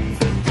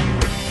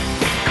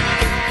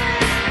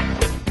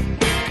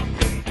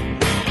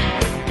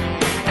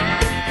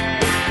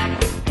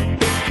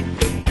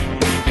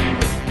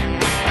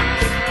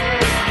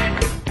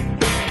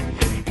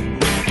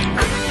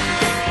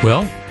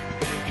 Well,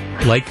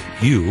 like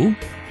you,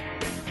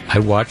 I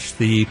watched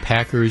the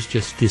Packers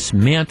just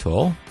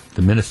dismantle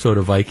the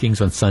Minnesota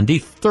Vikings on Sunday.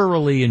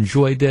 Thoroughly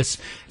enjoyed this.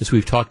 As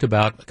we've talked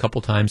about a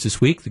couple times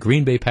this week, the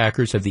Green Bay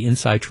Packers have the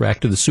inside track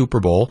to the Super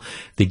Bowl.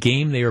 The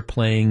game they are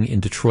playing in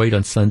Detroit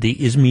on Sunday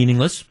is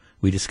meaningless.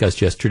 We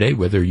discussed yesterday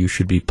whether you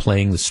should be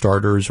playing the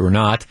starters or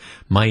not.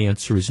 My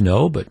answer is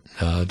no, but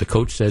the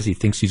coach says he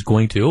thinks he's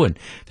going to, and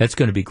that's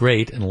going to be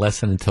great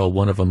unless and until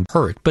one of them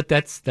hurt. But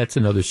that's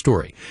another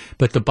story.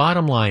 But the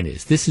bottom line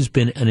is this has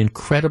been an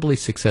incredibly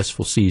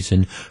successful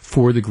season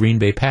for the Green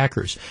Bay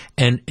Packers.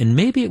 And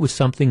maybe it was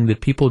something that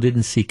people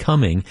didn't see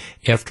coming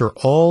after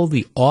all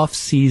the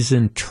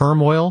off-season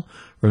turmoil.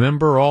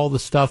 Remember all the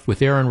stuff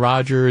with Aaron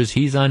Rodgers?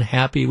 He's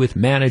unhappy with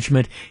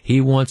management.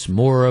 He wants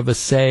more of a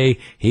say.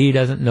 He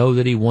doesn't know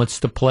that he wants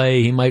to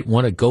play. He might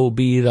want to go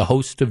be the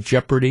host of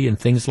Jeopardy and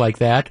things like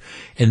that.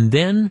 And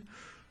then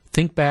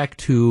think back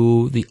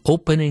to the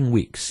opening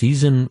week,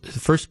 the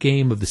first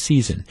game of the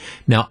season.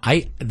 Now,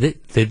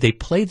 they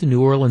played the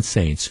New Orleans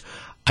Saints.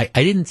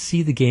 I didn't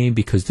see the game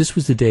because this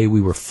was the day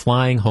we were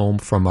flying home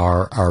from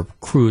our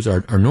cruise,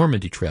 our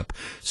Normandy trip.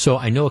 So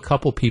I know a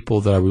couple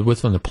people that I was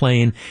with on the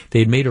plane. They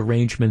had made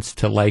arrangements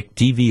to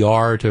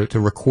DVR to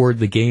record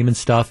the game and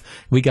stuff.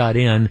 We got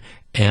in,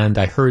 and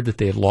I heard that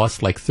they had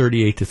lost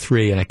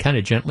 38-3, and I kind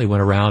of gently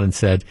went around and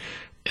said,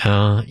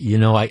 I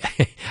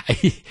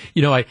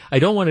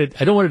don't want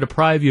to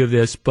deprive you of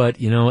this, but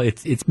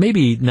it's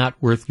maybe not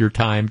worth your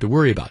time to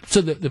worry about.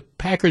 So the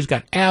Packers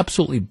got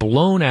absolutely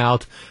blown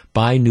out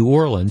by New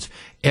Orleans.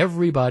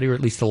 Everybody, or at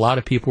least a lot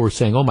of people, were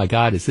saying, "Oh my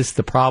God, is this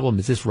the problem?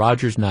 Is this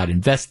Rodgers not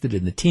invested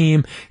in the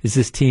team? Is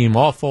this team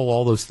awful?"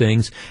 All those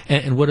things.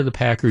 And what do the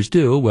Packers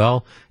do?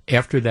 Well,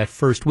 after that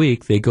first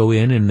week, they go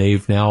in and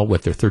they've now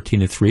they're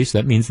 13-3, so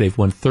that means they've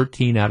won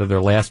 13 out of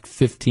their last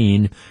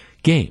 15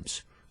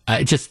 games.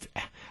 Just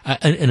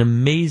an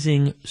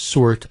amazing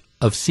sort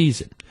of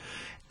season.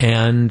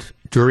 And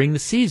during the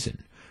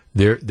season,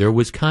 there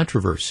was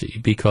controversy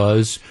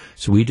because,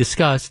 so we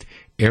discussed,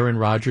 Aaron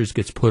Rodgers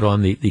gets put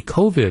on the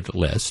COVID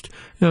list.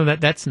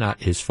 That's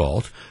not his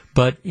fault.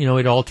 But,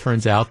 it all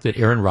turns out that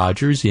Aaron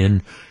Rodgers,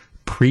 in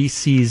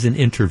preseason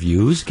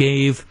interviews,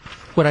 gave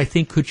what I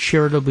think could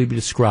charitably be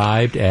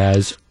described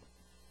as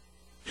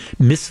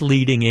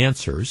misleading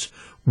answers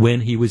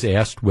when he was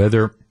asked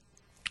whether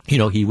he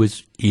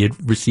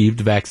had received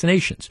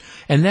vaccinations.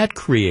 And that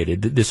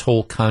created this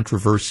whole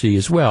controversy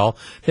as well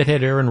that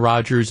had Aaron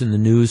Rodgers in the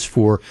news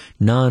for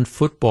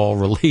non-football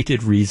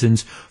related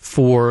reasons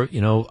for,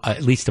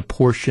 at least a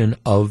portion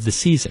of the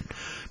season.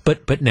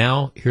 But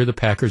now here the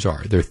Packers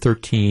are. They're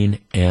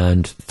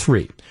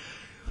 13-3.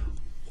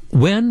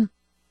 When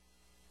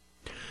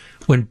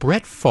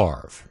Brett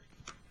Favre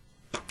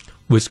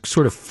was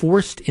sort of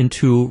forced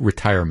into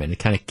retirement and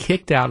kind of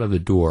kicked out of the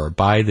door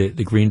by the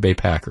Green Bay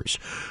Packers.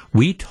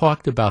 We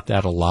talked about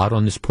that a lot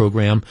on this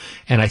program,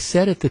 and I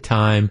said at the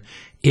time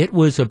it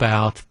was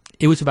about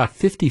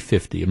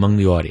 50-50 among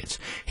the audience.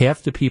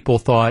 Half the people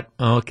thought,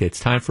 oh, okay, it's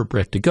time for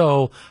Brett to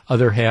go.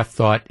 Other half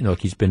thought,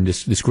 he's been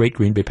this great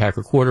Green Bay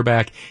Packer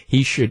quarterback.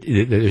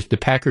 The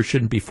Packers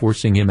shouldn't be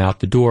forcing him out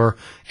the door.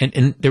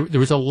 And there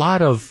was a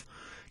lot of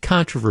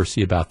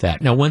controversy about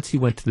that. Now, once he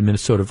went to the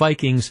Minnesota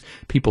Vikings,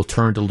 people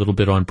turned a little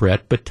bit on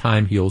Brett, but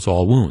time heals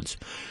all wounds.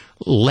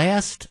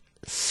 Last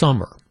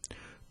summer,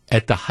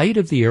 at the height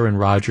of the Aaron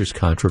Rodgers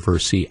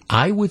controversy,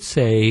 I would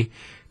say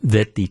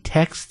that the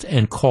texts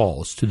and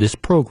calls to this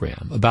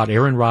program about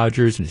Aaron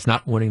Rodgers and his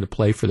not wanting to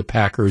play for the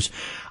Packers,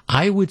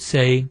 I would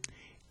say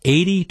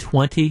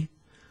 80-20.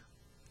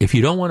 If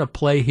you don't want to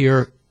play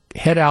here,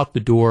 head out the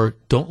door.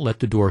 Don't let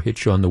the door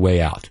hit you on the way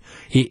out.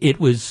 It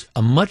was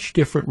a much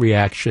different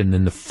reaction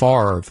than the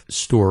Favre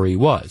story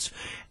was.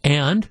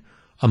 And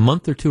a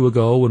month or two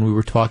ago, when we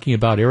were talking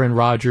about Aaron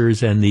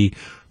Rodgers and the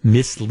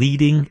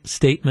misleading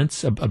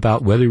statements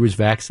about whether he was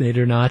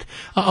vaccinated or not,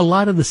 a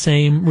lot of the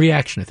same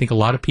reaction. I think a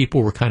lot of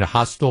people were kind of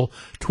hostile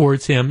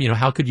towards him.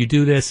 How could you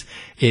do this?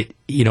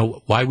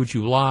 Why would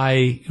you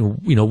lie?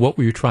 What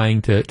were you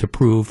trying to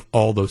prove?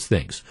 All those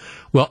things.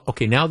 Well,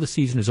 okay, now the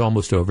season is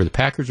almost over. The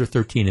Packers are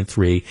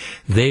 13-3.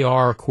 They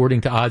are,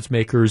 according to odds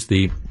makers,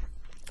 the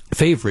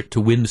favorite to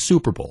win the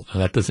Super Bowl. Now,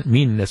 that doesn't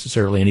mean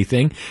necessarily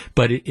anything,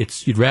 but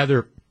you'd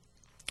rather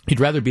He'd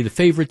rather be the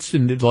favorites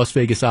in the Las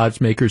Vegas odds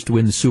makers to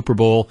win the Super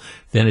Bowl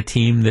than a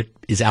team that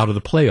is out of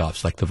the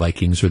playoffs, like the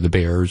Vikings or the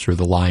Bears or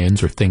the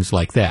Lions or things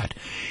like that.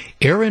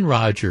 Aaron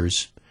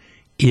Rodgers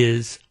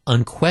is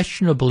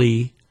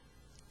unquestionably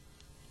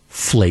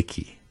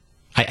flaky.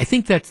 I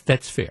think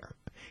that's fair.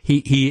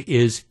 He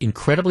is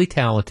incredibly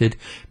talented,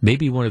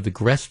 maybe one of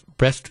the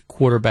best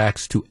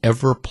quarterbacks to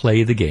ever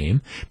play the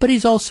game, but he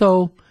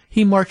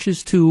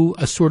marches to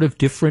a sort of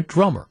different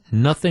drummer.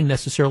 Nothing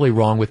necessarily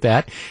wrong with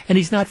that. And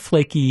he's not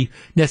flaky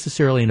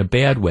necessarily in a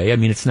bad way. I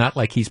mean, it's not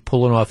like he's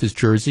pulling off his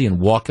jersey and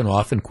walking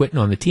off and quitting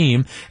on the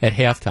team at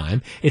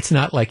halftime. It's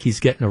not like he's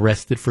getting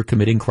arrested for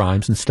committing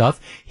crimes and stuff.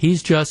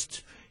 He's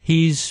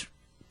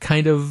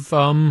kind of,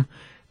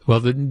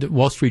 the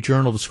Wall Street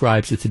Journal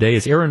describes it today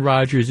as Aaron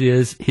Rodgers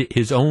is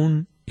his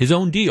own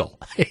deal.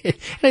 And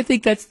I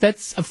think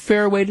that's a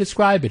fair way to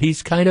describe it.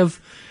 He's kind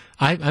of,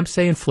 I'm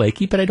saying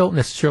flaky, but I don't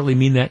necessarily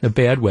mean that in a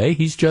bad way.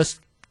 He's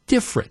just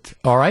different,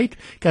 all right?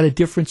 Got a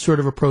different sort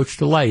of approach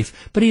to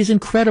life, but he's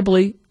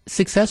incredibly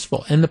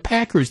successful, and the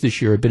Packers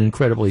this year have been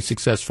incredibly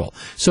successful.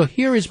 So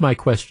here is my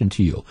question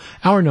to you.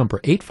 Our number,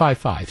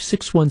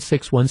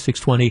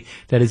 855-616-1620,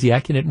 that is the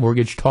Acunet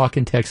Mortgage talk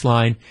and text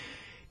line.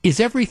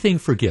 Is everything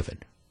forgiven?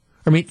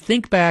 I mean,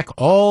 think back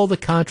all the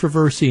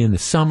controversy in the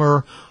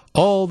summer,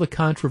 all the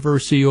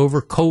controversy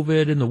over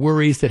COVID and the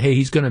worries that, hey,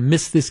 he's going to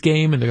miss this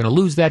game and they're going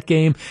to lose that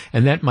game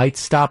and that might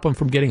stop him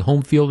from getting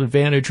home field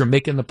advantage or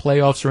making the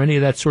playoffs or any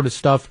of that sort of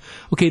stuff.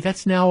 Okay,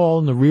 that's now all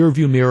in the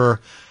rearview mirror.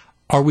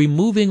 Are we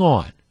moving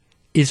on?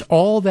 Is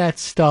all that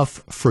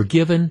stuff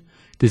forgiven?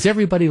 Does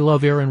everybody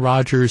love Aaron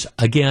Rodgers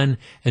again?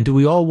 And do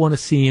we all want to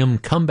see him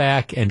come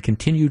back and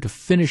continue to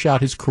finish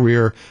out his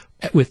career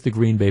with the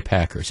Green Bay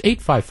Packers?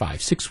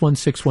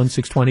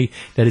 855-616-1620.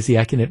 That is the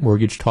Acunet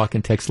Mortgage talk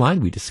and text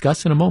line. We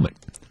discuss in a moment.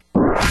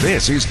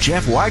 This is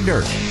Jeff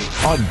Wagner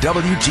on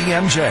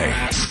WTMJ.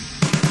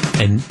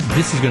 And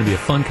this is going to be a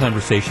fun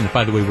conversation.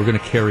 By the way, we're going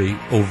to carry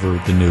over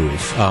the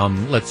news.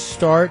 Let's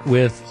start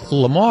with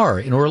Lamar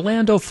in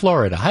Orlando,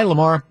 Florida. Hi,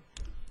 Lamar.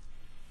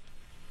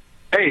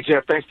 Hey,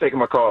 Jeff. Thanks for taking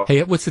my call.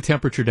 Hey, what's the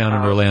temperature down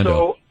in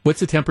Orlando? What's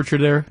the temperature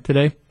there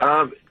today?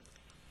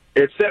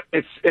 It's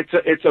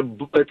a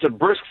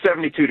brisk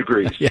 72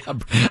 degrees. Yeah,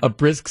 a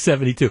brisk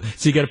 72.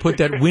 So you got to put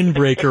that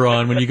windbreaker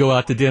on when you go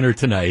out to dinner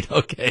tonight.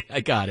 Okay, I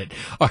got it.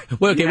 All right.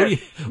 Well, okay.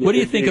 Yes, what do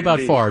you think about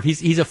Favre?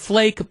 He's a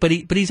flake, but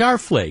he's our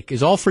flake.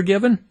 Is all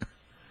forgiven?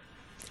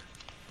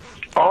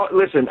 Oh,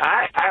 listen,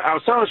 I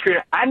was telling the screen,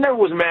 I never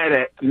was mad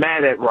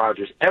at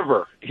Rodgers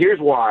ever. Here's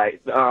why.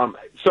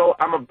 So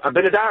I've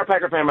been a diehard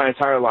Packer fan my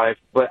entire life,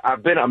 but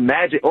I've been a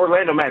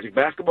Orlando Magic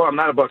basketball. I'm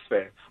not a Bucks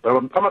fan, but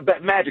I'm a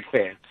Magic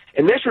fan.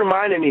 And this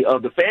reminded me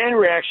of the fan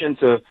reaction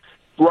to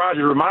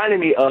Rodgers. Reminded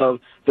me of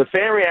the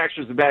fan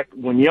reactions back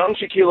when young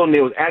Shaquille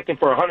O'Neal was acting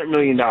for $100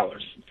 million,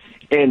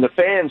 and the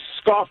fans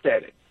scoffed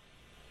at it.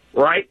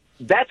 Right?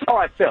 That's how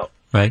I felt.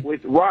 Right.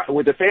 With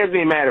the fans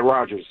being mad at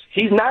Rodgers.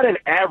 He's not an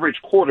average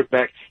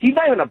quarterback. He's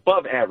not even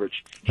above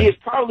average. He is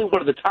probably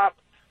one of the top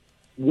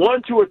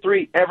 1, 2, or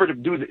 3 ever to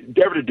do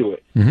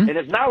it. Mm-hmm. And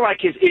it's not like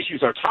his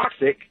issues are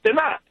toxic. They're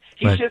not.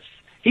 He's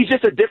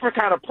just a different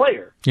kind of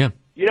player. Yeah.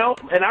 You know,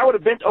 and I would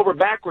have bent over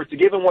backwards to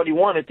give him what he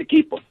wanted to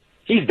keep him.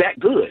 He's that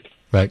good.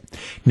 Right.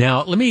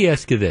 Now, let me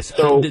ask you this.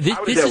 So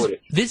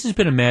this has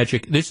been a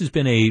magic,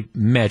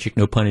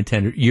 no pun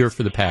intended, year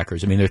for the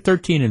Packers. I mean, they're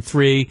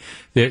 13-3.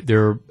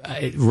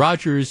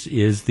 Rodgers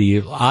is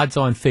the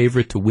odds-on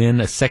favorite to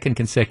win a second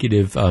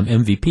consecutive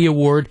MVP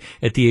award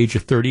at the age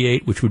of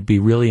 38, which would be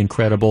really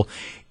incredible.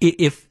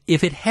 If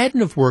it hadn't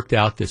have worked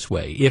out this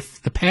way,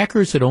 if the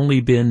Packers had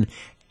only been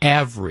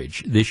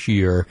average this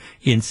year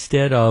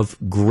instead of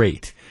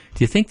great,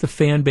 do you think the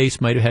fan base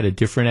might have had a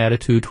different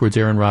attitude towards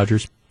Aaron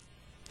Rodgers?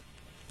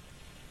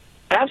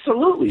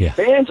 Absolutely. Yeah.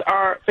 Fans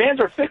are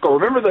fickle.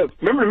 Remember the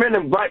Men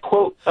in Black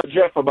quote,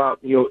 Jeff, about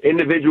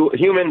individual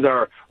humans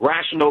are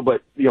rational,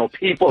 but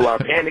people are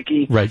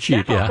panicky. Right,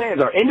 cheap. That's how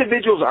fans are.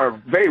 Individuals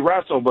are very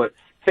rational, but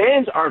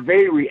fans are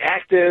very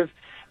reactive.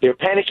 They're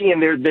panicky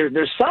and they're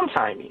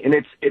sometimey, and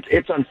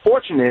it's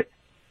unfortunate,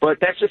 but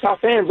that's just how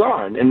fans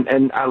are.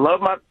 And I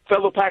love my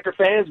fellow Packer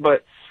fans,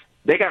 but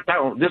they got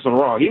this one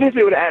wrong. Even if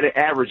they would have had an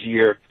average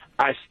year,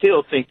 I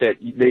still think that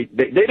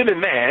they'd have been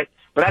mad,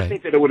 but I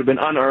think that it would have been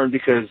unearned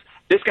because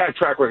this guy's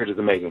track record is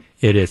amazing.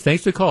 It is.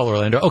 Thanks for the call,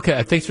 Orlando.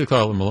 Okay, thanks for the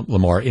call,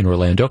 Lamar in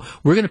Orlando.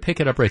 We're going to pick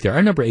it up right there.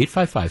 Our number,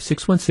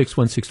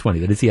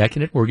 855-616-1620. That is the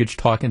Acunet Mortgage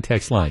talk and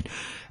text line.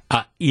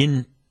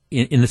 In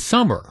the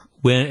summer,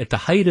 when at the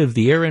height of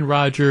the Aaron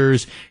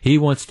Rodgers, he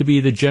wants to be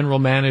the general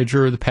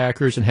manager of the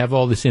Packers and have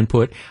all this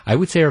input, I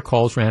would say our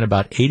calls ran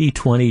about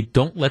 80-20.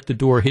 Don't let the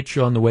door hit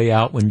you on the way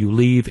out when you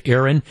leave,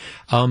 Aaron.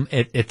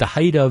 At the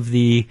height of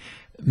the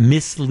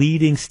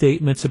misleading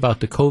statements about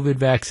the COVID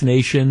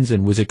vaccinations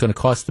and was it going to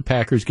cost the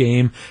Packers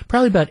game,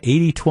 probably about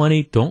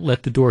 80-20. Don't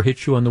let the door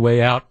hit you on the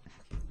way out.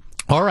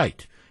 All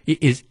right.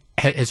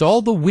 Has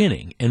all the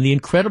winning and the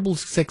incredible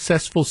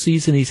successful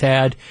season he's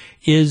had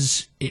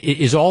is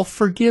all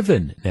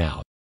forgiven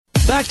now?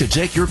 Back to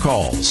take your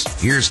calls.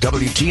 Here's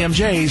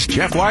WTMJ's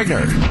Jeff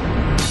Wagner.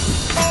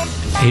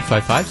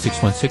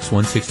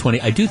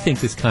 855-616-1620. I do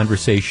think this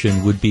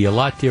conversation would be a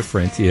lot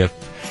different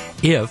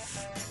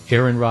if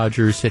Aaron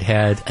Rodgers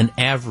had an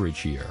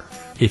average year,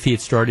 if he had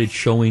started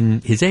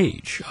showing his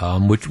age,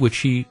 which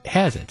he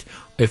hasn't.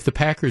 If the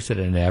Packers had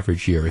an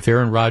average year, if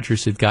Aaron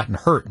Rodgers had gotten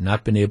hurt and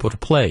not been able to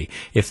play,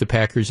 if the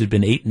Packers had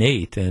been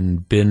 8-8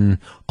 and been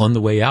on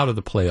the way out of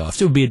the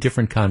playoffs, it would be a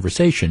different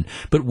conversation.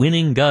 But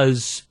winning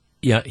does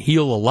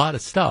heal a lot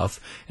of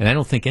stuff, and I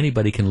don't think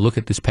anybody can look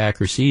at this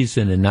Packers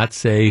season and not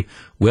say,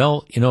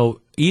 well,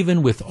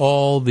 even with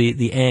all the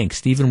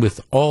angst, even with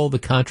all the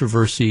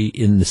controversy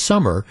in the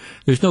summer,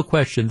 there's no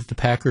question that the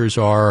Packers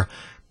are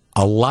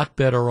a lot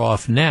better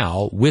off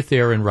now with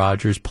Aaron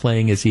Rodgers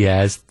playing as he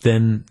has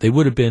than they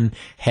would have been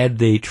had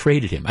they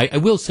traded him. I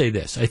will say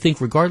this. I think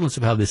regardless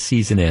of how this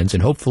season ends,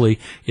 and hopefully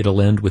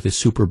it'll end with a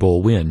Super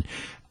Bowl win,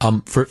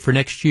 for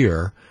next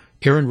year,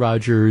 Aaron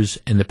Rodgers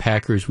and the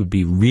Packers would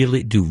do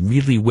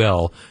really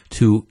well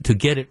to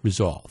get it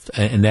resolved.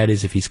 And that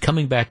is if he's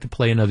coming back to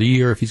play another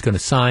year, if he's going to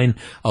sign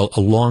a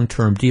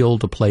long-term deal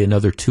to play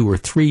another 2 or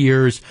 3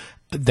 years,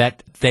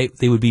 that they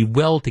would be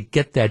well to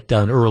get that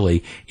done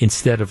early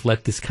instead of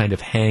let this kind of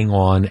hang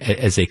on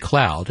as a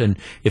cloud. And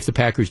if the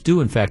Packers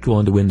do, in fact, go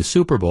on to win the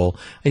Super Bowl,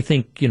 I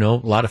think, a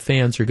lot of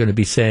fans are going to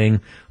be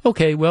saying,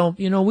 okay, well,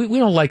 we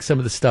don't like some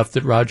of the stuff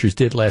that Rodgers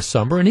did last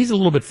summer, and he's a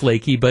little bit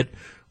flaky, but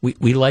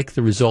we like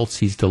the results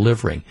he's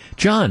delivering.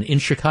 John in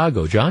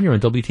Chicago. John, you're on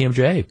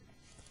WTMJ.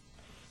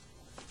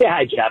 Yeah,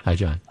 hi, Jeff. Hi,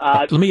 John.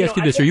 Let me ask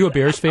you this. Are you a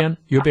Bears fan?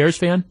 You a Bears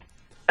fan?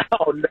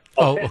 Oh, no.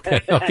 Oh,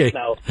 okay.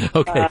 No.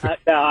 Okay.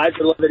 No, I've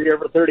been living here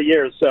for 30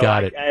 years, so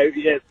Got it.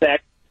 In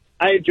fact,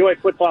 I enjoy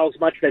football as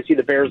much as I see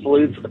the Bears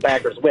lose and the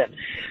Packers win.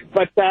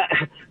 But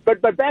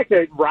back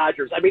to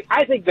Rodgers. I mean,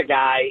 I think the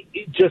guy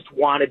just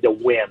wanted to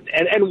win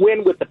and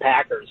win with the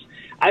Packers.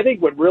 I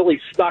think what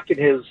really stuck in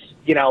his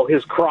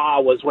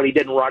craw was when he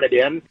didn't run it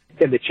in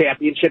the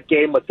championship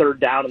game with third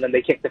down and then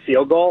they kicked the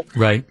field goal.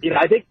 Right.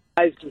 I think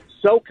the guy's just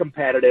so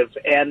competitive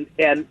and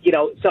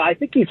so I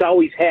think he's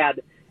always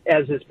had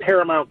as his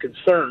paramount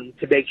concern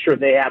to make sure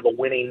they have a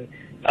winning,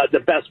 the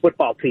best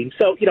football team.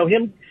 So,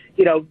 him,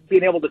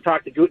 being able to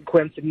talk to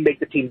Gutekunst and make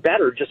the team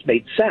better just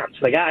made sense.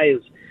 The guy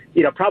is,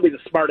 probably the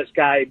smartest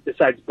guy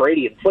besides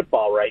Brady in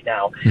football right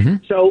now.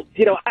 Mm-hmm. So,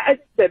 I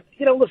think that,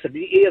 listen,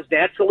 he is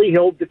naturally,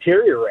 he'll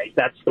deteriorate.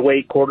 That's the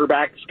way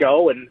quarterbacks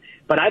go.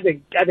 But I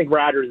think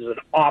Rodgers is an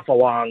awful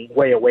long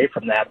way away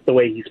from that, the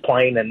way he's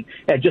playing and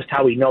just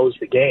how he knows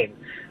the game.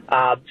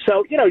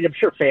 So, I'm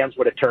sure fans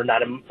would have turned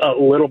on him a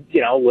little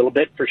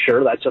bit for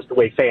sure. That's just the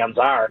way fans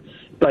are.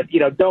 But,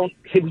 don't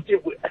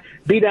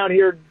be down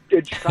here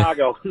in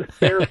Chicago. The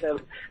Bears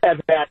have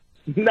had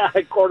not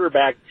a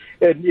quarterback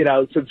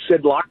since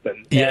Sid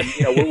Lockman. Yeah.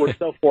 And, we're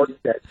so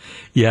fortunate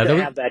to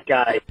have that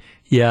guy.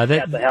 Yeah,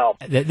 at the help.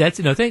 That's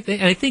and I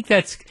think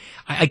that's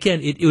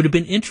again. It would have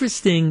been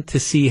interesting to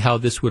see how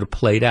this would have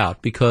played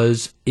out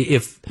because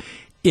if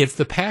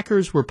the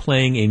Packers were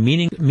playing a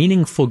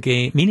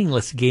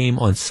meaningless game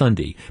on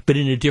Sunday, but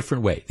in a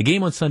different way. The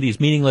game on Sunday is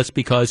meaningless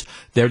because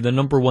they're the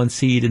number 1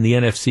 seed in the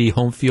NFC,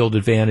 home field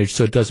advantage,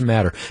 so it doesn't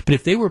matter. But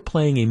if they were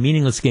playing a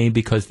meaningless game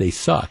because they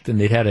sucked and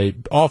they'd had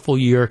an awful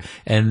year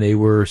and they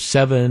were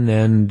 7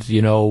 and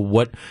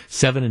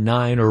 7 and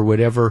 9 or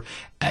whatever,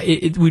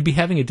 we'd be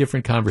having a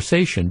different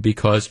conversation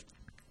because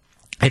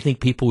I think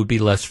people would be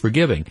less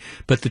forgiving.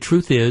 But the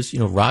truth is,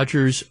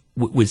 Rodgers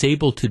was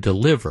able to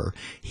deliver.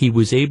 He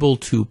was able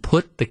to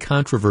put the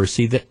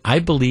controversy that I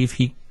believe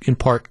he in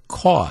part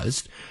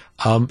caused.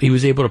 He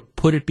was able to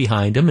put it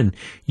behind him and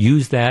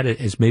use that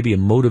as maybe a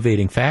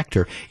motivating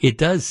factor. It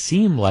does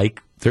seem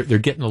like they're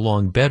getting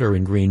along better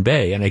in Green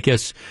Bay. And I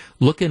guess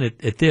looking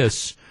at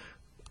this,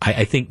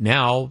 I think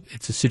now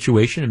it's a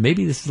situation, and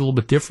maybe this is a little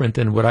bit different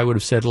than what I would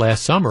have said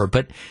last summer,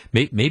 but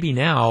maybe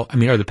now,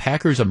 are the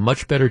Packers a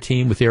much better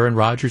team with Aaron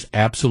Rodgers?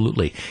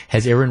 Absolutely.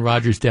 Has Aaron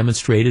Rodgers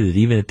demonstrated that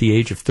even at the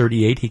age of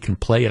 38 he can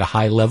play at a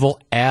high level?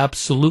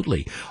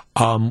 Absolutely.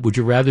 Would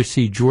you rather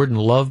see Jordan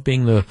Love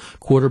being the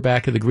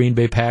quarterback of the Green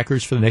Bay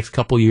Packers for the next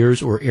couple of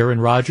years or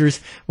Aaron Rodgers?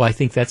 Well, I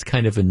think that's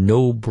kind of a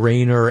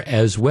no-brainer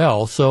as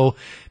well. So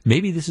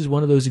maybe this is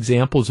one of those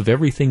examples of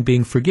everything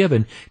being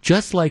forgiven,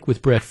 just like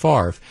with Brett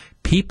Favre.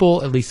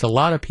 People, at least a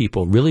lot of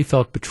people, really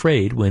felt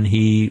betrayed when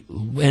he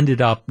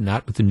ended up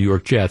not with the New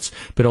York Jets,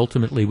 but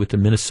ultimately with the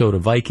Minnesota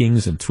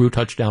Vikings and threw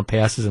touchdown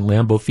passes in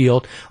Lambeau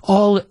Field.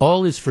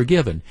 All is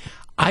forgiven.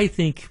 I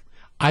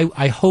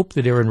hope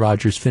that Aaron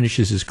Rodgers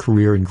finishes his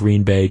career in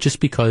Green Bay just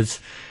because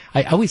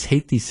I always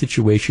hate these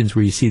situations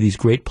where you see these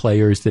great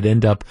players that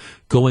end up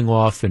going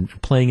off and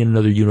playing in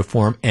another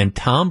uniform, and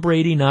Tom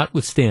Brady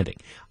notwithstanding.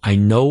 I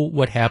know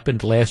what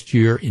happened last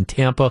year in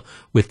Tampa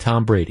with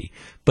Tom Brady,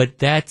 but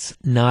that's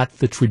not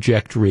the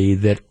trajectory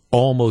that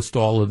almost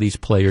all of these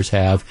players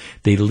have.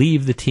 They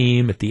leave the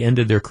team at the end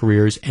of their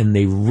careers, and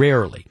they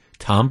rarely,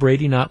 Tom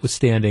Brady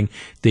notwithstanding,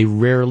 they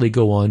rarely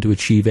go on to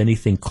achieve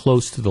anything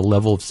close to the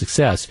level of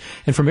success.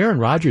 And from Aaron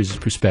Rodgers'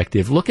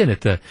 perspective, looking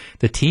at the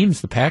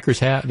teams the Packers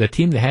have, the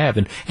team they have,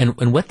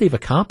 and what they've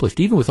accomplished,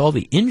 even with all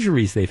the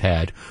injuries they've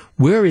had,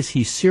 where is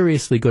he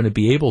seriously going to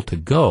be able to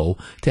go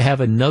to have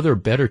another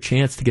better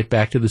chance to get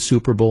back to the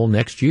Super Bowl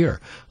next year?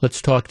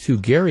 Let's talk to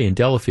Gary in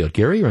Delafield.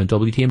 Gary, you're on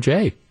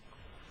WTMJ.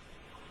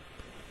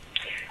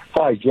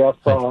 Hi, Jeff.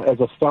 As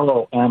a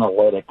fellow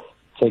analytic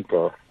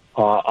thinker,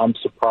 I'm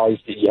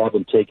surprised that you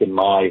haven't taken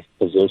my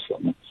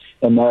position,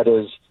 and that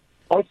is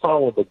I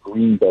follow the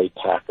Green Bay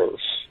Packers.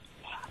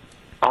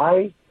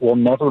 I will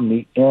never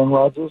meet Aaron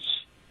Rodgers.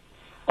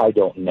 I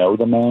don't know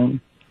the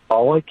man.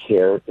 All I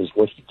care is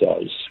what he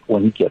does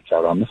when he gets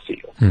out on the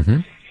field. Mm-hmm.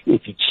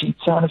 If he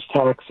cheats on his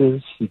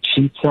taxes, he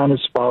cheats on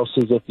his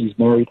spouses if he's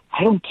married,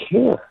 I don't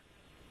care.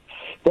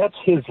 That's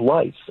his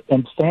life,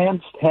 and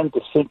fans tend to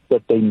think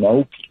that they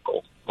know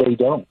people. They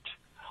don't.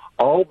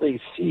 All they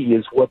see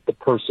is what the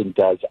person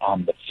does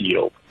on the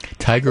field.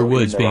 Tiger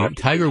Woods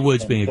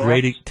being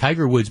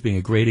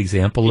a great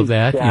example of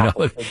that.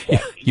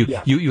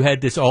 You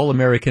had this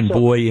all-American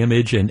boy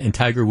image, and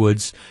Tiger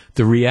Woods,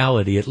 the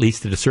reality, at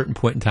least at a certain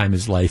point in time in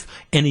his life,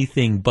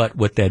 anything but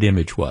what that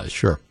image was.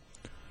 Sure.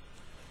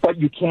 But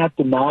you can't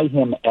deny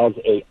him as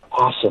an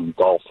awesome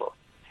golfer,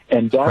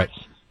 and that's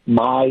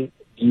my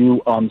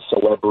view on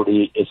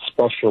celebrity,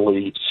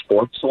 especially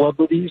sports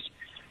celebrities.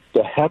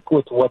 The heck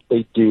with what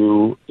they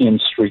do in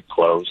street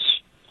clothes.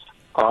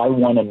 I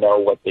want to know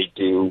what they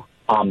do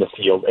on the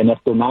field. And if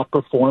they're not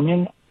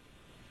performing,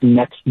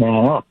 next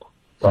man up,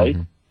 right?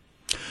 Mm-hmm.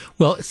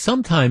 Well,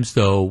 sometimes,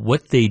 though,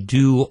 what they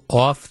do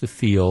off the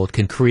field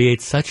can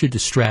create such a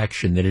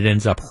distraction that it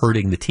ends up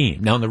hurting the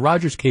team. Now, in the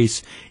Rodgers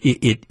case,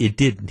 it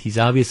didn't. He's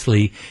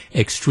obviously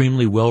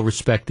extremely well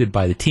respected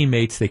by the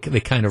teammates. They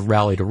kind of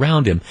rallied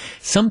around him.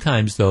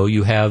 Sometimes, though,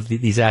 you have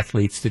these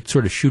athletes that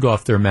sort of shoot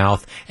off their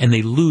mouth and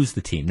they lose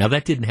the team. Now,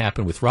 that didn't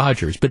happen with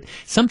Rodgers, but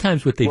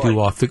sometimes what they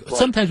do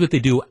sometimes what they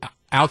do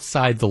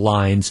outside the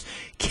lines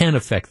can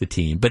affect the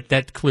team. But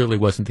that clearly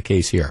wasn't the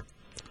case here.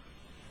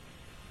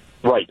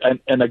 Right,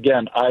 and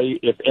again,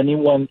 if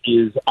anyone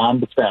is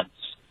on the fence,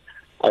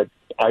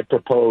 I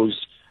propose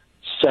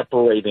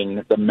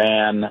separating the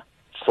man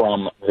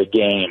from the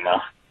game.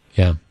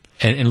 Yeah,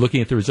 and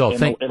looking at the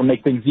results, it'll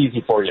make things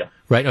easy for you.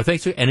 Right. No,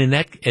 thanks. And in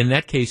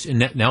that case,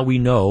 now we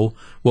know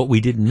what we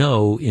didn't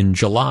know in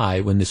July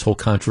when this whole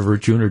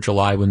June or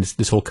July when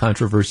this whole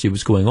controversy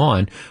was going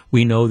on.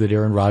 We know that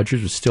Aaron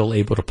Rodgers was still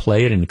able to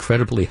play at an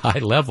incredibly high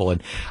level.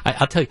 And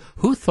I'll tell you,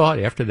 who thought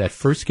after that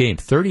first game,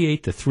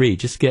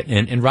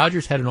 38-3, and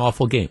Rodgers had an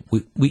awful game.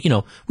 We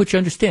which you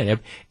understand.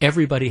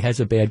 Everybody has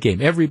a bad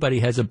game.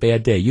 Everybody has a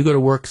bad day. You go to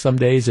work some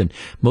days, and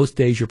most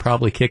days you're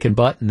probably kicking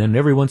butt, and then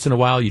every once in a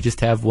while you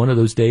just have one of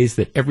those days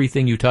that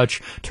everything you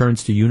touch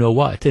turns to you know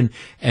what.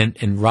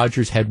 And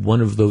Rodgers had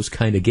one of those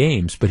kind of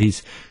games, but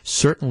he's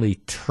certainly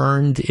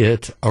turned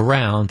it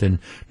around, and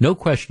no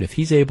question, if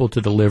he's able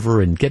to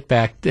deliver and get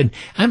back, and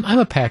I'm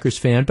a Packers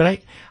fan, but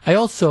I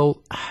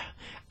also,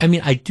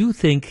 I do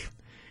think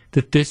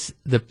that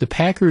the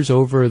Packers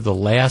over the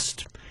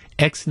last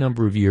X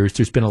number of years,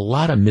 there's been a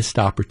lot of missed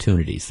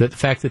opportunities. That the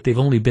fact that they've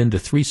only been to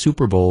 3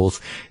 Super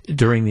Bowls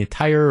during the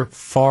entire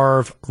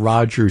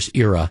Favre-Rodgers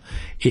era,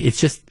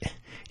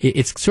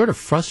 it's sort of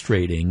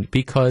frustrating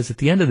because at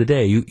the end of the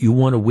day, you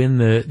want to win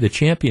the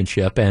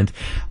championship. And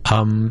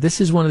this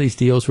is one of these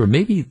deals where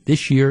maybe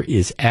this year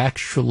is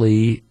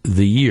actually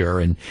the year.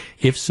 And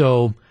if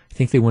so, I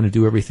think they want to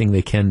do everything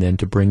they can then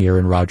to bring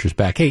Aaron Rodgers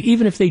back. Hey,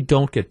 even if they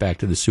don't get back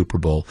to the Super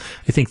Bowl,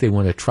 I think they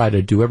want to try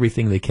to do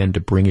everything they can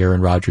to bring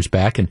Aaron Rodgers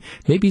back. And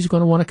maybe he's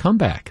going to want to come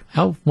back.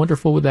 How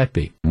wonderful would that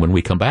be? When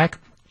we come back,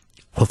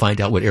 we'll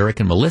find out what Eric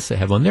and Melissa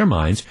have on their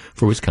minds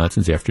for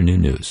Wisconsin's Afternoon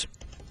News.